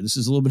books here. This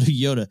is a little bit of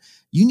Yoda.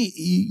 You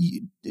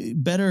need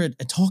better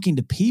at talking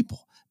to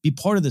people. Be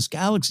part of this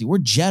galaxy. We're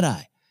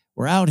Jedi.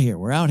 We're out here.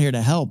 We're out here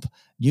to help.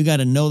 You got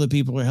to know that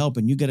people are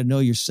helping. You got to know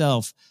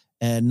yourself,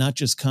 and not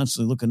just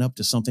constantly looking up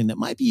to something that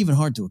might be even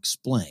hard to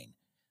explain.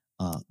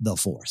 The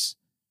Force.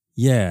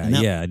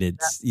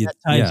 That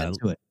ties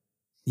into it.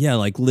 Yeah,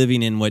 like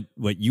living in what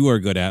you are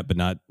good at, but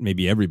not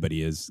maybe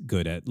everybody is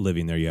good at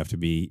living there. You have to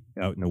be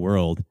out in the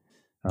world.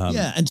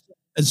 And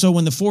so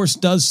when the Force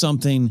does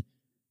something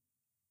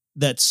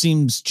that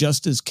seems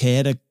just as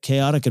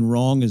chaotic and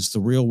wrong as the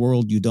real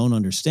world you don't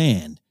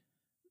understand,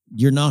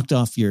 you're knocked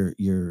off your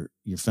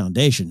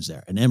foundations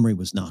there. And Emery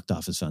was knocked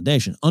off his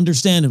foundation.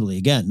 Understandably,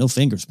 again, no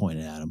fingers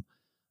pointed at him,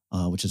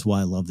 which is why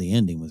I love the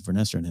ending with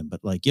Vernestra and him.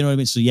 But you know what I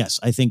mean? So yes,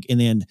 I think in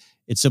the end,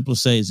 it's simple to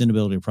say his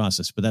inability to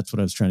process, but that's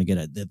what I was trying to get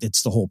at.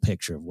 It's the whole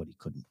picture of what he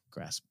couldn't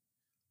grasp.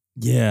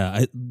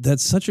 Yeah,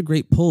 that's such a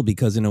great pull,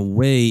 because in a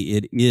way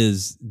it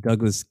is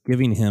Douglas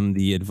giving him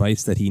the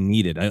advice that he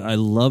needed. I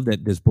love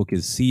that this book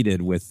is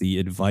seeded with the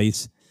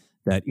advice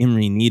that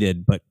Imri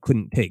needed but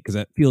couldn't take, because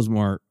that feels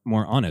more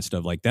honest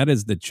of that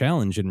is the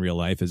challenge in real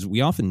life, is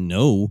we often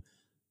know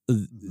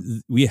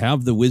we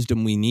have the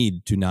wisdom we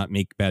need to not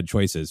make bad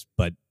choices,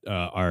 but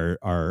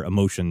our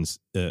emotions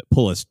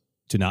pull us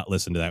to not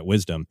listen to that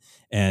wisdom.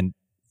 And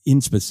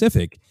in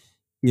specific,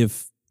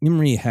 if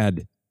Imri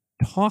had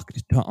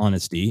talked to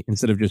Honesty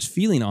instead of just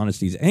feeling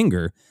Honesty's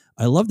anger,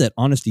 I love that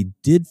Honesty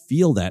did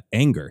feel that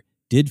anger,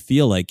 did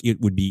feel like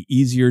it would be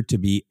easier to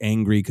be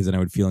angry because then I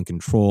would feel in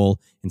control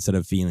instead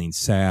of feeling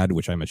sad,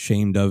 which I'm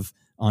ashamed of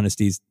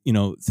Honesty's,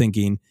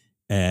 thinking.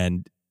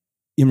 And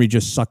Imri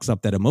just sucks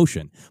up that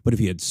emotion. But if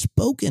he had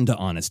spoken to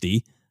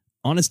Honesty,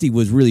 Honesty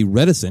was really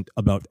reticent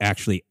about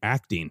actually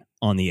acting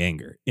on the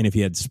anger. And if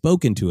he had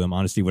spoken to him,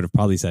 Honesty would have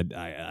probably said,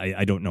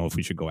 I don't know if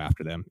we should go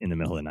after them in the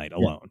middle of the night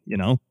alone,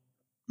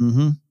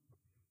 Mm-hmm.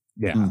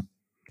 Yeah. Mm.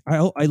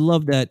 I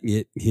love that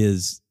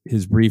his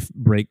brief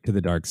break to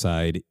the dark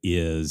side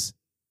is,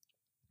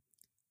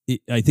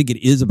 I think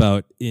it is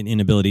about an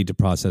inability to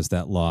process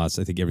that loss.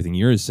 I think everything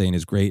you're saying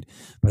is great,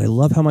 but I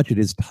love how much it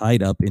is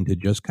tied up into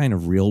just kind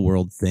of real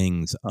world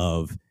things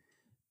of,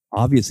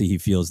 obviously he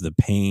feels the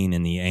pain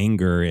and the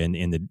anger and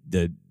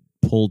the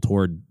pull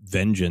toward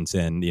vengeance.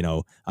 And,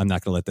 I'm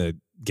not going to let the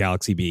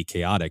galaxy be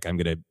chaotic. I'm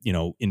going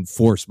to,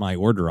 enforce my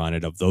order on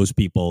it of those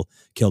people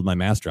killed my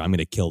master. I'm going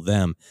to kill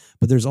them.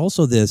 But there's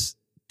also this,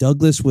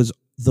 Douglas was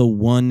the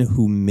one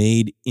who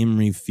made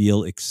Imri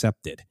feel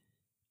accepted.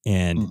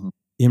 And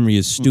Imri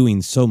is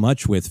stewing so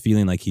much with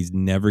feeling like he's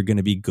never going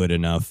to be good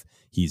enough.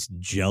 He's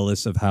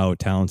jealous of how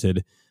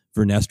talented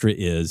Vernestra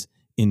is.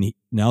 And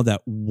now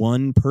that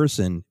one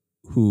person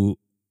who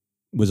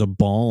was a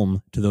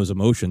balm to those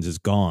emotions is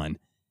gone.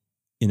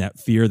 In that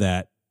fear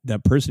that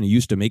person who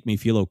used to make me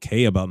feel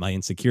okay about my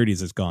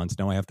insecurities is gone. So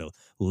now I have to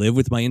live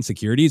with my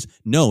insecurities.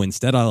 No,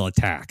 instead I'll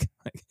attack.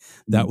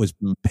 That was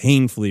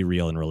painfully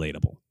real and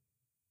relatable.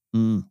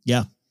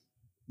 Yeah.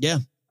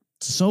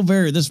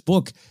 This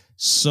book,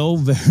 so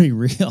very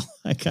real.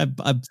 Like I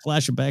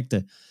flash it back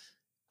to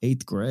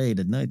 8th grade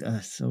at night.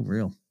 So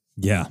real.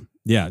 Yeah.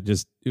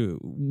 Just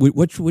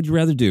what would you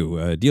rather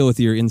do? Deal with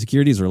your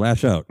insecurities or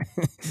lash out?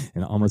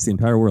 And almost the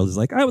entire world is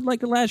like, I would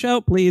like to lash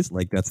out, please.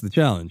 Like that's the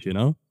challenge, you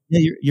know?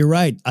 Yeah, you're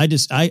right.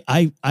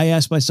 I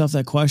asked myself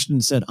that question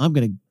and said, I'm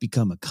going to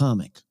become a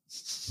comic.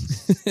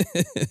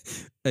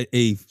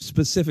 a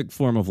specific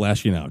form of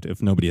lashing out,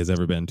 if nobody has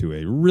ever been to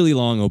a really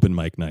long open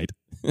mic night.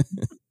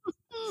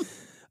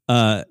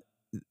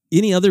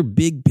 Any other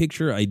big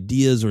picture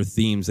ideas or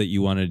themes that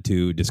you wanted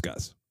to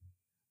discuss?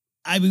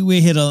 I mean,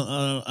 we hit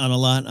on a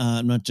lot.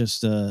 I'm not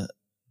just trying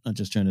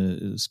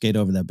to skate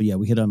over that, but yeah,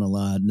 we hit on a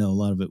lot. No, a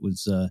lot of it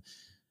was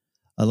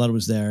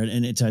there,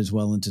 and it ties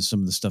well into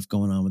some of the stuff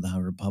going on with the High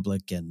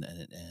Republic and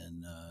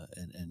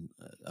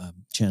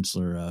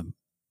Chancellor,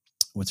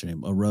 what's her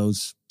name,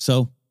 Rose.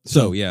 So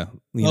yeah,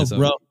 Rose.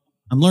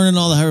 I'm learning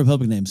all the High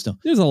Republic names still.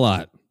 There's a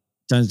lot.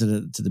 Ties to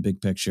the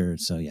big picture.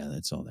 So yeah,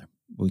 that's all there.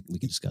 We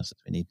can discuss it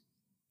if we need.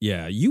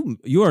 Yeah, you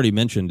already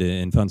mentioned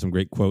and found some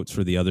great quotes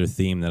for the other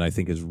theme that I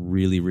think is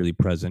really, really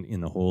present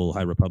in the whole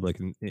High Republic,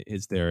 and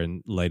is there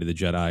in Light of the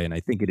Jedi. And I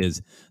think it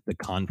is the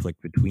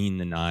conflict between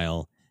the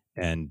Nihil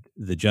and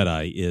the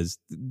Jedi, is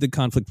the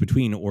conflict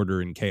between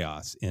order and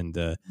chaos, and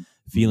the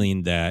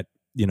feeling that,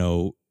 you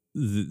know,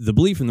 the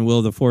belief in the will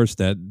of the Force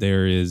that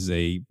there is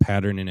a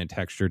pattern and a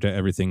texture to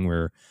everything,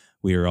 where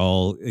we are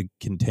all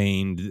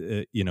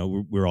contained,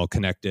 we're all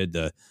connected,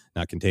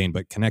 not contained,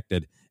 but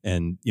connected.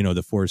 And, you know,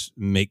 the Force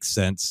makes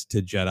sense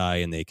to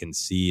Jedi and they can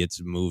see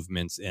its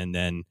movements. And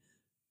then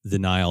the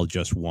Nihil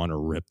just want to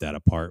rip that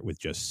apart with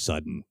just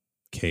sudden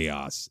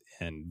chaos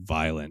and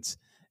violence.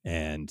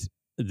 And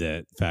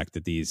the fact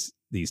that these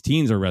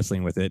teens are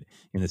wrestling with it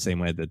in the same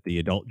way that the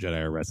adult Jedi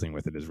are wrestling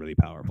with it is really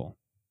powerful.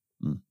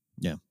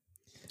 Yeah.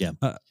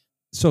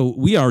 So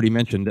we already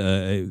mentioned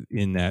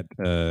in that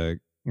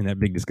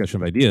big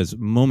discussion of ideas,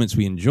 moments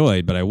we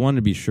enjoyed, but I wanted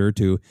to be sure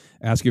to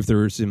ask you if there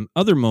were some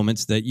other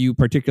moments that you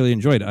particularly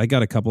enjoyed. I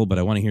got a couple, but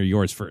I want to hear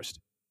yours first.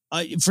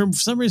 For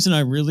some reason,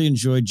 I really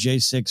enjoyed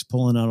J6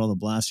 pulling out all the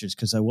blasters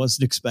because I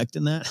wasn't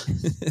expecting that.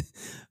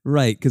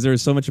 Right, because there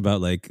was so much about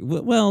like,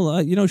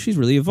 she's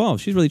really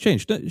evolved. She's really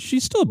changed.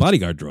 She's still a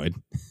bodyguard droid.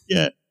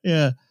 Yeah.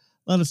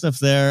 A lot of stuff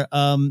there.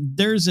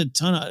 There's a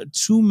ton of,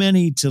 too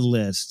many to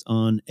list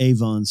on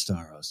Avon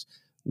Starros.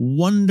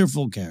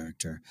 Wonderful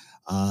character.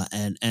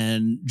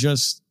 And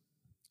just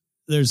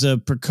there's a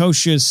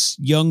precocious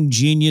young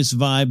genius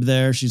vibe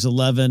there. She's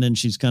 11 and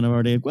she's kind of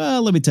already,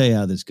 well, let me tell you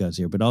how this goes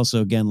here. But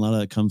also, again, a lot of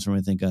that comes from,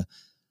 I think,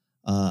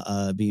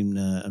 being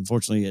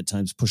unfortunately at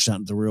times pushed out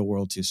into the real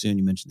world too soon.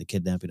 You mentioned the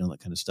kidnapping, all that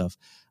kind of stuff.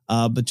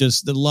 But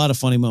just a lot of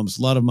funny moments.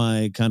 A lot of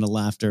my kind of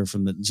laughter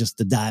from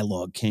the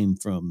dialogue came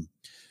from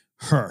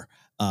her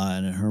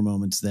and her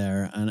moments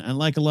there. And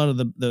like a lot of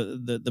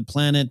the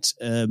planet,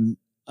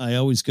 I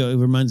always go, it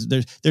reminds,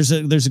 there's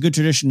a good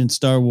tradition in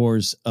Star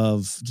Wars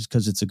of, just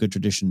because it's a good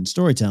tradition in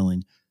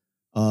storytelling,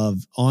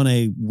 of on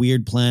a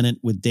weird planet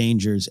with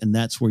dangers, and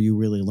that's where you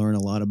really learn a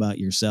lot about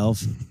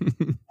yourself.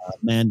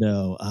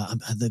 Mando,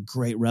 the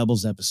great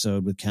Rebels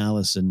episode with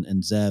Callus and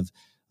Zev,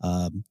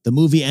 the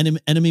movie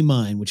Enemy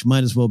Mine, which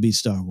might as well be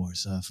Star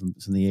Wars from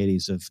the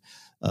 80s, of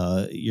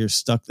you're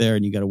stuck there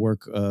and you got to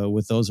work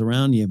with those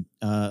around you.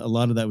 A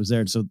lot of that was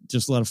there. So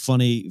just a lot of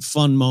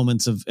fun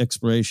moments of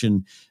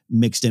exploration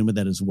mixed in with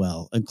that as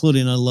well,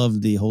 including, I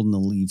love the holding the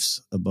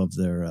leaves above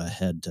their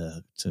head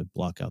to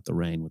block out the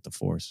rain with the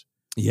Force.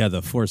 Yeah,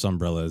 the Force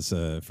umbrellas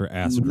for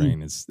acid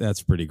rain,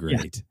 that's pretty great.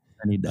 Yeah,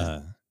 I need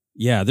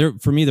that.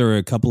 For me, there were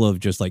a couple of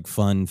just like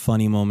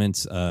funny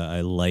moments.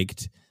 I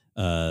liked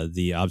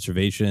the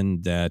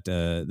observation that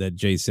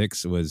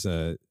J6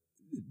 was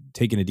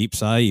taking a deep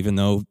sigh, even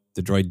though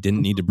the droid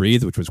didn't need to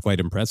breathe, which was quite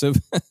impressive.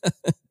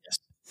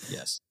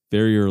 Yes.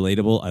 Very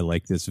relatable. I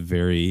like this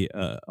very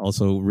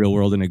also real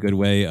world in a good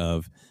way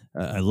of,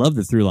 I love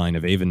the through line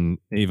of Avon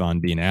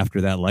being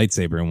after that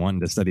lightsaber and wanting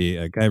to study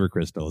kyber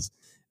crystals.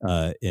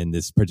 In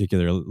this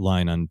particular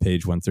line on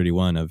page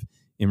 131 of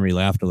Imri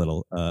laughed a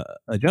little. A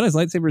Jedi's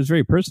lightsaber is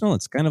very personal.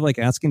 It's kind of like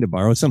asking to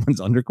borrow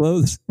someone's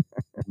underclothes.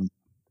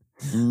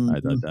 I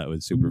thought that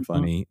was super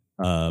funny.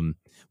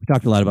 We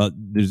talked a lot about,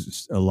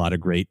 there's a lot of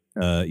great,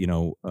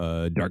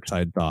 dark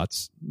side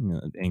thoughts.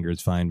 Anger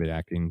is fine, but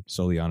acting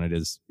solely on it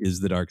is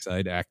the dark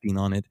side. Acting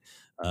on it,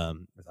 I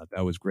thought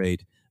that was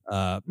great.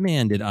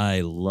 Man, did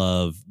I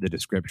love the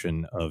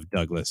description of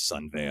Douglas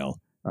Sunvale.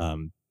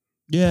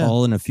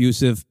 Tall and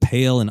effusive,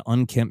 pale and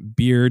unkempt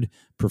beard,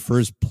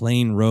 prefers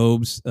plain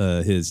robes.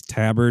 His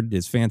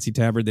fancy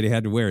tabard that he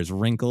had to wear is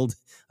wrinkled.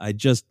 I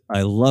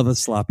love a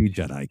sloppy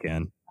Jedi,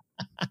 Ken.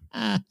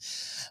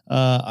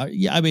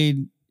 I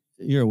mean,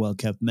 you're a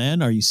well-kept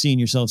man. Are you seeing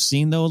yourself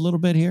seen, though, a little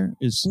bit here?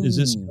 Is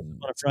this on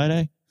a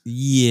Friday?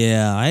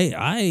 Yeah,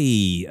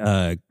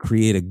 I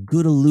create a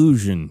good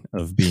illusion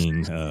of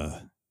being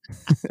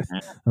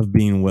of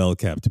being well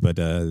kept, but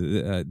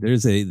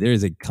there's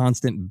a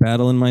constant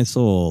battle in my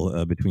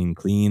soul between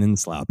clean and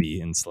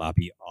sloppy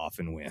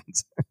often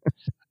wins.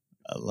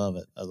 I love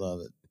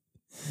it.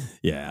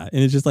 Yeah,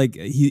 and it's just like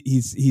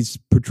he's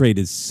portrayed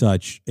as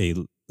such a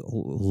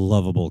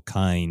lovable,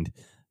 kind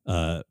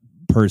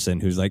person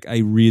who's like, I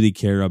really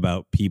care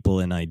about people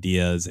and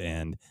ideas,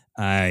 and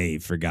I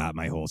forgot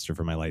my holster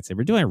for my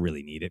lightsaber. Do I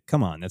really need it?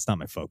 Come on, that's not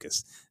my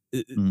focus.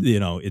 You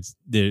know, it's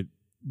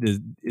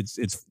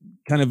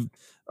kind of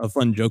a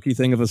fun, jokey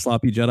thing of a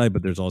sloppy Jedi,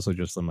 but there's also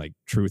just some like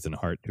truth and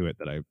heart to it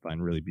that I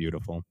find really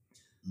beautiful.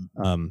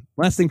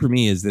 Last thing for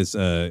me is this.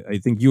 I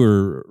think you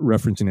were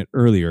referencing it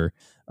earlier.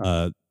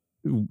 A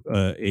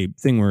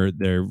thing where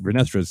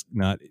Renestra's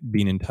not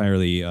being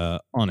entirely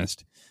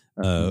honest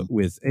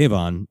with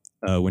Avon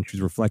when she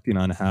was reflecting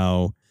on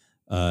how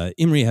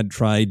Imri had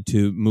tried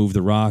to move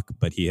the rock,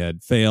 but he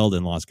had failed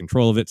and lost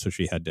control of it, so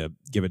she had to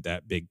give it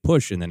that big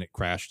push, and then it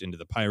crashed into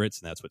the pirates,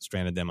 and that's what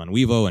stranded them on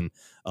Weevo and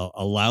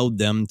allowed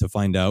them to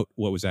find out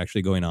what was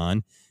actually going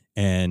on.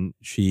 And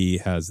she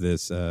has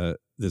this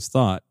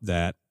thought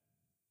that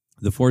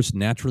the Force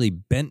naturally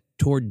bent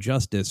toward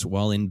justice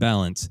while in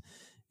balance,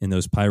 and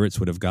those pirates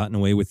would have gotten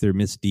away with their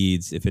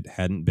misdeeds if it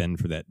hadn't been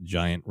for that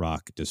giant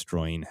rock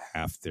destroying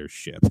half their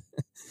ship.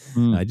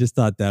 I just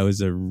thought that was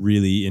a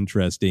really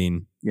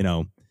interesting, you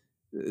know,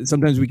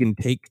 sometimes we can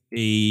take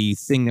a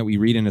thing that we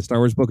read in a Star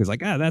Wars book as like,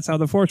 that's how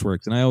the Force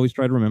works. And I always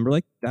try to remember,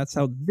 like, that's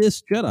how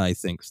this Jedi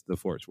thinks the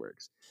Force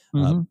works.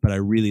 But I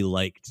really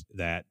liked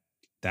that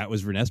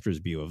was Renestra's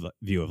view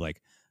of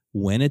like,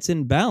 when it's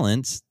in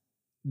balance,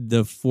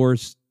 the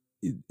Force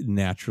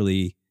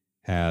naturally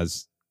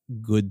has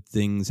good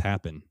things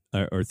happen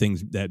or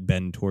things that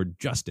bend toward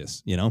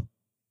justice, you know?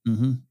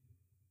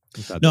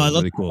 I love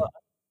really cool.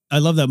 I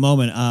love that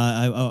moment.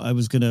 I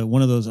was going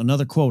to,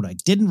 another quote I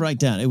didn't write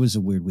down. It was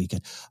a weird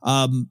weekend.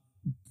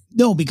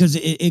 No, because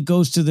it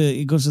goes to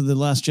the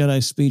Last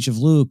Jedi speech of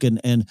Luke and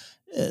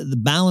the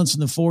balance in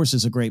the Force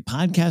is a great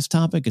podcast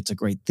topic. It's a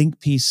great think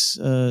piece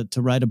to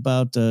write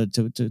about.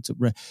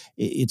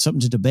 It's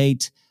something to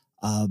debate.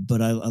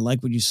 But I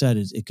like what you said.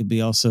 It could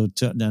be also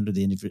down to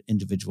the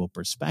individual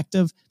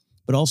perspective,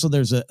 but also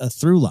there's a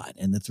through line,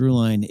 and the through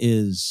line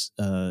is,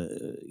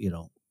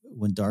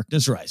 when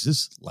darkness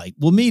rises, light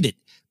will meet it,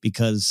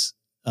 because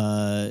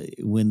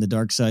when the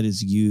dark side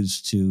is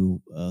used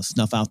to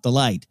snuff out the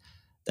light,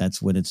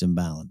 that's when it's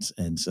imbalance.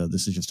 And so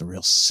this is just a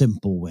real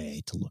simple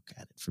way to look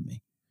at it for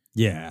me.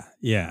 Yeah.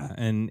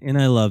 And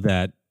I love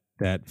that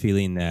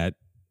feeling that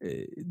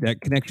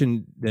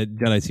connection that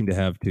Jedi seem to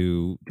have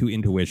to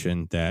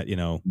intuition, that, you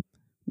know,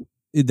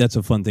 that's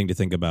a fun thing to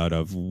think about.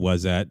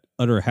 Was that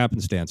utter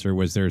happenstance, or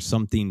was there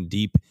something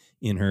deep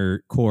in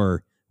her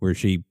core where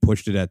she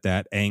pushed it at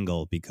that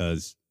angle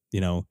because, you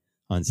know,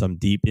 on some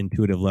deep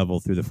intuitive level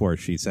through the Force,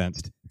 she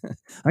sensed,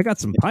 I got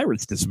some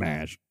pirates to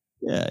smash.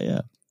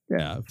 Yeah.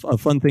 A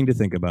fun thing to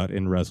think about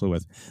and wrestle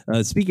with.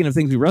 Speaking of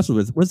things we wrestled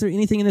with, was there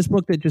anything in this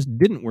book that just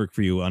didn't work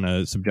for you on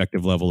a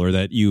subjective level, or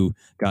that you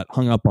got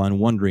hung up on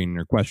wondering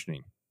or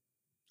questioning?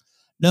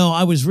 No,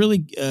 I was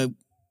really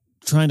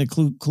trying to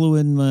clue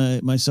in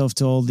myself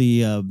to all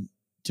the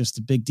just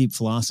the big, deep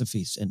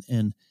philosophies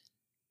and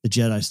the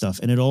Jedi stuff.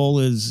 And it all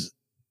is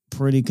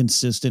pretty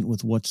consistent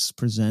with what's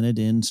presented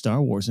in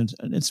Star Wars, and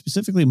it's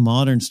specifically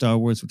modern Star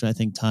Wars, which I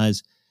think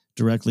ties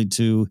directly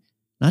to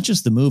not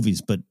just the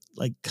movies, but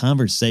like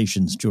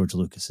conversations George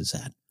Lucas has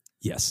had.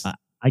 Yes.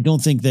 I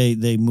don't think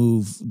they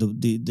move,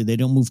 they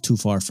don't move too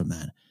far from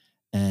that.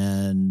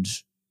 And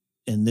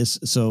this,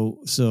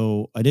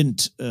 so I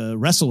didn't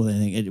wrestle with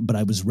anything, but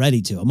I was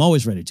ready to. I'm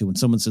always ready to. When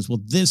someone says, well,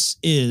 this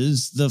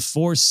is the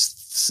Force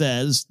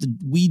says that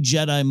we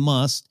Jedi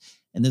must,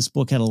 and this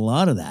book had a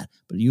lot of that,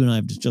 but you and I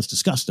have just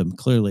discussed them.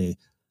 Clearly,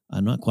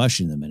 I'm not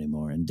questioning them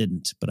anymore and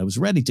didn't, but I was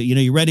ready to,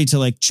 you're ready to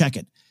like check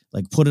it,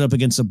 like put it up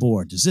against a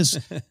board. Does this,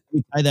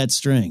 we tie that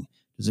string?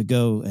 Does it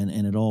go? And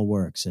it all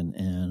works.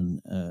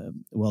 And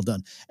well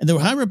done. And the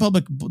High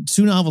Republic,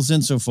 2 novels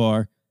in so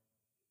far.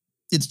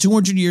 It's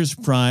 200 years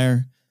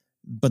prior,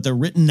 but they're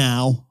written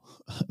now,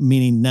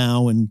 meaning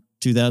now in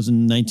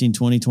 2019,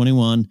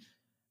 2021.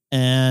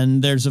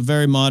 And there's a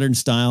very modern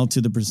style to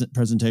the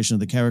presentation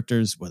of the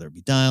characters, whether it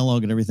be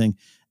dialogue and everything.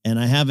 And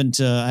I haven't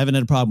had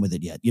a problem with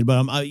it yet.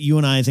 But you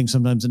and I think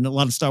sometimes, and a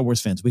lot of Star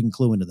Wars fans, we can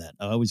clue into that.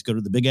 I always go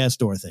to the big ass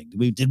door thing.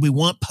 Did we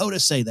want Poe to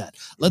say that?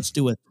 Let's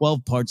do a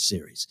 12-part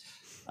series.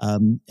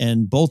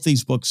 And both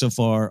these books so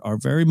far are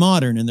very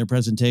modern in their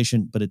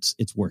presentation, but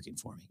it's working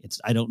for me.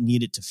 I don't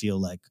need it to feel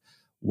like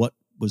what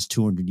was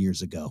 200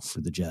 years ago for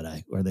the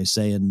Jedi. Are they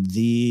saying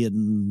thee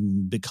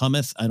and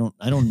becometh? I don't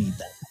need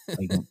that.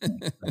 I don't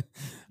think.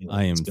 Anyway,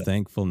 I am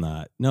thankful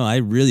not. No, I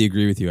really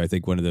agree with you. I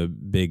think one of the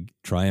big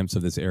triumphs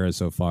of this era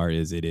so far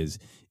is it is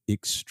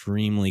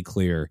extremely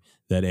clear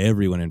that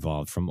everyone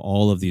involved, from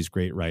all of these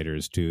great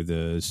writers to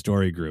the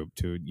story group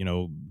to,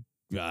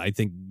 I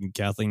think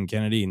Kathleen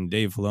Kennedy and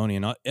Dave Filoni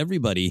and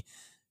everybody,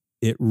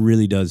 it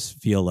really does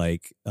feel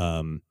like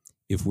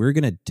if we're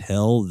going to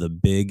tell the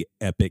big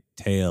epic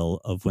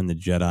tale of when the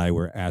Jedi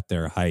were at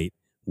their height,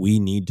 we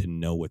need to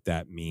know what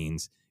that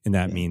means. And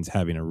that means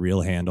having a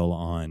real handle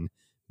on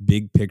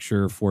big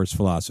picture Force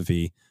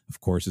philosophy.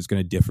 Of course, it's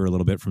going to differ a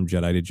little bit from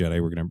Jedi to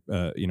Jedi. We're going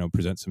to,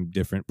 present some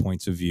different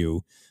points of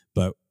view,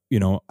 but,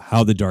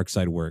 how the dark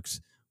side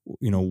works,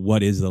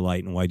 what is the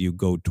light and why do you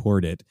go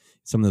toward it?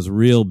 Some of those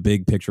real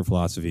big picture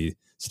philosophy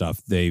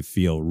stuff, they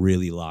feel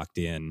really locked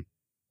in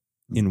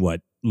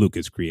what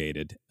Lucas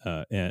created.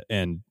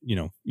 And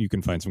you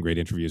can find some great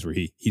interviews where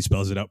he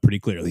spells it out pretty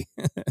clearly.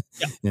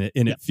 And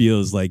it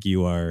feels like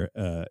you are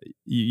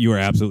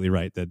absolutely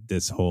right that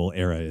this whole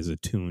era is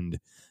attuned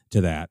to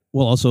that.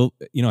 Well, also,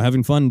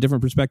 having fun,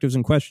 different perspectives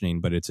and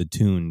questioning, but it's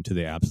attuned to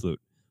the absolute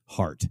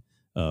heart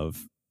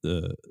of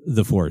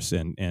the Force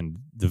and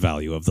the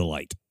value of the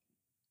light.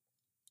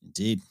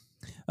 Indeed.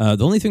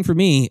 The only thing for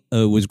me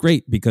was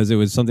great because it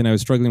was something I was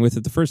struggling with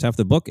at the first half of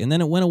the book, and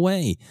then it went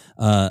away.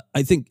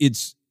 I think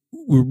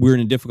we're in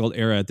a difficult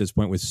era at this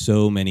point with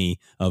so many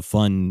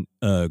fun,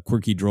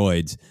 quirky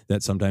droids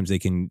that sometimes they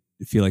can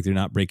feel like they're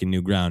not breaking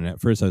new ground. And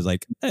at first I was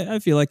like, I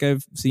feel like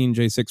I've seen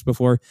J6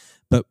 before.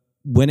 But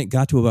when it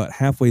got to about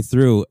halfway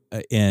through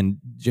and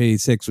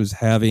J6 was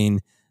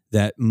having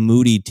that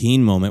moody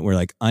teen moment where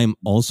like, I'm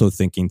also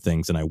thinking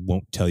things and I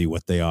won't tell you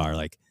what they are.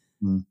 Like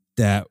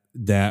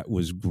that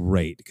was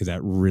great because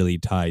that really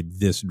tied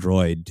this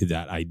droid to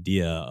that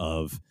idea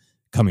of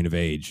coming of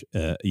age,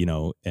 and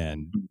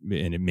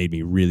it made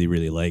me really,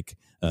 really like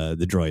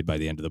the droid by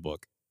the end of the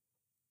book.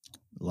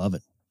 Love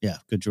it. Yeah,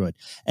 good droid.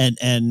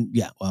 And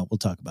yeah, well, we'll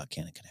talk about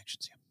canon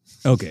connections here.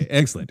 Okay,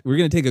 excellent. We're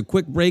going to take a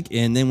quick break,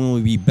 and then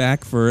we'll be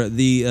back for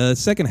the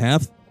second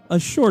half, a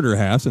shorter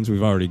half since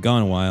we've already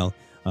gone a while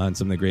on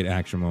some of the great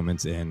action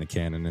moments and the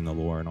canon and the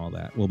lore and all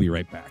that. We'll be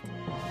right back.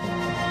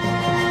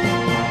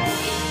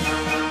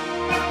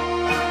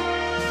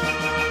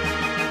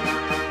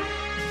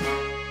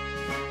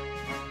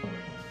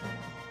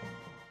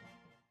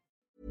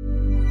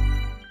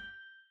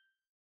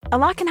 A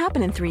lot can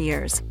happen in 3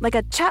 years, like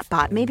a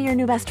chatbot may be your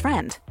new best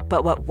friend.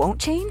 But what won't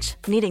change?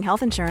 Needing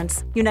health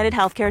insurance. United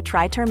Healthcare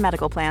Tri-Term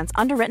Medical Plans,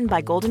 underwritten by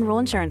Golden Rule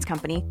Insurance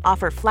Company,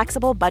 offer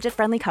flexible,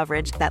 budget-friendly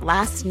coverage that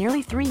lasts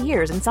nearly 3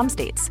 years in some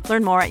states.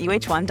 Learn more at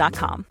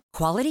uh1.com.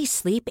 Quality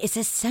sleep is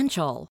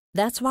essential.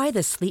 That's why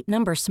the Sleep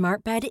Number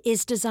Smart Bed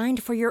is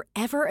designed for your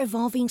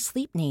ever-evolving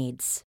sleep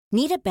needs.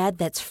 Need a bed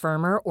that's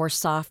firmer or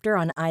softer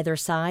on either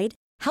side?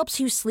 Helps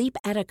you sleep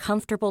at a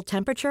comfortable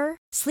temperature?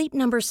 Sleep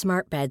Number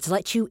Smart Beds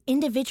let you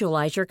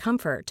individualize your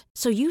comfort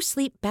so you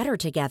sleep better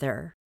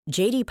together.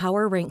 J.D.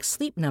 Power ranks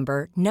Sleep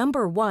Number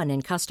number 1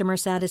 in customer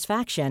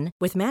satisfaction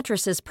with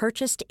mattresses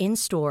purchased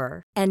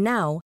in-store. And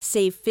now,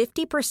 save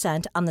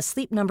 50% on the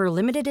Sleep Number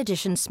Limited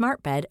Edition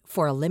Smart Bed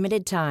for a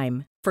limited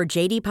time. For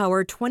J.D.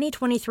 Power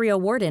 2023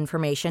 award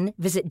information,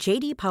 visit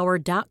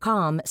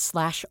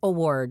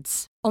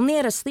jdpower.com/awards. Only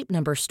at a Sleep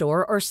Number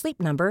store or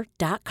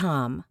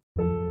sleepnumber.com.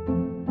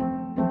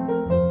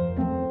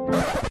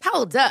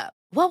 Hold up.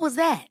 What was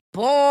that?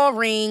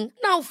 Boring.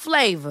 No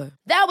flavor.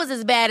 That was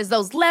as bad as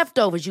those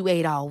leftovers you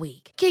ate all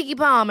week. Keke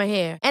Palmer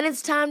here, and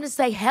it's time to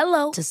say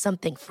hello to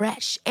something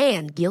fresh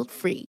and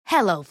guilt-free.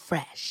 Hello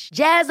Fresh.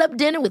 Jazz up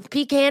dinner with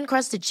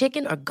pecan-crusted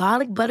chicken or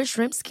garlic butter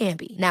shrimp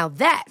scampi. Now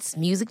that's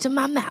music to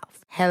my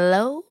mouth.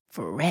 Hello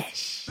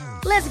Fresh.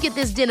 Let's get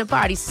this dinner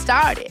party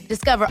started.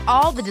 Discover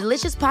all the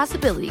delicious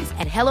possibilities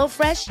at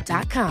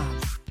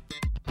hellofresh.com.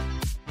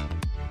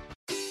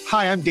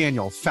 Hi, I'm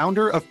Daniel,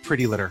 founder of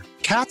Pretty Litter.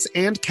 Cats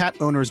and cat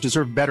owners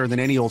deserve better than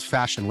any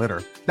old-fashioned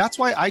litter. That's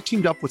why I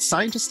teamed up with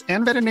scientists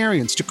and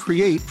veterinarians to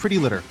create Pretty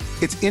Litter.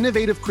 Its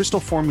innovative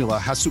crystal formula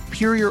has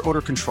superior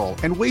odor control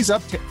and weighs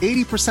up to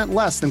 80%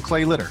 less than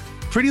clay litter.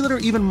 Pretty Litter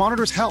even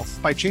monitors health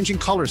by changing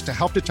colors to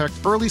help detect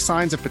early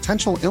signs of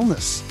potential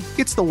illness.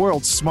 It's the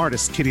world's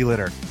smartest kitty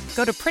litter.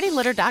 Go to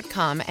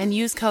prettylitter.com and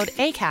use code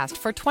ACAST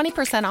for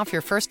 20% off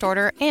your first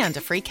order and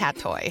a free cat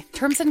toy.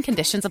 Terms and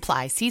conditions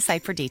apply. See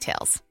site for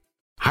details.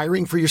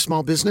 Hiring for your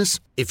small business?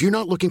 If you're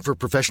not looking for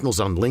professionals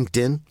on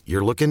LinkedIn,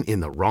 you're looking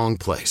in the wrong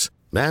place.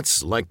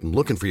 That's like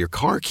looking for your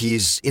car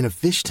keys in a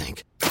fish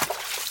tank.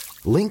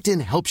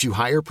 LinkedIn helps you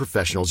hire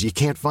professionals you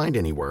can't find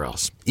anywhere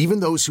else, even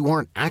those who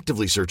aren't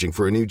actively searching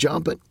for a new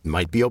job but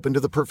might be open to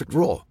the perfect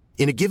role.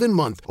 In a given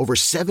month, over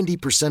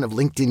 70% of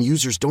LinkedIn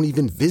users don't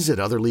even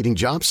visit other leading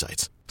job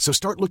sites. So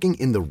start looking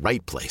in the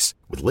right place.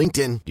 With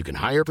LinkedIn, you can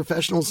hire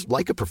professionals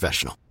like a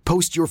professional.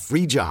 Post your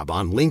free job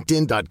on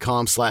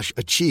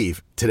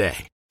linkedin.com/achieve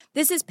today.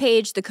 This is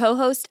Paige, the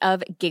co-host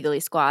of Giggly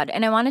Squad,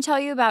 and I want to tell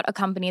you about a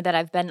company that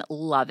I've been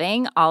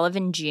loving, Olive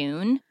 &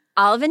 June.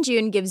 Olive &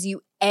 June gives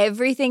you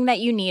everything that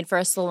you need for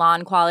a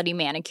salon-quality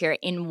manicure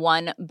in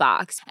one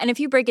box. And if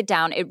you break it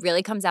down, it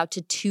really comes out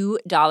to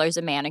 $2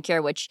 a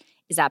manicure, which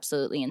is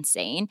absolutely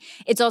insane.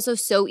 It's also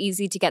so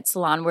easy to get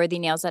salon-worthy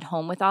nails at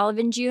home with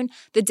Olive & June.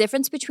 The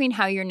difference between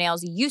how your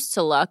nails used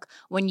to look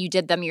when you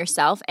did them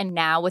yourself and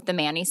now with the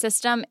Mani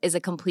system is a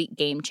complete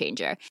game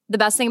changer. The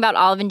best thing about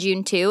Olive &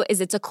 June, too, is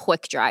it's a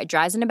quick dry.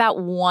 Dries in about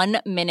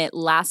 1 minute,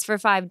 lasts for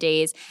 5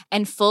 days,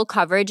 and full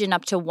coverage in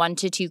up to 1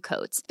 to 2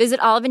 coats.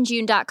 Visit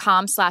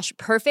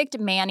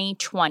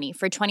oliveandjune.com/perfectmani20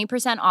 for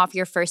 20% off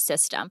your first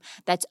system.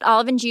 That's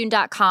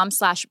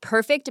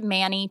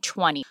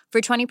oliveandjune.com/perfectmani20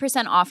 for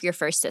 20% off your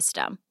first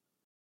system.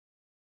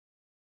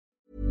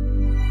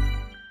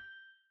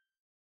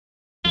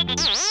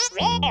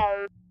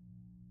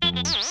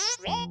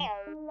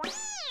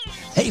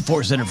 Hey,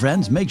 Force Center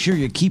friends, make sure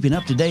you're keeping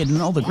up to date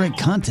on all the great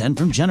content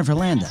from Jennifer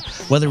Landa.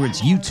 Whether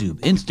it's YouTube,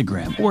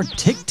 Instagram, or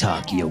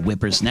TikTok, you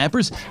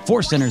whippersnappers,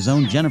 Force Center's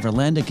own Jennifer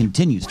Landa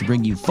continues to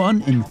bring you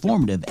fun,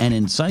 informative, and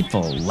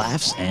insightful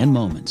laughs and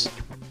moments.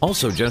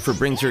 Also, Jennifer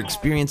brings her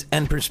experience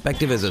and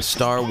perspective as a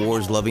Star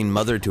Wars-loving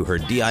mother to her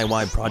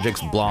DIY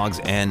projects, blogs,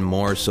 and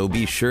more. So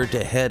be sure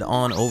to head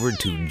on over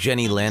to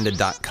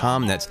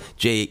JennyLanda.com. That's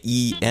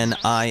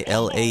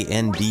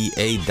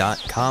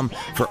JENILANDA.com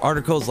for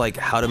articles like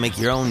how to make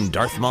your own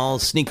Darth Maul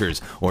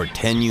sneakers or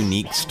 10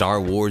 unique Star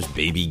Wars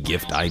baby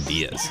gift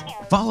ideas.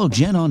 Follow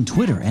Jen on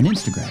Twitter and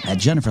Instagram at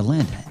Jennifer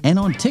Landa and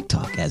on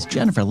TikTok as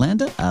Jennifer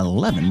Landa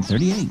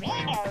 1138.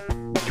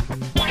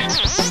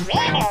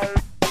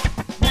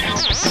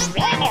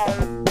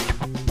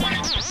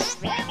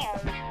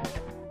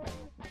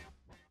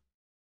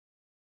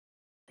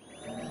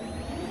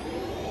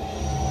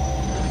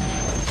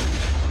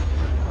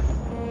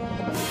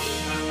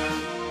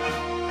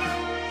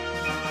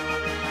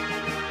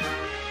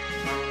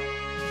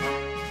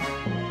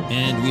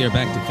 And we are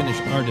back to finish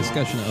our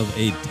discussion of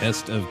A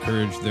Test of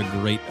Courage, the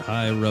Great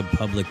High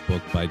Republic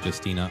book by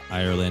Justina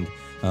Ireland.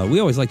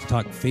 We always like to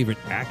talk favorite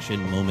action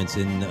moments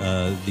in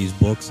these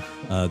books.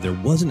 There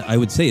wasn't, I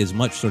would say, as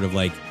much sort of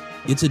like,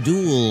 it's a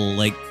duel,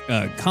 like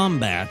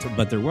combat,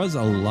 but there was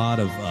a lot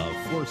of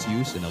force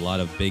use and a lot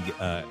of big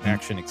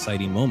action,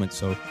 exciting moments.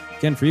 So,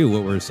 Ken, for you,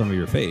 what were some of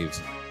your faves?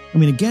 I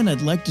mean, again,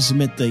 I'd like to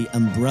submit the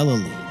umbrella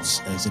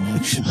leaves as an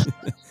action.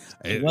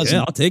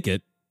 Yeah, I'll take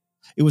it.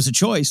 It was a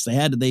choice.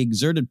 They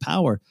exerted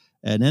power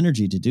and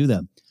energy to do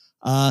them.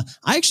 I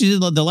actually did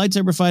the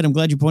lightsaber fight. I'm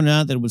glad you pointed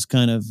out that it was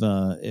kind of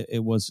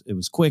it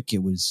was quick.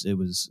 It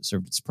was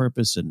served its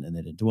purpose, and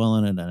they didn't dwell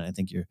on it. And I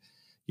think your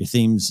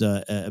themes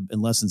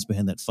and lessons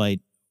behind that fight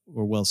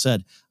were well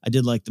said. I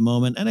did like the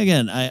moment. And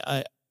again,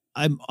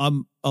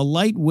 I'm a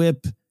light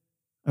whip.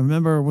 I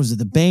remember, was it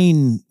the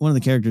Bane? One of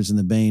the characters in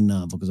the Bane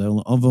novel, because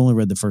I've only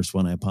read the first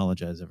one. I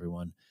apologize,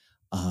 everyone.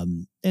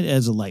 It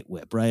as a light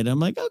whip, right? I'm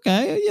like,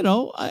 okay,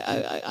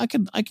 I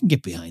can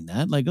get behind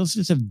that. Like, let's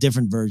just have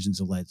different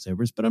versions of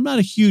lightsabers, but I'm not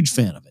a huge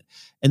fan of it.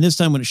 And this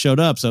time when it showed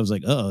up, so I was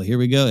like, oh, here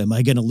we go. Am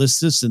I going to list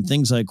this and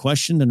things I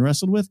questioned and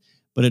wrestled with?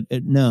 But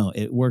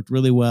it worked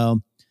really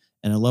well,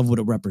 and I love what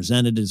it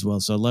represented as well.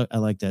 So I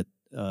like that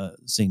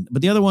scene.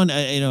 But the other one,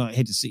 I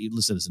hate to see it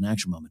listed as an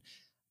action moment.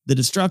 The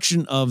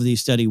destruction of the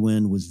Steady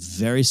Wind was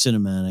very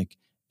cinematic.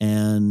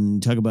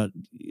 And talk about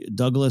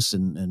Douglas,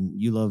 and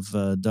you love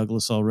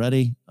Douglas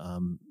already.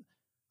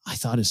 I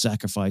thought his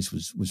sacrifice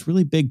was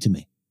really big to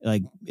me.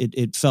 Like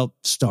it felt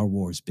Star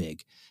Wars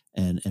big,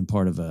 and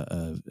part of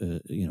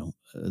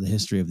the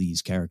history of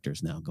these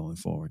characters now going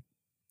forward.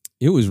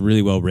 It was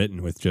really well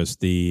written, with just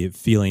the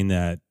feeling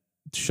that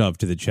shoved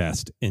to the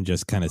chest, and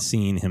just kind of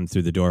seeing him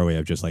through the doorway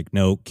of just like,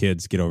 no,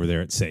 kids, get over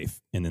there, it's safe,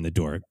 and then the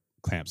door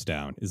clamps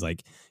down. Is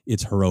like,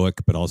 it's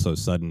heroic, but also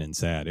sudden and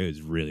sad. It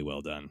was really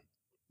well done.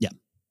 Yeah.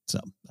 So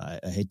I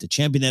hate to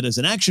champion that as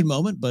an action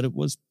moment, but it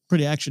was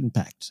pretty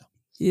action-packed. So.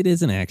 It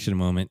is an action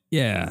moment.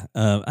 Yeah.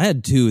 I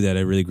had two that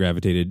I really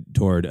gravitated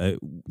toward.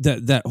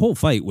 That whole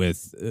fight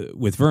with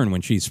Vern,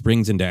 when she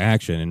springs into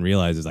action and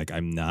realizes, like, I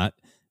am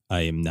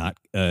not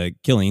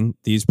killing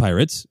these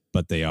pirates,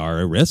 but they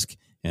are a risk,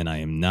 and I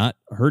am not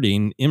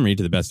hurting Imri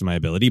to the best of my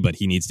ability, but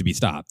he needs to be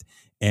stopped.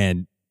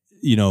 And,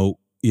 it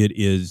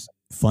is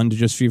fun to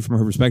just see from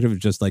her perspective.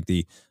 It's just like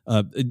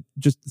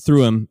just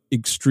threw him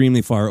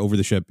extremely far over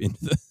the ship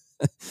into the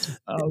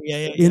Oh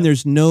yeah. And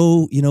there's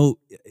no,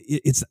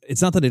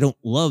 it's not that I don't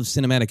love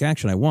cinematic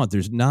action.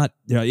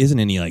 There isn't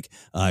any like,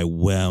 I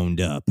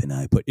wound up and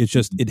I put, it's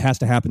just, it has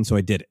to happen. So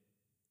I did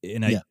it.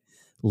 And I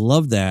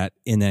love that.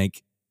 And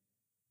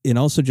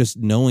also just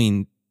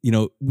knowing,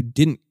 we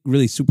didn't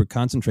really super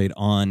concentrate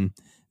on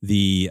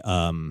the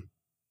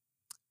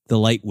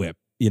light whip.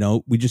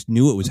 We just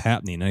knew it was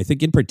happening. And I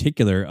think in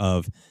particular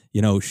of,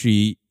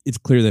 it's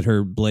clear that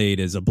her blade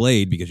is a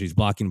blade because she's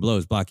blocking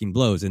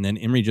blows. And then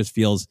Imri just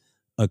feels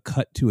a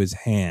cut to his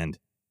hand,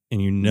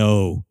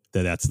 and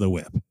that's the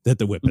whip, that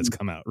the whip has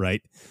come out,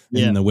 right?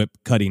 Yeah. And the whip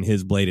cutting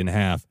his blade in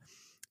half.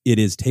 It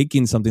is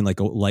taking something like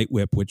a light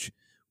whip, which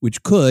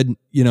could,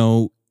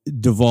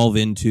 devolve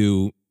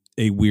into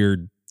a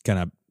weird kind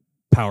of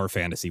power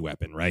fantasy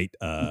weapon, right?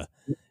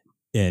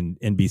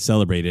 And be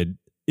celebrated,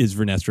 is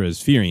Vernestra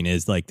is fearing,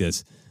 is like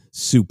this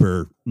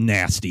super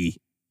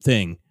nasty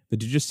thing.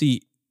 But to just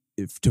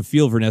to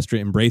feel Vernestra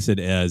embrace it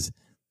as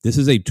This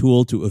is a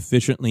tool to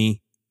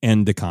efficiently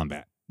end the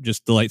combat.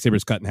 Just the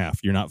lightsaber's cut in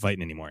half. You're not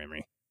fighting anymore,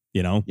 Emery.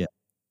 You know? Yeah.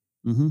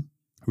 Mm-hmm.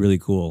 Really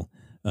cool.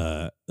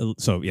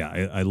 So yeah,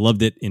 I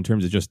loved it in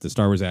terms of just the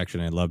Star Wars action.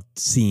 I loved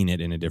seeing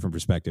it in a different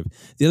perspective.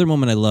 The other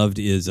moment I loved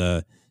is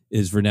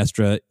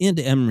Vernestra and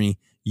Emery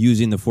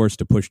using the Force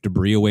to push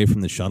debris away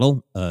from the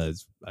shuttle. I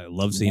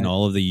love seeing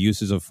all of the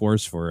uses of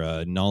Force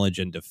for knowledge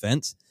and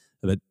defense.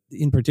 But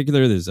in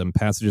particular, there's some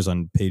passages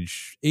on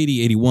page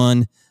 80,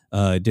 81.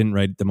 I didn't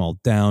write them all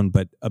down,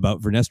 but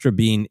about Vernestra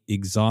being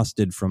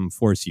exhausted from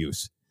Force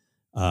use.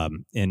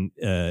 This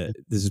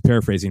is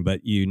paraphrasing,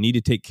 but you need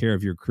to take care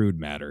of your crude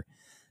matter.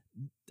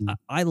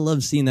 I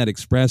love seeing that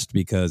expressed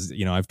because,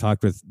 I've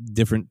talked with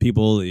different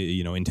people,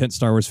 intense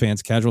Star Wars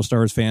fans, casual Star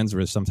Wars fans,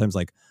 where sometimes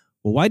like,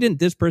 well, why didn't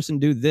this person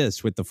do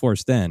this with the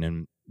Force then?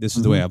 And this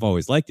is the way I've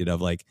always liked it,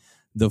 of like,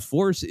 the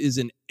Force is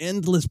an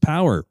endless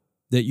power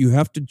that you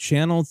have to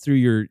channel through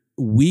your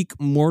weak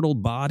mortal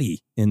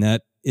body, and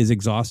that is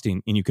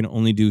exhausting, and you can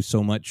only do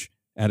so much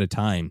at a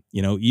time.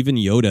 Even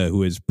Yoda,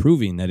 who is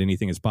proving that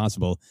anything is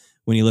possible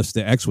when he lifts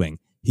the X-Wing,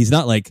 he's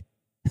not like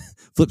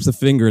flips the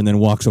finger and then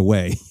walks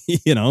away.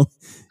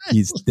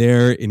 He's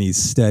there and he's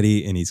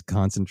steady and he's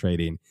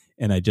concentrating.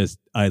 And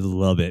I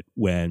love it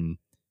when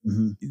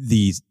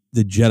the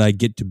Jedi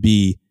get to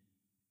be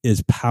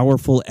as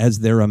powerful as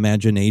their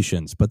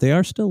imaginations, but they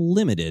are still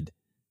limited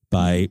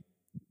by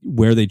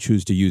where they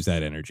choose to use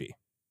that energy.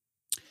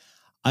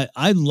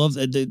 I love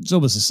that. It's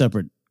almost a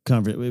separate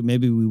conversation.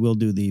 Maybe we will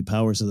do the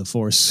Powers of the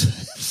Force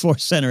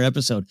Center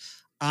episode.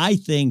 I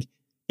think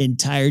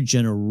entire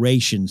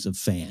generations of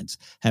fans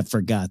have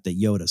forgot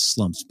that Yoda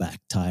slumps back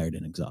tired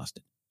and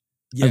exhausted.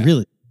 Yeah. I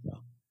really think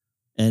so.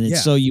 And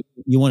it's so you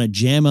want to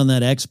jam on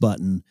that X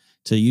button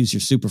to use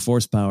your super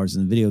force powers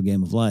in the video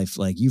game of life.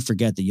 Like, you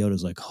forget that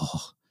Yoda's like,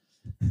 oh,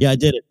 yeah, I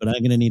did it, but I'm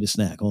going to need a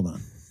snack. Hold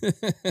on.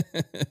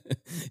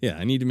 Yeah,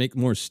 I need to make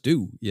more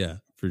stew. Yeah,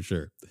 for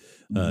sure.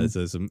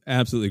 So some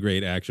absolutely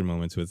great action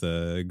moments with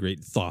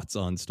great thoughts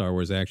on Star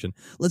Wars action.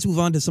 Let's move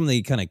on to some of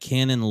the kind of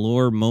canon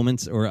lore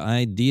moments or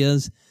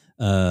ideas.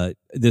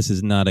 This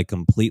is not a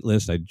complete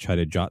list. I try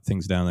to jot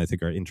things down that I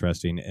think are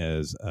interesting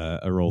as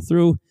I roll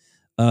through.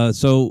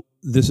 So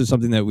this is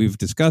something that we've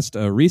discussed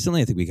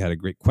recently. I think we had a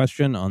great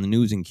question on the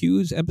News and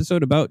Cues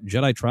episode about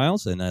Jedi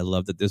Trials, and I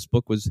love that this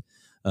book was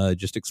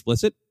just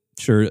explicit.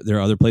 Sure, there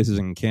are other places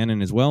in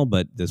canon as well,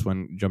 but this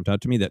one jumped out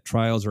to me, that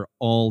trials are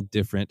all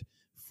different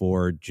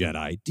for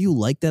Jedi. Do you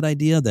like that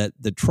idea that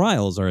the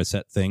trials are a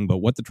set thing, but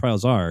what the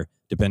trials are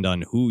depend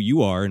on who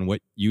you are and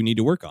what you need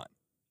to work on?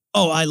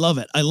 Oh, I love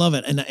it. I love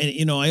it. And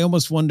I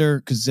almost wonder,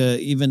 because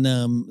even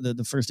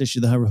the first issue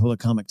of the High Republic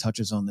comic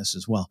touches on this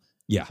as well.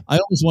 Yeah. I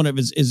always wonder,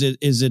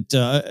 is it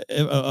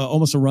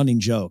almost a running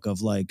joke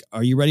of like,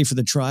 are you ready for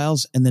the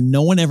trials? And then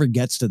no one ever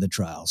gets to the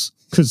trials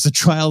because the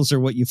trials are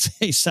what you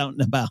face out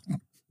and about.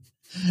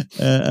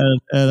 And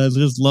I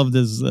just love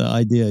this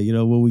idea.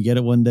 Will we get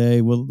it one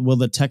day? Will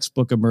the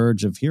textbook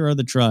emerge of here are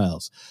the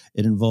trials?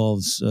 It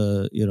involves,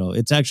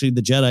 it's actually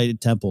the Jedi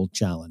Temple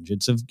challenge.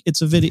 It's a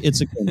video.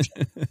 It's a game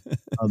show.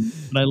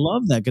 But I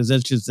love that because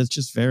that's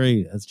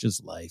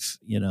just life,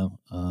 and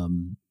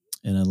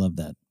I love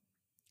that.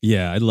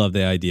 Yeah, I love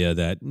the idea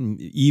that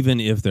even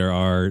if there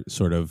are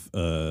sort of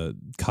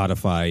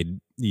codified,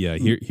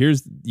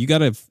 here's you got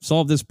to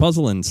solve this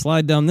puzzle and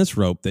slide down this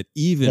rope, that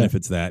even if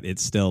it's that,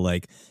 it's still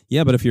like,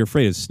 but if you're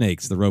afraid of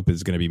snakes, the rope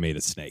is going to be made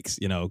of snakes,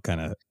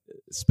 kind of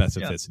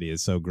specificity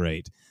is so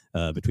great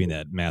between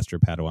that master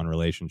Padawan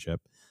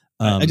relationship.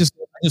 I just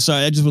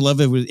would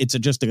love it. It's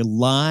just a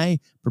lie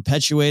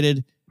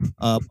perpetuated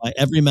by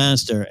every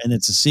master, and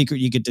it's a secret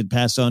you get to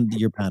pass on to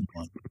your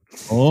Padawan.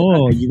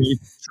 Oh, you ready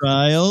for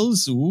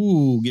trials?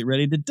 Ooh, get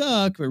ready to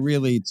duck. But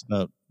really, it's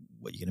about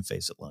what you're going to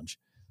face at lunch.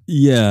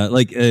 Yeah,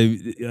 like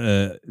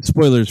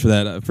spoilers for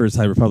that first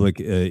High Republic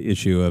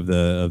issue of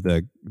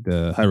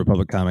the High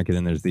Republic comic, and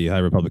then there's the High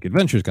Republic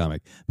Adventures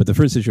comic. But the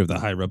first issue of the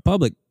High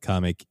Republic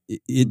comic,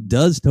 it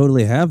does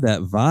totally have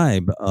that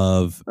vibe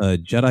of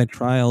Jedi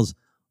Trials,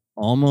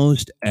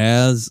 almost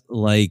as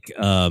like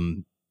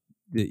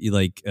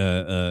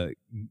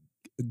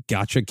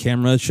gotcha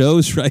camera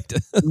shows, right?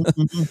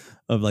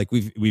 Of like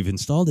we've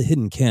installed a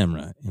hidden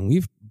camera and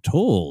we've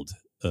told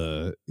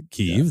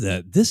Keeve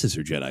that this is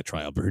her Jedi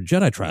trial, but her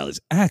Jedi trial is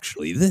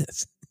actually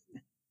this.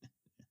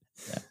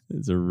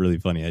 It's a really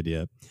funny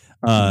idea.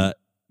 I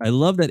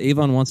love that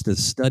Avon wants to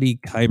study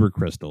kyber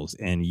crystals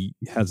and he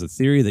has a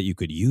theory that you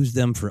could use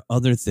them for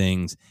other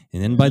things,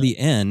 and then by the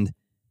end,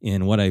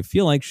 in what I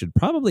feel like should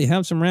probably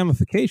have some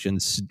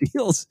ramifications,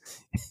 steals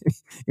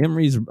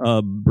Emery's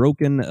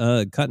broken,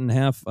 cut in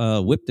half,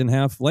 whipped in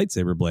half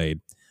lightsaber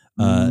blade.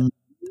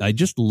 I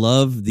just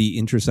love the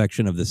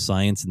intersection of the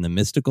science and the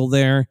mystical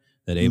there,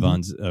 that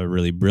Avon's a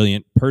really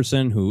brilliant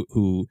person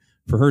who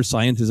for her,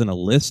 science isn't a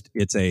list.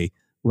 It's a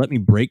let me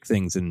break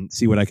things and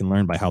see what I can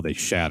learn by how they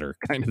shatter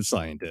kind of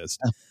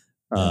scientist.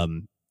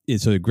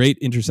 It's a great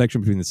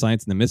intersection between the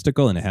science and the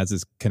mystical, and it has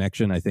this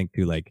connection, I think,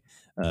 to like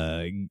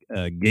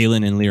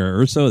Galen and Lyra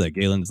Urso, that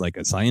Galen's like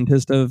a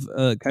scientist of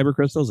kyber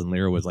crystals, and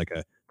Lyra was like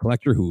a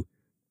collector who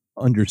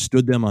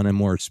understood them on a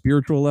more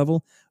spiritual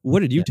level.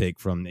 What did you take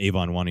from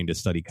Avon wanting to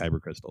study kyber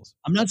crystals?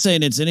 I'm not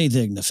saying it's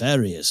anything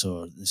nefarious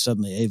or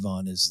suddenly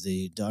Avon is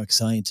the dark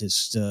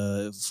scientist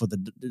for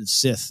the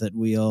Sith that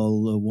we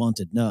all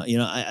wanted. No,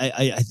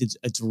 I think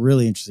it's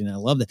really interesting. I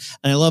love that.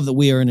 And I love that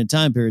we are in a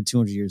time period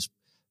 200 years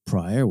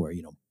prior where,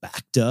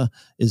 Bacta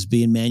is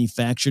being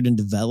manufactured and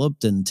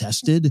developed and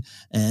tested,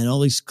 and all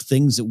these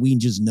things that we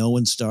just know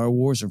in Star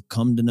Wars or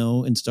come to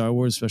know in Star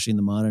Wars, especially in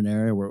the modern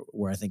era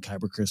where I think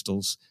kyber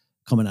crystals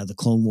coming out of the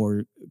Clone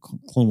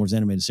Wars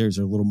animated series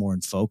are a little more in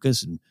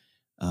focus. And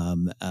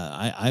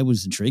I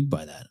was intrigued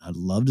by that. I'd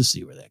love to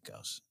see where that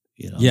goes.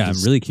 Yeah,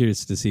 I'm really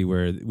curious to see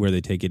where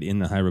they take it in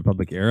the High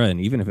Republic era. And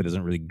even if it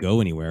doesn't really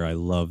go anywhere, I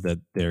love that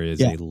there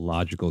is a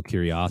logical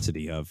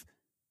curiosity of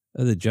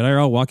the Jedi are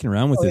all walking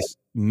around with this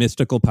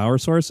mystical power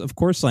source. Of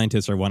course,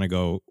 scientists want to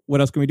go, what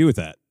else can we do with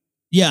that?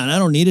 Yeah, and I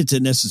don't need it to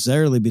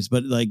necessarily be,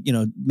 but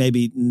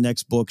maybe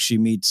next book she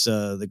meets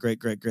the great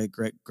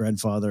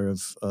grandfather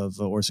of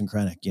Orson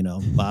Krennic.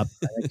 Bob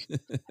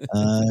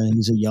Krennic.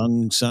 He's a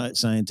young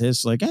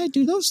scientist. Like, hey,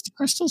 do those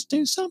crystals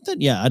do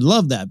something? Yeah, I'd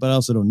love that, but I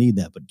also don't need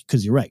that. But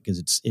because you're right,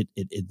 because it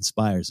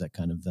inspires that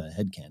kind of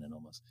headcanon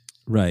almost.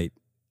 Right.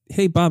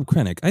 Hey, Bob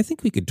Krennic, I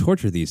think we could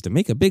torture these to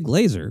make a big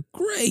laser.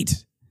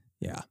 Great.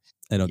 Yeah.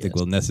 I don't think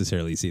we'll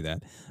necessarily see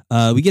that.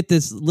 We get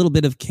this little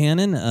bit of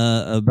canon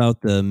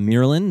about the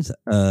Mirlans,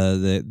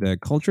 the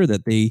culture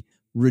that they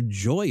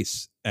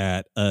rejoice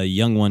at a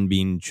young one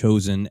being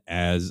chosen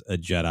as a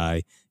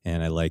Jedi.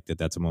 And I like that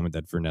that's a moment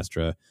that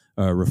Vernestra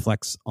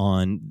reflects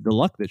on the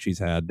luck that she's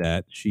had,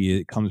 that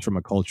she comes from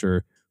a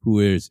culture who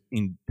is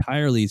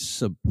entirely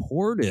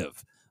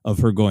supportive of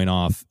her going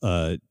off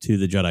to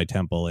the Jedi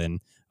Temple and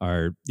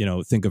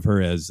think of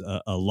her as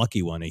a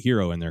lucky one, a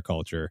hero in their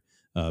culture.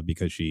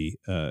 Because she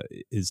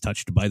is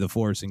touched by the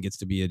Force and gets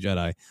to be a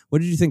Jedi.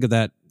 What did you think of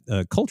that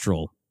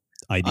cultural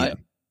idea?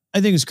 I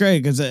think it's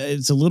great because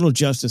it's a little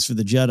justice for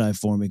the Jedi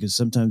for me, because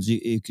sometimes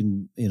you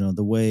can,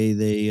 the way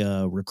they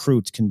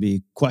recruit can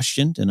be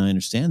questioned, and I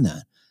understand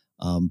that.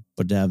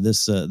 But to have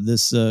this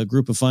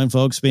group of fine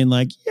folks being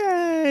like,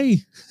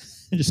 yay,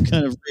 just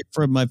kind of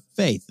reaffirmed my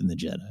faith in the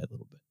Jedi a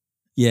little bit.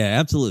 Yeah,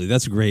 absolutely.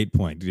 That's a great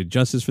point.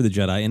 Justice for the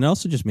Jedi. And it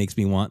also just makes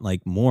me want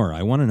more.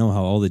 I want to know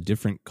how all the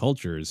different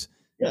cultures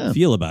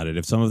feel about it.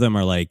 If some of them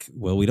are like,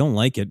 well, we don't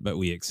like it, but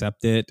we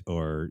accept it,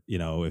 or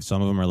if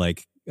some of them are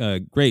like,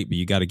 great, but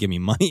you got to give me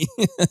money.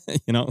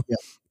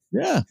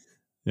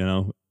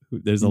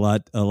 There's a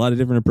lot of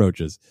different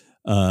approaches.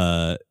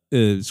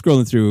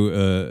 Scrolling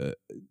through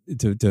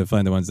to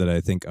find the ones that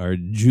I think are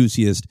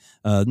juiciest.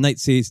 Night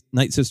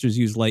Sisters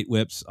use light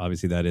whips.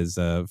 Obviously, that is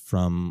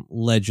from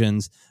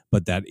Legends,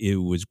 but that it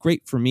was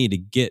great for me to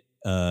get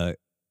kind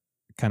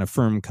of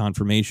firm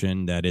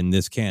confirmation that in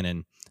this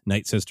canon,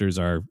 Night Sisters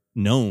are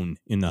known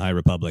in the High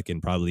Republic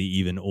and probably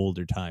even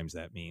older times.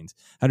 That means.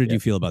 How did you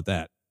feel about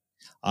that?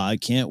 I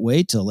can't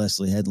wait till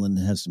Leslie Headland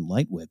has some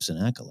light whips in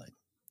Acolyte.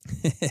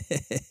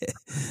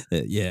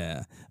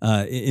 Yeah.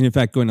 And in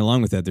fact, going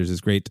along with that, there's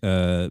this great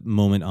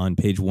moment on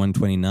page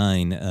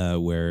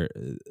 129 where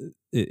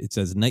it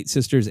says Night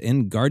Sisters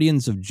and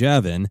Guardians of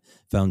Javin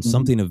found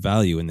something of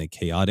value in the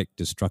chaotic,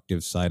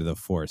 destructive side of the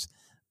Force.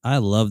 I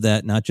love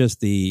that. Not just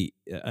the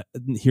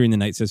hearing the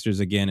Night Sisters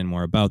again and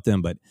more about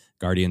them, but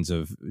Guardians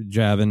of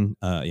Javin.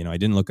 I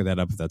didn't look at that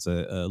up if that's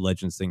a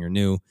Legends thing or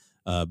new.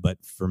 But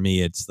for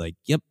me, it's like,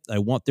 yep, I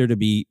want there to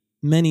be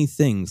many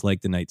things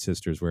like the Night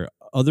Sisters where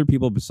other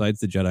people besides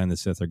the Jedi and the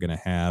Sith are going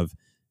to have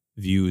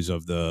views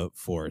of the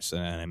Force.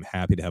 And I'm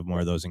happy to have more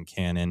of those in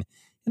canon.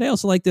 And I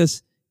also like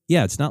this.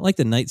 Yeah, it's not like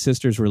the Night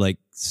Sisters were like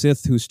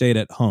Sith who stayed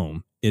at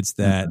home. It's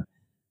that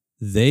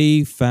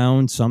they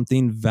found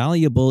something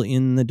valuable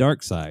in the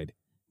dark side,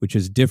 which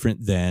is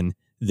different than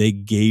they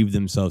gave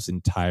themselves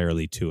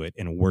entirely to it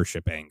and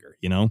worship anger,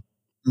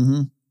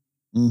 Mm-hmm.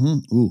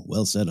 Mm-hmm. Ooh,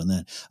 well said on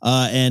that.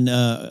 And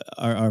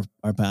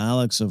our pal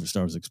Alex over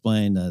Star Wars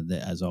Explained,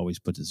 as always,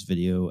 put this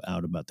video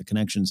out about the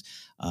connections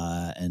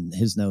and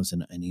his notes,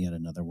 and he had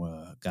another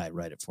guy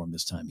write it for him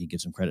this time. He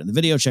gives him credit in the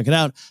video. Check it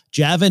out.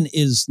 Javin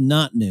is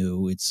not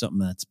new. It's something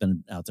that's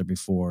been out there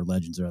before,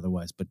 Legends or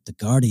otherwise, but the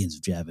Guardians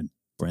of Javin,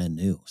 brand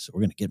new. So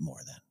we're going to get more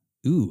of that.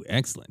 Ooh,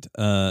 excellent.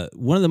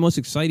 One of the most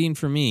exciting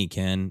for me,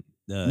 Ken,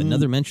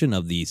 another mention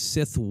of the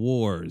Sith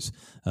Wars.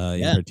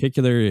 In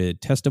particular,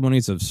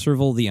 testimonies of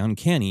Serval the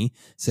Uncanny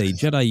say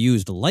Jedi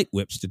used light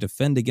whips to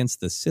defend against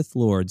the Sith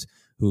Lords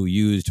who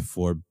used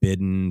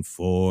forbidden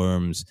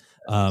forms.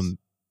 A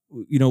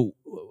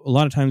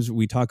lot of times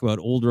we talk about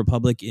Old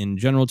Republic in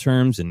general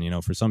terms,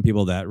 and, for some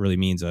people that really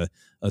means a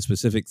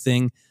specific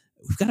thing.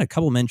 We've got a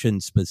couple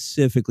mentions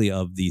specifically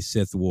of the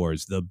Sith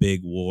Wars, the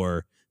big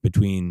war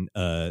between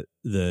the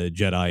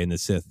Jedi and the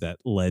Sith that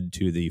led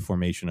to the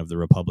formation of the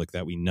Republic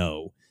that we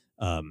know.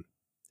 And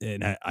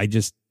I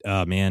just,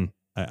 I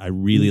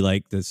really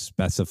like this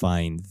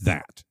specifying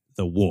that,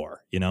 the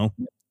war,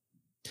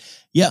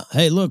 Yeah.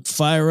 Hey, look,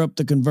 fire up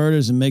the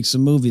converters and make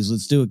some movies.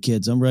 Let's do it,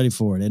 kids. I'm ready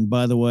for it. And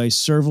by the way,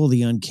 Serval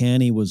the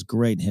Uncanny was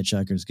great in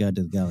Hitchhiker's Guide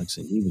to the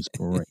Galaxy. He was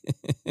great.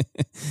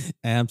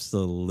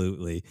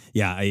 Absolutely.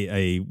 Yeah,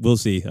 I will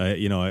see.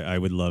 I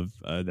would love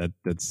that.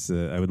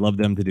 I would love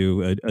them to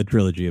do a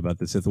trilogy about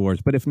the Sith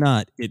Wars. But if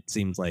not, it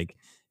seems like,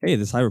 hey,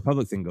 this High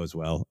Republic thing goes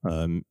well.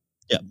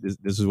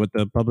 This is what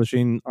the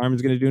publishing arm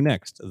is going to do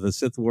next. The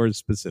Sith Wars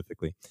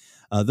specifically.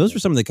 Those were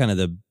some of the kind of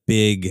the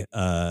big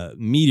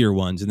meteor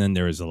ones, and then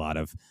there was a lot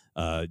of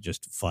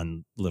just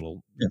fun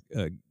little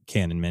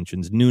canon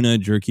mentions. Nuna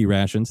jerky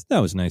rations. That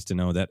was nice to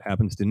know that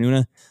happens to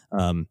Nuna.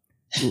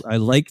 I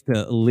like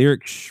the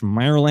Lyric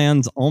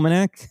Schmeierland's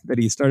almanac that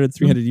he started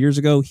 300 years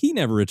ago. He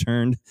never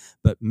returned,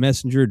 but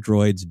messenger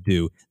droids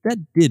do. That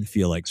did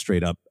feel like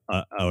straight up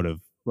out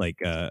of like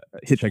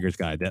Hitchhiker's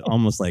Guide. That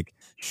almost like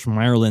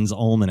Schmeierland's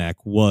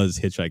almanac was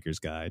Hitchhiker's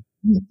Guide.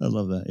 I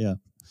love that. Yeah.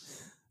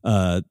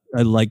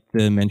 I like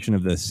the mention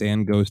of the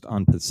Sand Ghost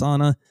on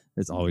Pisana.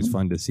 It's always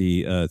fun to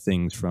see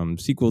things from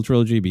sequel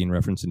trilogy being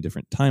referenced in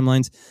different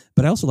timelines.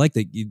 But I also like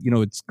that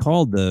it's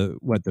called the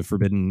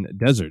Forbidden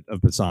Desert of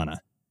Pisana.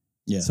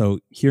 Yeah. So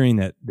hearing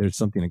that there's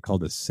something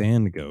called a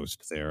sand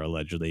ghost there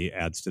allegedly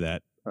adds to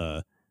that.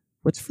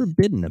 What's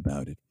forbidden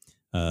about it?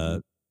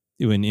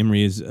 When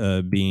Imri is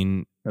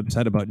being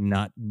upset about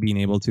not being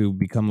able to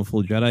become a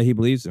full Jedi, he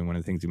believes, and one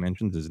of the things he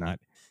mentions is not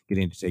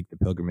getting to take the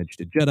pilgrimage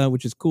to Jeddah,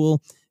 which is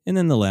cool. And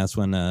then the last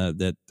one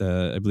that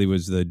I believe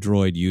was the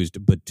droid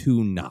used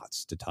Batu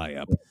knots to tie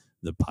up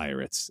the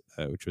pirates,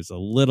 which was a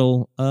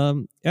little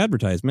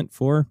advertisement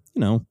for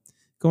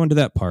going to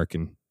that park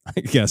and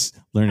I guess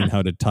learning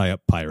how to tie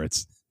up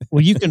pirates.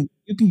 Well, you can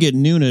get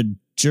Nuna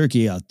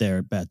jerky out there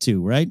at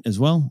Batu, right? As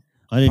well.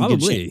 I didn't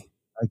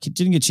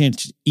get a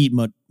chance to eat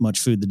much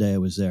food the day I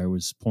was there. It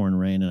was pouring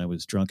rain, and I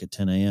was drunk at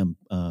 10 a.m.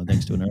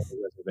 Thanks to an early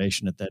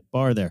reservation at that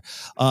bar there.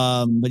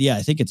 But yeah,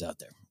 I think it's out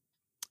there.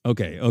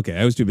 Okay.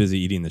 I was too busy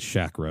eating the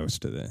shack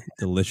roast, the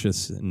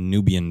delicious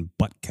Nubian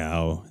butt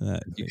cow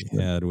that we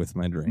had with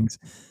my drinks.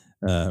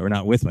 Or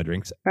not with my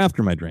drinks,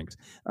 after my drinks.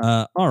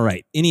 All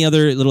right. Any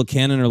other little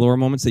canon or lore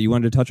moments that you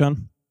wanted to touch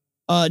on?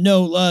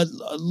 No,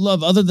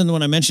 love, other than the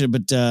one I mentioned,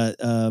 but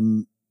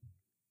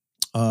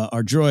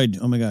our droid,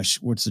 oh my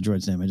gosh, what's the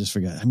droid's name? I just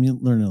forgot. I'm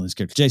learning all these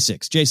characters.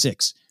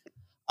 J6.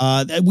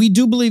 We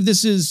do believe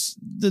this is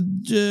the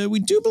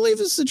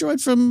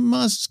droid from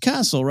Maz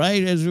Castle,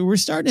 right? As we're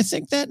starting to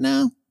think that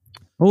now.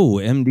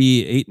 Oh,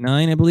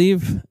 MD-89, I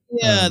believe.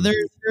 Yeah,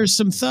 there's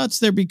some thoughts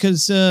there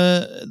because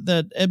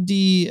that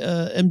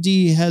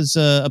MD has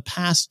a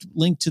past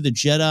link to the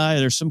Jedi.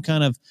 There's some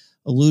kind of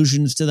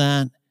allusions to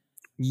that.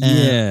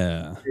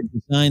 Yeah, they're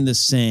designed the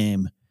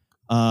same.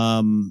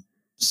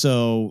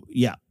 So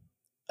yeah,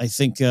 I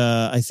think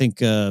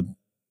I'm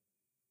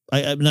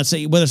not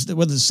saying whether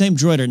the same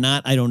droid or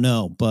not. I don't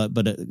know, but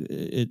I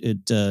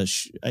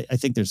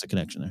think there's a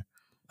connection there.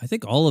 I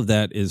think all of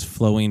that is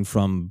flowing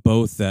from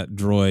both that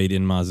droid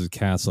in Maz's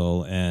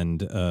castle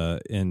and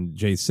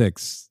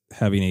J6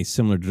 having a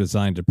similar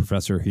design to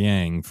Professor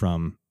Hyang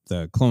from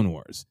the Clone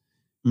Wars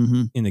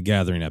in the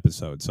Gathering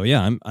episode. So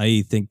yeah,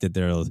 I think that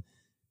there'll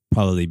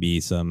probably be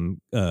some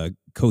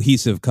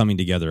cohesive coming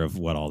together of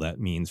what all that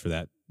means for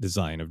that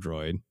design of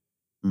droid.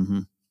 Mm-hmm.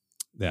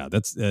 Yeah,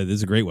 this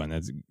is a great one.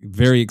 That's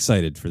very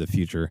excited for the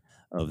future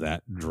of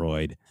that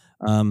droid.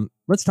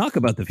 Let's talk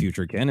about the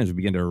future, Ken, as we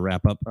begin to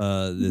wrap up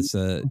this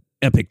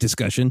epic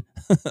discussion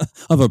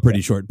of a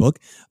pretty short book.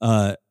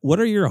 What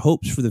are your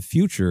hopes for the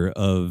future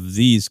of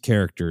these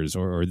characters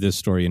or this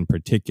story in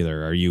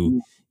particular? Are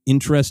you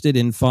interested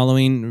in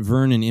following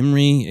Vern and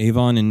Imri,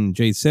 Avon and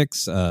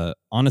J6,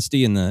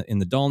 Honesty in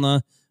the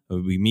Dalna?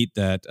 We meet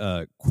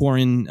that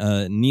Quarren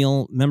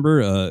Neil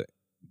member,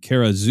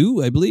 Kara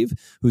Zoo, I believe,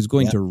 who's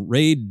going to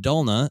raid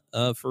Dalna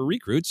for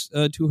recruits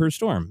to her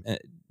storm.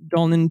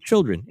 Dalnan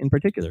children in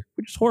particular,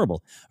 which is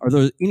horrible. Are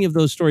there any of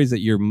those stories that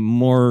you're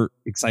more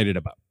excited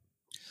about?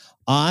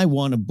 I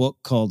want a book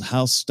called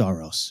House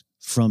Staros,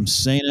 from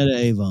Sena to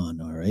Avon,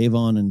 or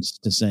Avon and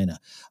to Sena.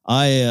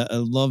 I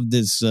love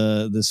this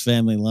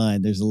family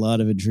line. There's a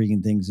lot of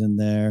intriguing things in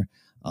there,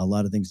 a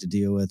lot of things to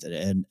deal with,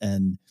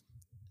 and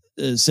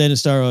Sena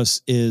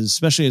Staros is,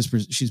 especially as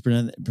she's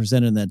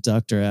presented in that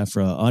Dr.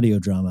 Aphra audio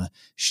drama,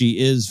 she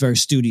is very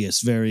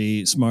studious,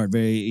 very smart,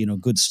 very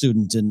good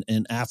student,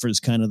 and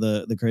Aphra's kind of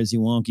the crazy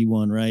wonky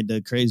one, right?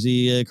 The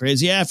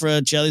crazy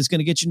Aphra, Chelly's going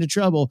to get you into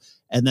trouble,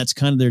 and that's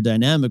kind of their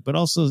dynamic. But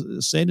also,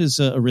 Sena's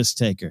a risk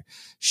taker.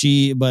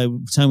 By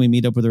the time we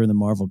meet up with her in the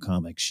Marvel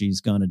comics,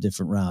 she's gone a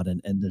different route,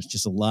 and there's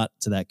just a lot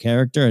to that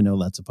character. I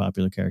know that's a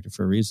popular character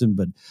for a reason,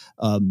 but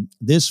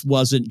this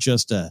wasn't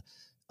just a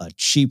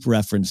cheap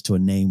reference to a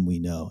name we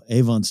know.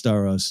 Avon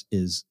Staros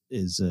is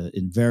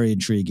very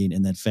intriguing,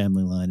 and that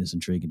family line is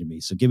intriguing to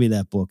me. So give me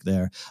that book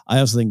there. I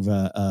also think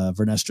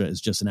Vernestra is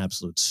just an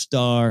absolute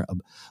star,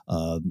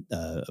 a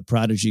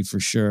prodigy for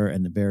sure,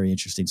 and very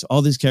interesting. So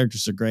all these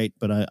characters are great,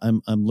 but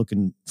I'm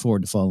looking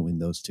forward to following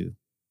those two.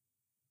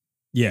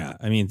 Yeah,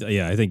 I mean,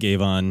 I think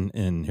Avon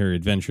and her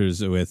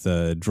adventures with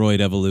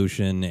droid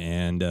evolution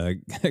and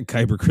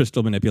kyber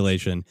crystal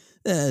manipulation,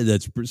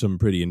 that's some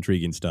pretty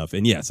intriguing stuff.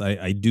 And yes,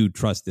 I do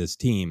trust this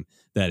team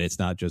that it's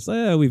not just,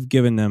 we've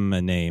given them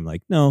a name.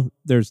 Like, no,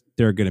 there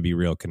are going to be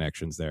real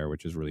connections there,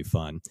 which is really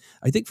fun.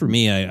 I think for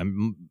me,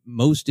 I'm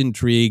most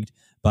intrigued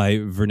by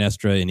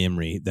Vernestra and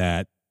Imri,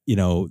 that,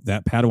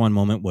 that Padawan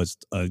moment was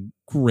a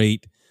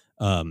great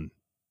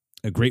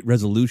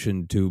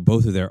resolution to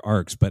both of their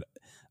arcs. But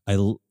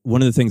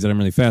one of the things that I'm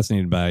really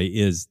fascinated by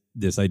is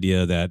this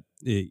idea that,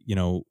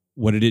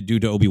 what did it do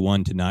to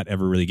Obi-Wan to not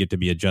ever really get to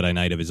be a Jedi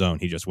Knight of his own?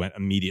 He just went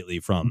immediately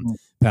from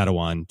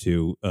Padawan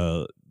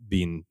to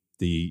being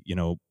the,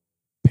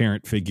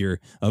 parent figure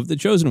of the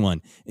Chosen One.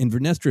 And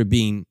Vernestra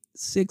being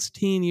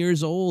 16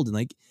 years old and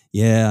like,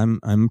 yeah, I'm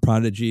a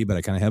prodigy, but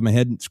I kind of have my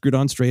head screwed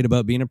on straight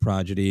about being a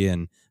prodigy.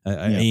 And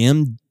I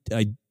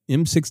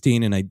am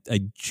 16 and I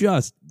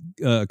just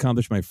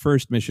accomplished my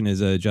first mission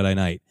as a Jedi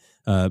Knight.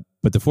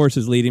 But the Force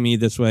is leading me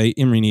this way.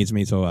 Imri needs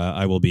me, so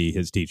I will be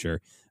his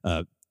teacher.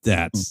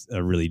 That's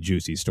a really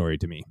juicy story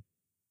to me.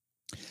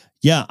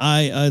 Yeah,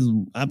 I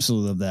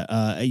absolutely love that.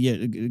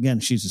 Again,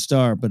 she's a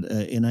star, but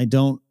and I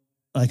don't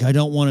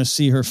want to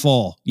see her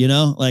fall.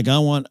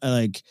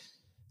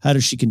 How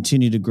does she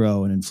continue to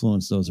grow and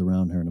influence those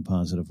around her in a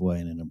positive way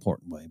and in an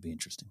important way? It'd be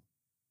interesting.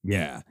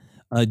 Yeah.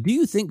 Do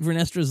you think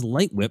Vernestra's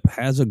light whip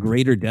has a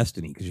greater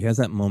destiny? Because she has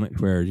that moment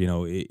where,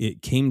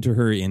 it came to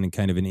her in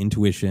kind of an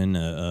intuition,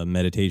 a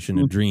meditation,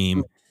 a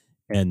dream.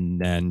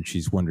 And then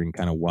she's wondering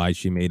kind of why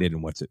she made it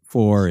and what's it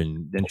for.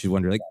 And then she's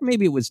wondering, like,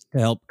 maybe it was to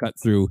help cut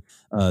through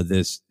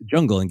this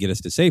jungle and get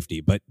us to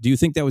safety. But do you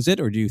think that was it?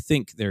 Or do you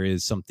think there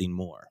is something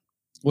more?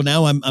 Well,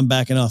 now I'm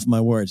backing off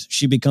my words.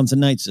 She becomes a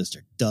Night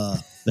Sister. Duh.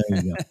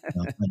 There you go.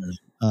 No,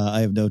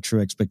 I have no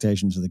true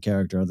expectations of the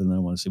character other than I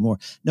want to see more.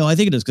 No, I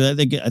think it is, because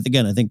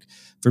I think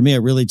for me, it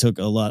really took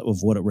a lot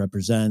of what it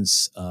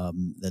represents.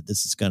 That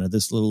this is kind of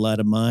this little light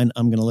of mine.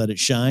 I'm going to let it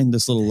shine.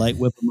 This little light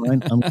whip of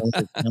mine. I'm going to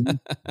let it shine.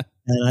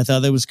 And I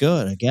thought that was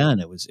good. Again,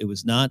 it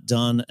was not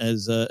done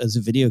as a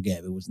video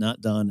game. It was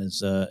not done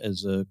as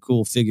a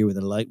cool figure with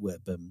a light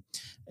whip. And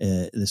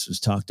this was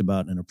talked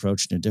about and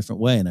approached in a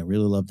different way. And I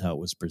really loved how it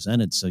was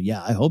presented. So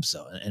yeah, I hope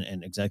so.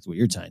 And exactly what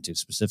you're tying to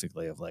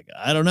specifically of like,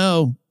 I don't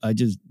know.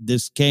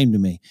 This came to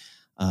me.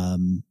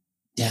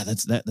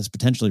 That's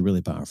potentially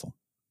really powerful.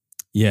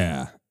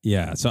 Yeah.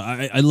 Yeah. So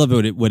I love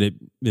what it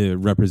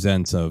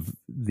represents of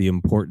the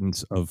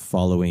importance of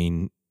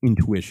following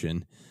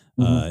intuition.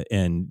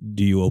 And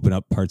do you open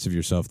up parts of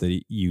yourself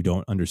that you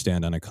don't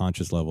understand on a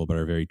conscious level, but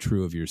are very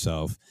true of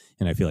yourself?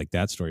 And I feel like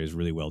that story is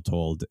really well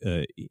told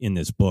in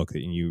this book,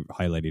 and you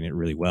highlighting it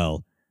really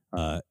well.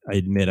 I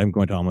admit I'm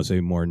going to almost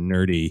a more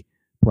nerdy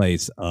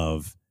place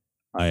of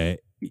I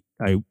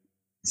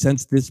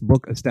since this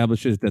book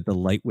establishes that the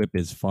light whip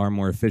is far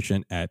more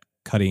efficient at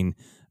cutting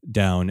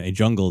down a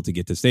jungle to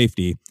get to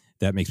safety.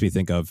 That makes me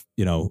think of,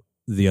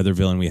 the other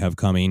villain we have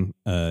coming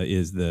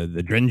is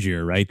the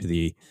Drengir, right?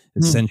 The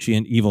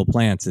sentient evil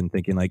plants, and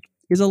thinking like,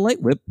 is a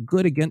light whip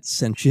good against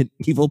sentient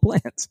evil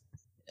plants?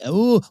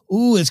 Ooh,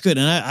 it's good.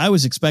 And I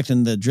was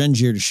expecting the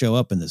Drengir to show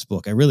up in this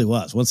book. I really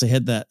was. Once they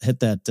hit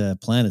that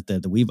planet,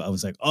 the Weave, I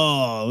was like,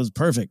 oh, it was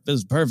perfect. This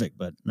is perfect,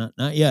 but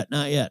not yet.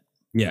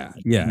 Yeah.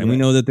 And we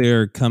know that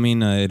they're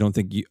coming. I don't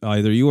think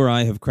either you or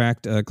I have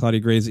cracked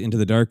Claudia Gray's Into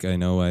the Dark.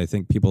 I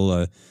think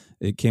people,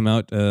 it came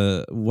out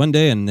one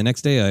day, and the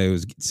next day I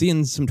was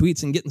seeing some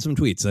tweets and getting some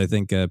tweets. I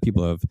think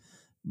people have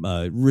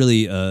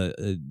really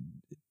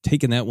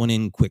taken that one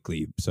in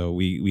quickly. So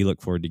we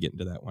look forward to getting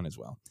to that one as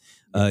well.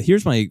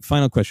 Here's my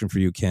final question for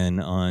you, Ken,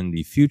 on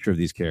the future of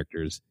these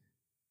characters.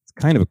 It's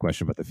kind of a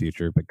question about the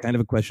future, but kind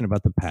of a question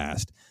about the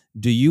past.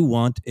 Do you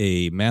want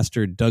a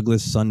Master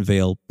Douglas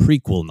Sunvale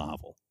prequel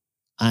novel?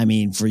 I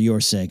mean, for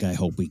your sake, I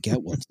hope we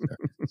get one, sir.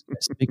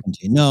 Speaking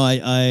to you. No,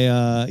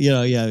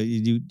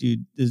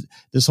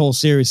 this whole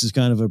series is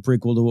kind of a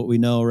prequel to what we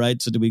know,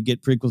 right? So do we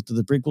get prequels to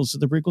the prequels to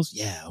the prequels?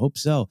 Yeah, I hope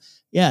so.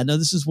 Yeah, no,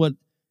 this is what,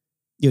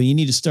 you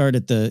need to start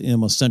at the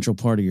most central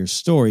part of your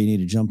story. You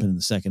need to jump into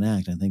the second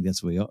act. I think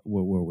that's where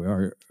we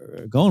are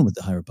going with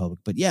the High Republic.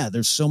 But yeah,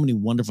 there's so many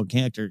wonderful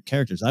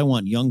characters. I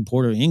want young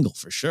Porter Engle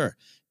for sure.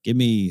 Give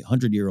me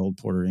 100-year-old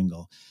Porter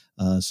Engle.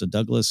 So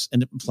Douglas,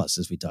 and plus,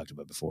 as we talked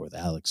about before with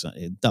Alex,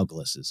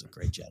 Douglas is a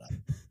great Jedi.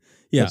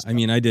 Yeah, I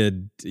mean, I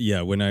did.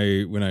 Yeah, when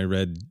I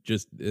read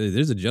just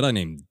there's a Jedi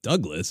named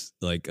Douglas,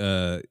 like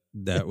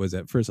that was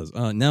at first. I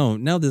was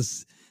now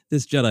this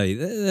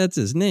Jedi, that's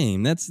his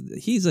name.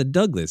 He's a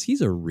Douglas.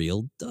 He's a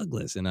real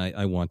Douglas, and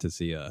I want to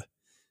see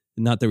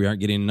not that we aren't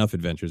getting enough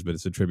adventures, but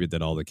it's a tribute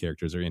that all the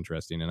characters are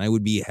interesting, and I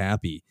would be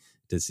happy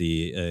to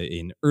see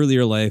an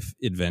earlier life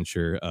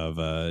adventure of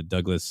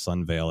Douglas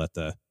Sunvale at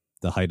the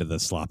height of the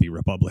sloppy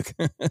Republic.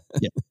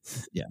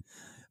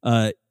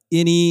 Yeah.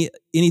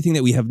 Anything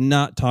that we have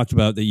not talked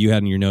about that you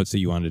had in your notes that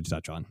you wanted to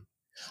touch on?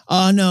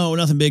 No,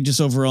 nothing big.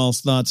 Just overall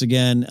thoughts.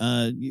 Again,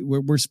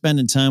 we're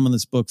spending time on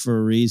this book for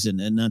a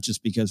reason, and not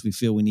just because we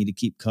feel we need to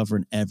keep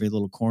covering every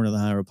little corner of the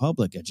High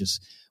Republic.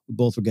 We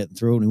both were getting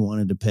through it, and we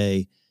wanted to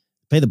pay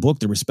pay the book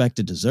the respect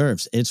it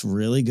deserves. It's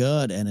really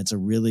good, and it's a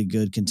really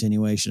good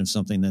continuation of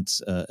something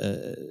that's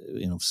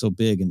so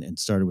big and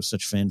started with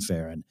such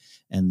fanfare.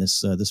 And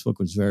this book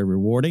was very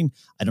rewarding.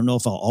 I don't know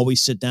if I'll always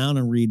sit down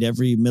and read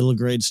every middle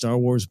grade Star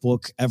Wars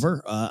book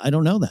ever. I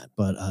don't know that,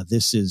 but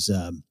this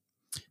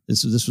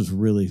was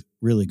really,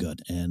 really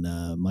good.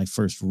 And my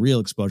first real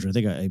exposure, I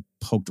think I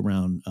poked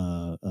around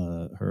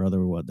her other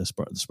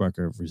the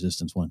Sparker of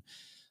Resistance one.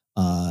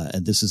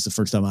 And this is the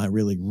first time I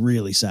really,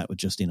 really sat with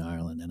Justine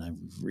Ireland, and I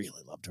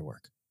really loved her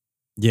work.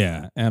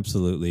 Yeah,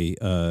 absolutely.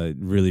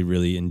 Really,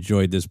 really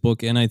enjoyed this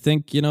book. And I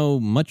think,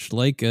 much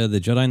like The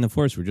Jedi and the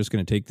Force, we're just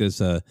going to take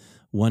this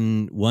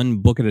one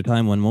book at a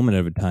time, one moment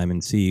at a time,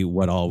 and see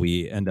what all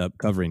we end up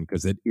covering,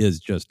 because it is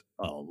just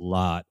a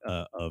lot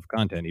of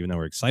content. Even though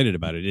we're excited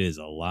about it, it is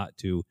a lot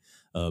to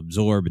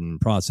absorb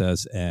and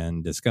process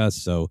and discuss.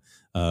 So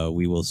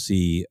we will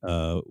see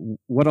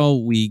what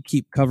all we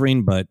keep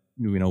covering. But,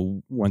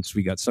 once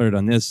we got started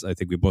on this, I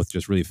think we both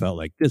just really felt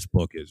like this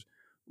book is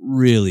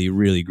really,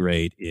 really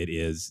great. It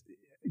is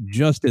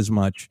just as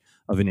much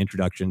of an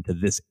introduction to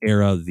this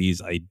era,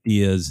 these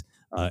ideas,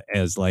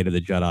 as Light of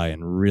the Jedi,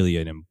 and really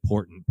an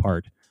important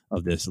part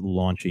of this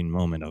launching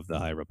moment of the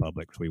High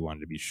Republic. So we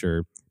wanted to be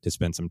sure to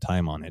spend some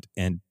time on it.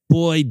 And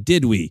boy,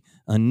 did we.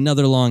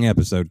 Another long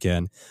episode,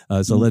 Ken.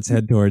 So let's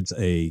head towards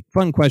a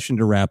fun question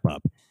to wrap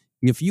up.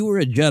 If you were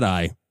a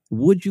Jedi,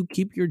 would you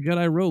keep your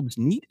Jedi robes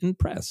neat and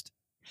pressed?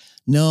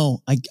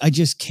 No, I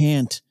just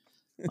can't.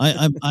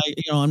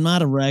 I'm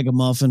not a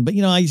ragamuffin, but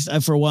I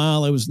for a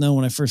while I was known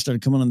when I first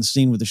started coming on the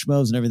scene with the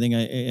schmoes and everything.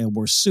 I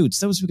wore suits.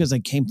 That was because I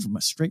came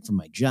straight from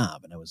my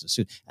job, and I was a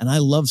suit, and I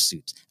love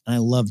suits and I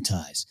love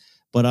ties,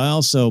 but I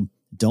also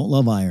don't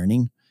love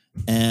ironing,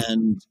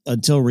 and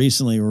until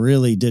recently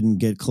really didn't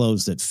get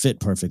clothes that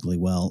fit perfectly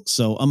well.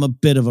 So I'm a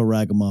bit of a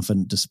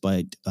ragamuffin,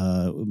 despite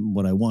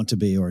what I want to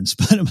be, or in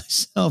spite of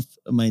myself,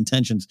 my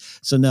intentions.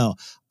 So no,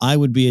 I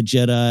would be a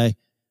Jedi.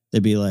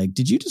 They'd be like,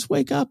 "Did you just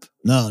wake up?"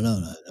 No,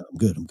 I'm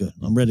good.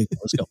 I'm ready.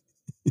 Let's go.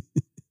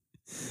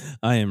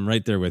 I am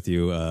right there with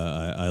you.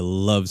 I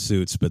love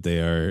suits, but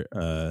they are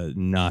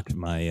not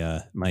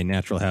my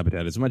natural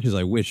habitat. As much as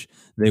I wish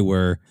they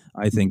were,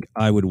 I think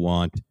I would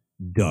want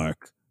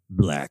dark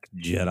black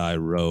Jedi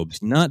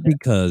robes, not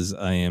because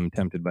I am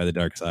tempted by the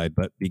dark side,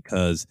 but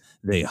because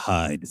they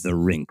hide the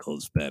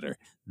wrinkles better.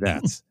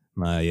 That's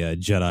my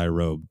Jedi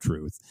robe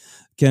truth.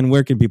 Ken,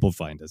 where can people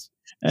find us?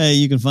 Hey,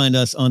 you can find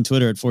us on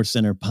Twitter at Force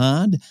Center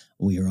Pod.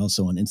 We are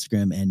also on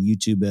Instagram and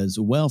YouTube as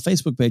well.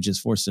 Facebook page is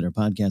Force Center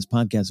Podcast.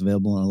 Podcasts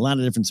available on a lot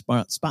of different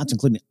spots,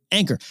 including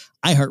Anchor,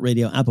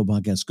 iHeartRadio, Apple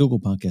Podcasts, Google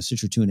Podcasts,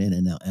 Stitcher, TuneIn,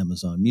 and now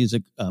Amazon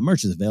Music.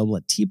 Merch is available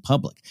at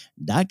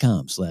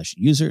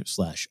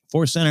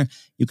tpublic.com/user/Force Center.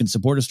 You can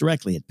support us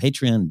directly at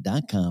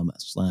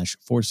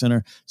patreon.com/Force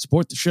Center.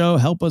 Support the show,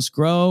 help us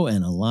grow,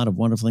 and a lot of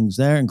wonderful things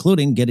there,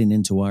 including getting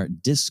into our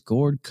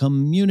Discord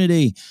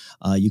community.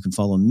 You can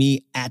follow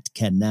me at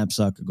Ken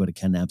Napzok, or go to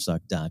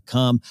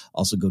kennapzok.com.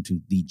 Also go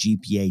to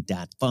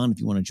thegpa.fun if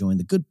you want to join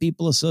the Good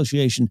People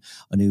Association,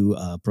 a new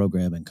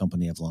program and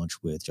company I've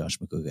launched with Josh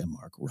McCook and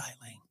Mark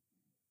Riley.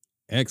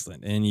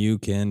 Excellent. And you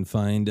can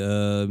find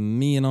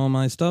me and all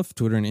my stuff,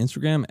 Twitter and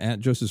Instagram, at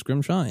Joseph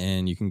Scrimshaw.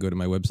 And you can go to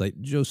my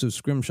website,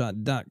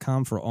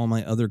 josephscrimshaw.com, for all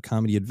my other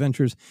comedy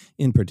adventures.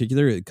 In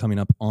particular, coming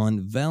up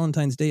on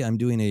Valentine's Day, I'm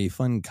doing a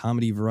fun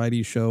comedy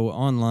variety show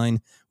online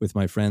with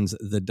my friends,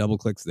 The Double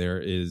Clicks. There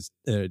is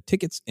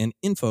tickets and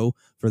info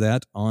for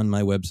that on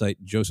my website,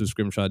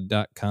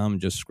 josephscrimshaw.com.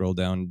 Just scroll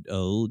down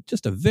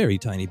just a very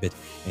tiny bit,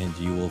 and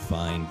you will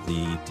find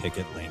the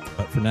ticket link.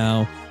 But for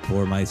now,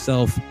 for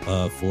myself,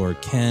 for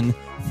Ken,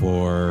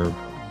 for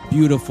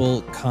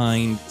beautiful,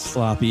 kind,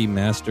 sloppy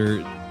Master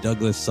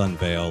Douglas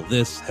Sunvale,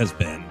 this has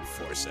been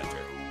Force Center.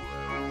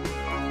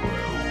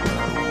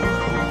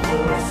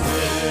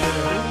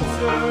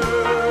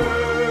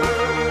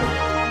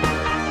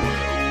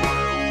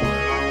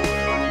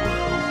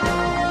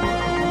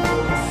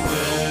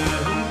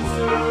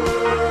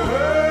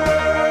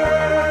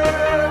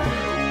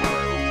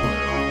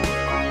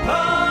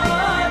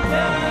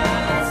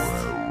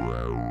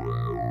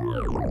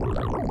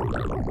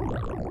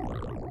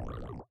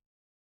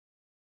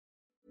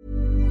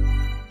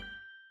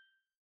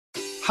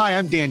 Hi,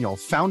 I'm Daniel,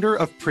 founder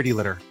of Pretty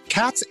Litter.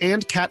 Cats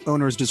and cat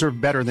owners deserve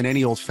better than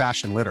any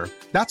old-fashioned litter.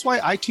 That's why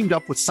I teamed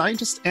up with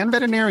scientists and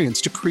veterinarians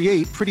to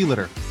create Pretty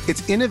Litter.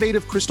 Its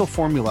innovative crystal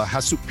formula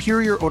has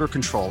superior odor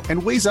control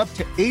and weighs up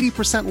to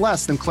 80%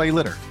 less than clay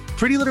litter.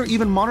 Pretty Litter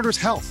even monitors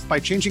health by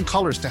changing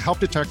colors to help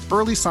detect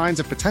early signs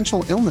of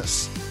potential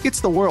illness. It's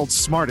the world's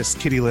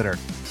smartest kitty litter.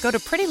 Go to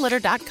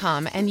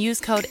prettylitter.com and use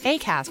code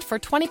ACAST for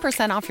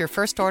 20% off your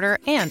first order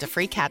and a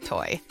free cat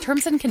toy.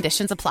 Terms and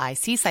conditions apply.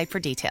 See site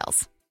for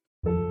details.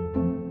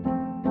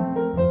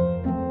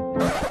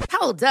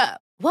 Hold up.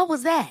 What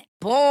was that?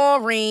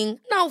 Boring.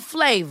 No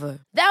flavor.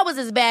 That was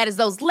as bad as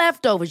those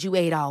leftovers you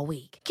ate all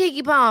week.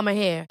 Keke Palmer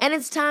here, and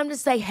it's time to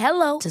say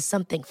hello to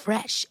something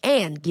fresh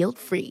and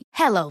guilt-free.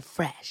 Hello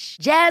Fresh.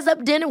 Jazz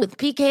up dinner with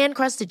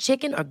pecan-crusted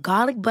chicken or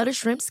garlic butter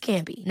shrimp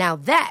scampi. Now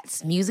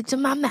that's music to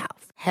my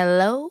mouth.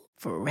 Hello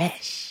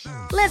Fresh.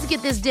 Let's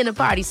get this dinner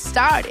party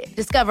started.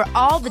 Discover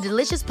all the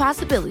delicious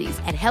possibilities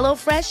at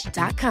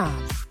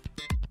HelloFresh.com.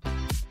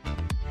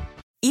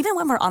 Even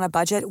when we're on a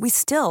budget, we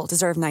still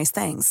deserve nice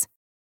things.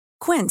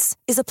 Quince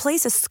is a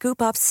place to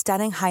scoop up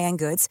stunning high-end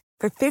goods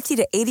for 50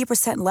 to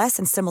 80% less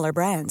than similar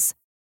brands.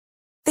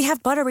 They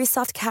have buttery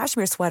soft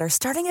cashmere sweaters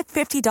starting at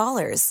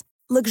 $50,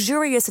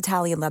 luxurious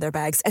Italian leather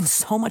bags, and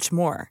so much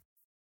more.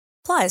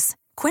 Plus,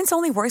 Quince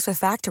only works with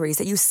factories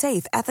that use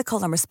safe,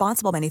 ethical, and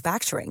responsible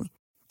manufacturing.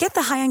 Get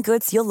the high-end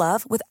goods you'll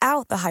love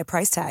without the high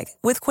price tag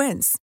with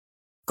Quince.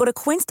 Go to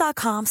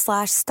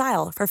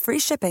quince.com/style for free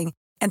shipping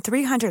and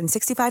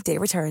 365-day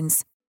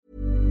returns.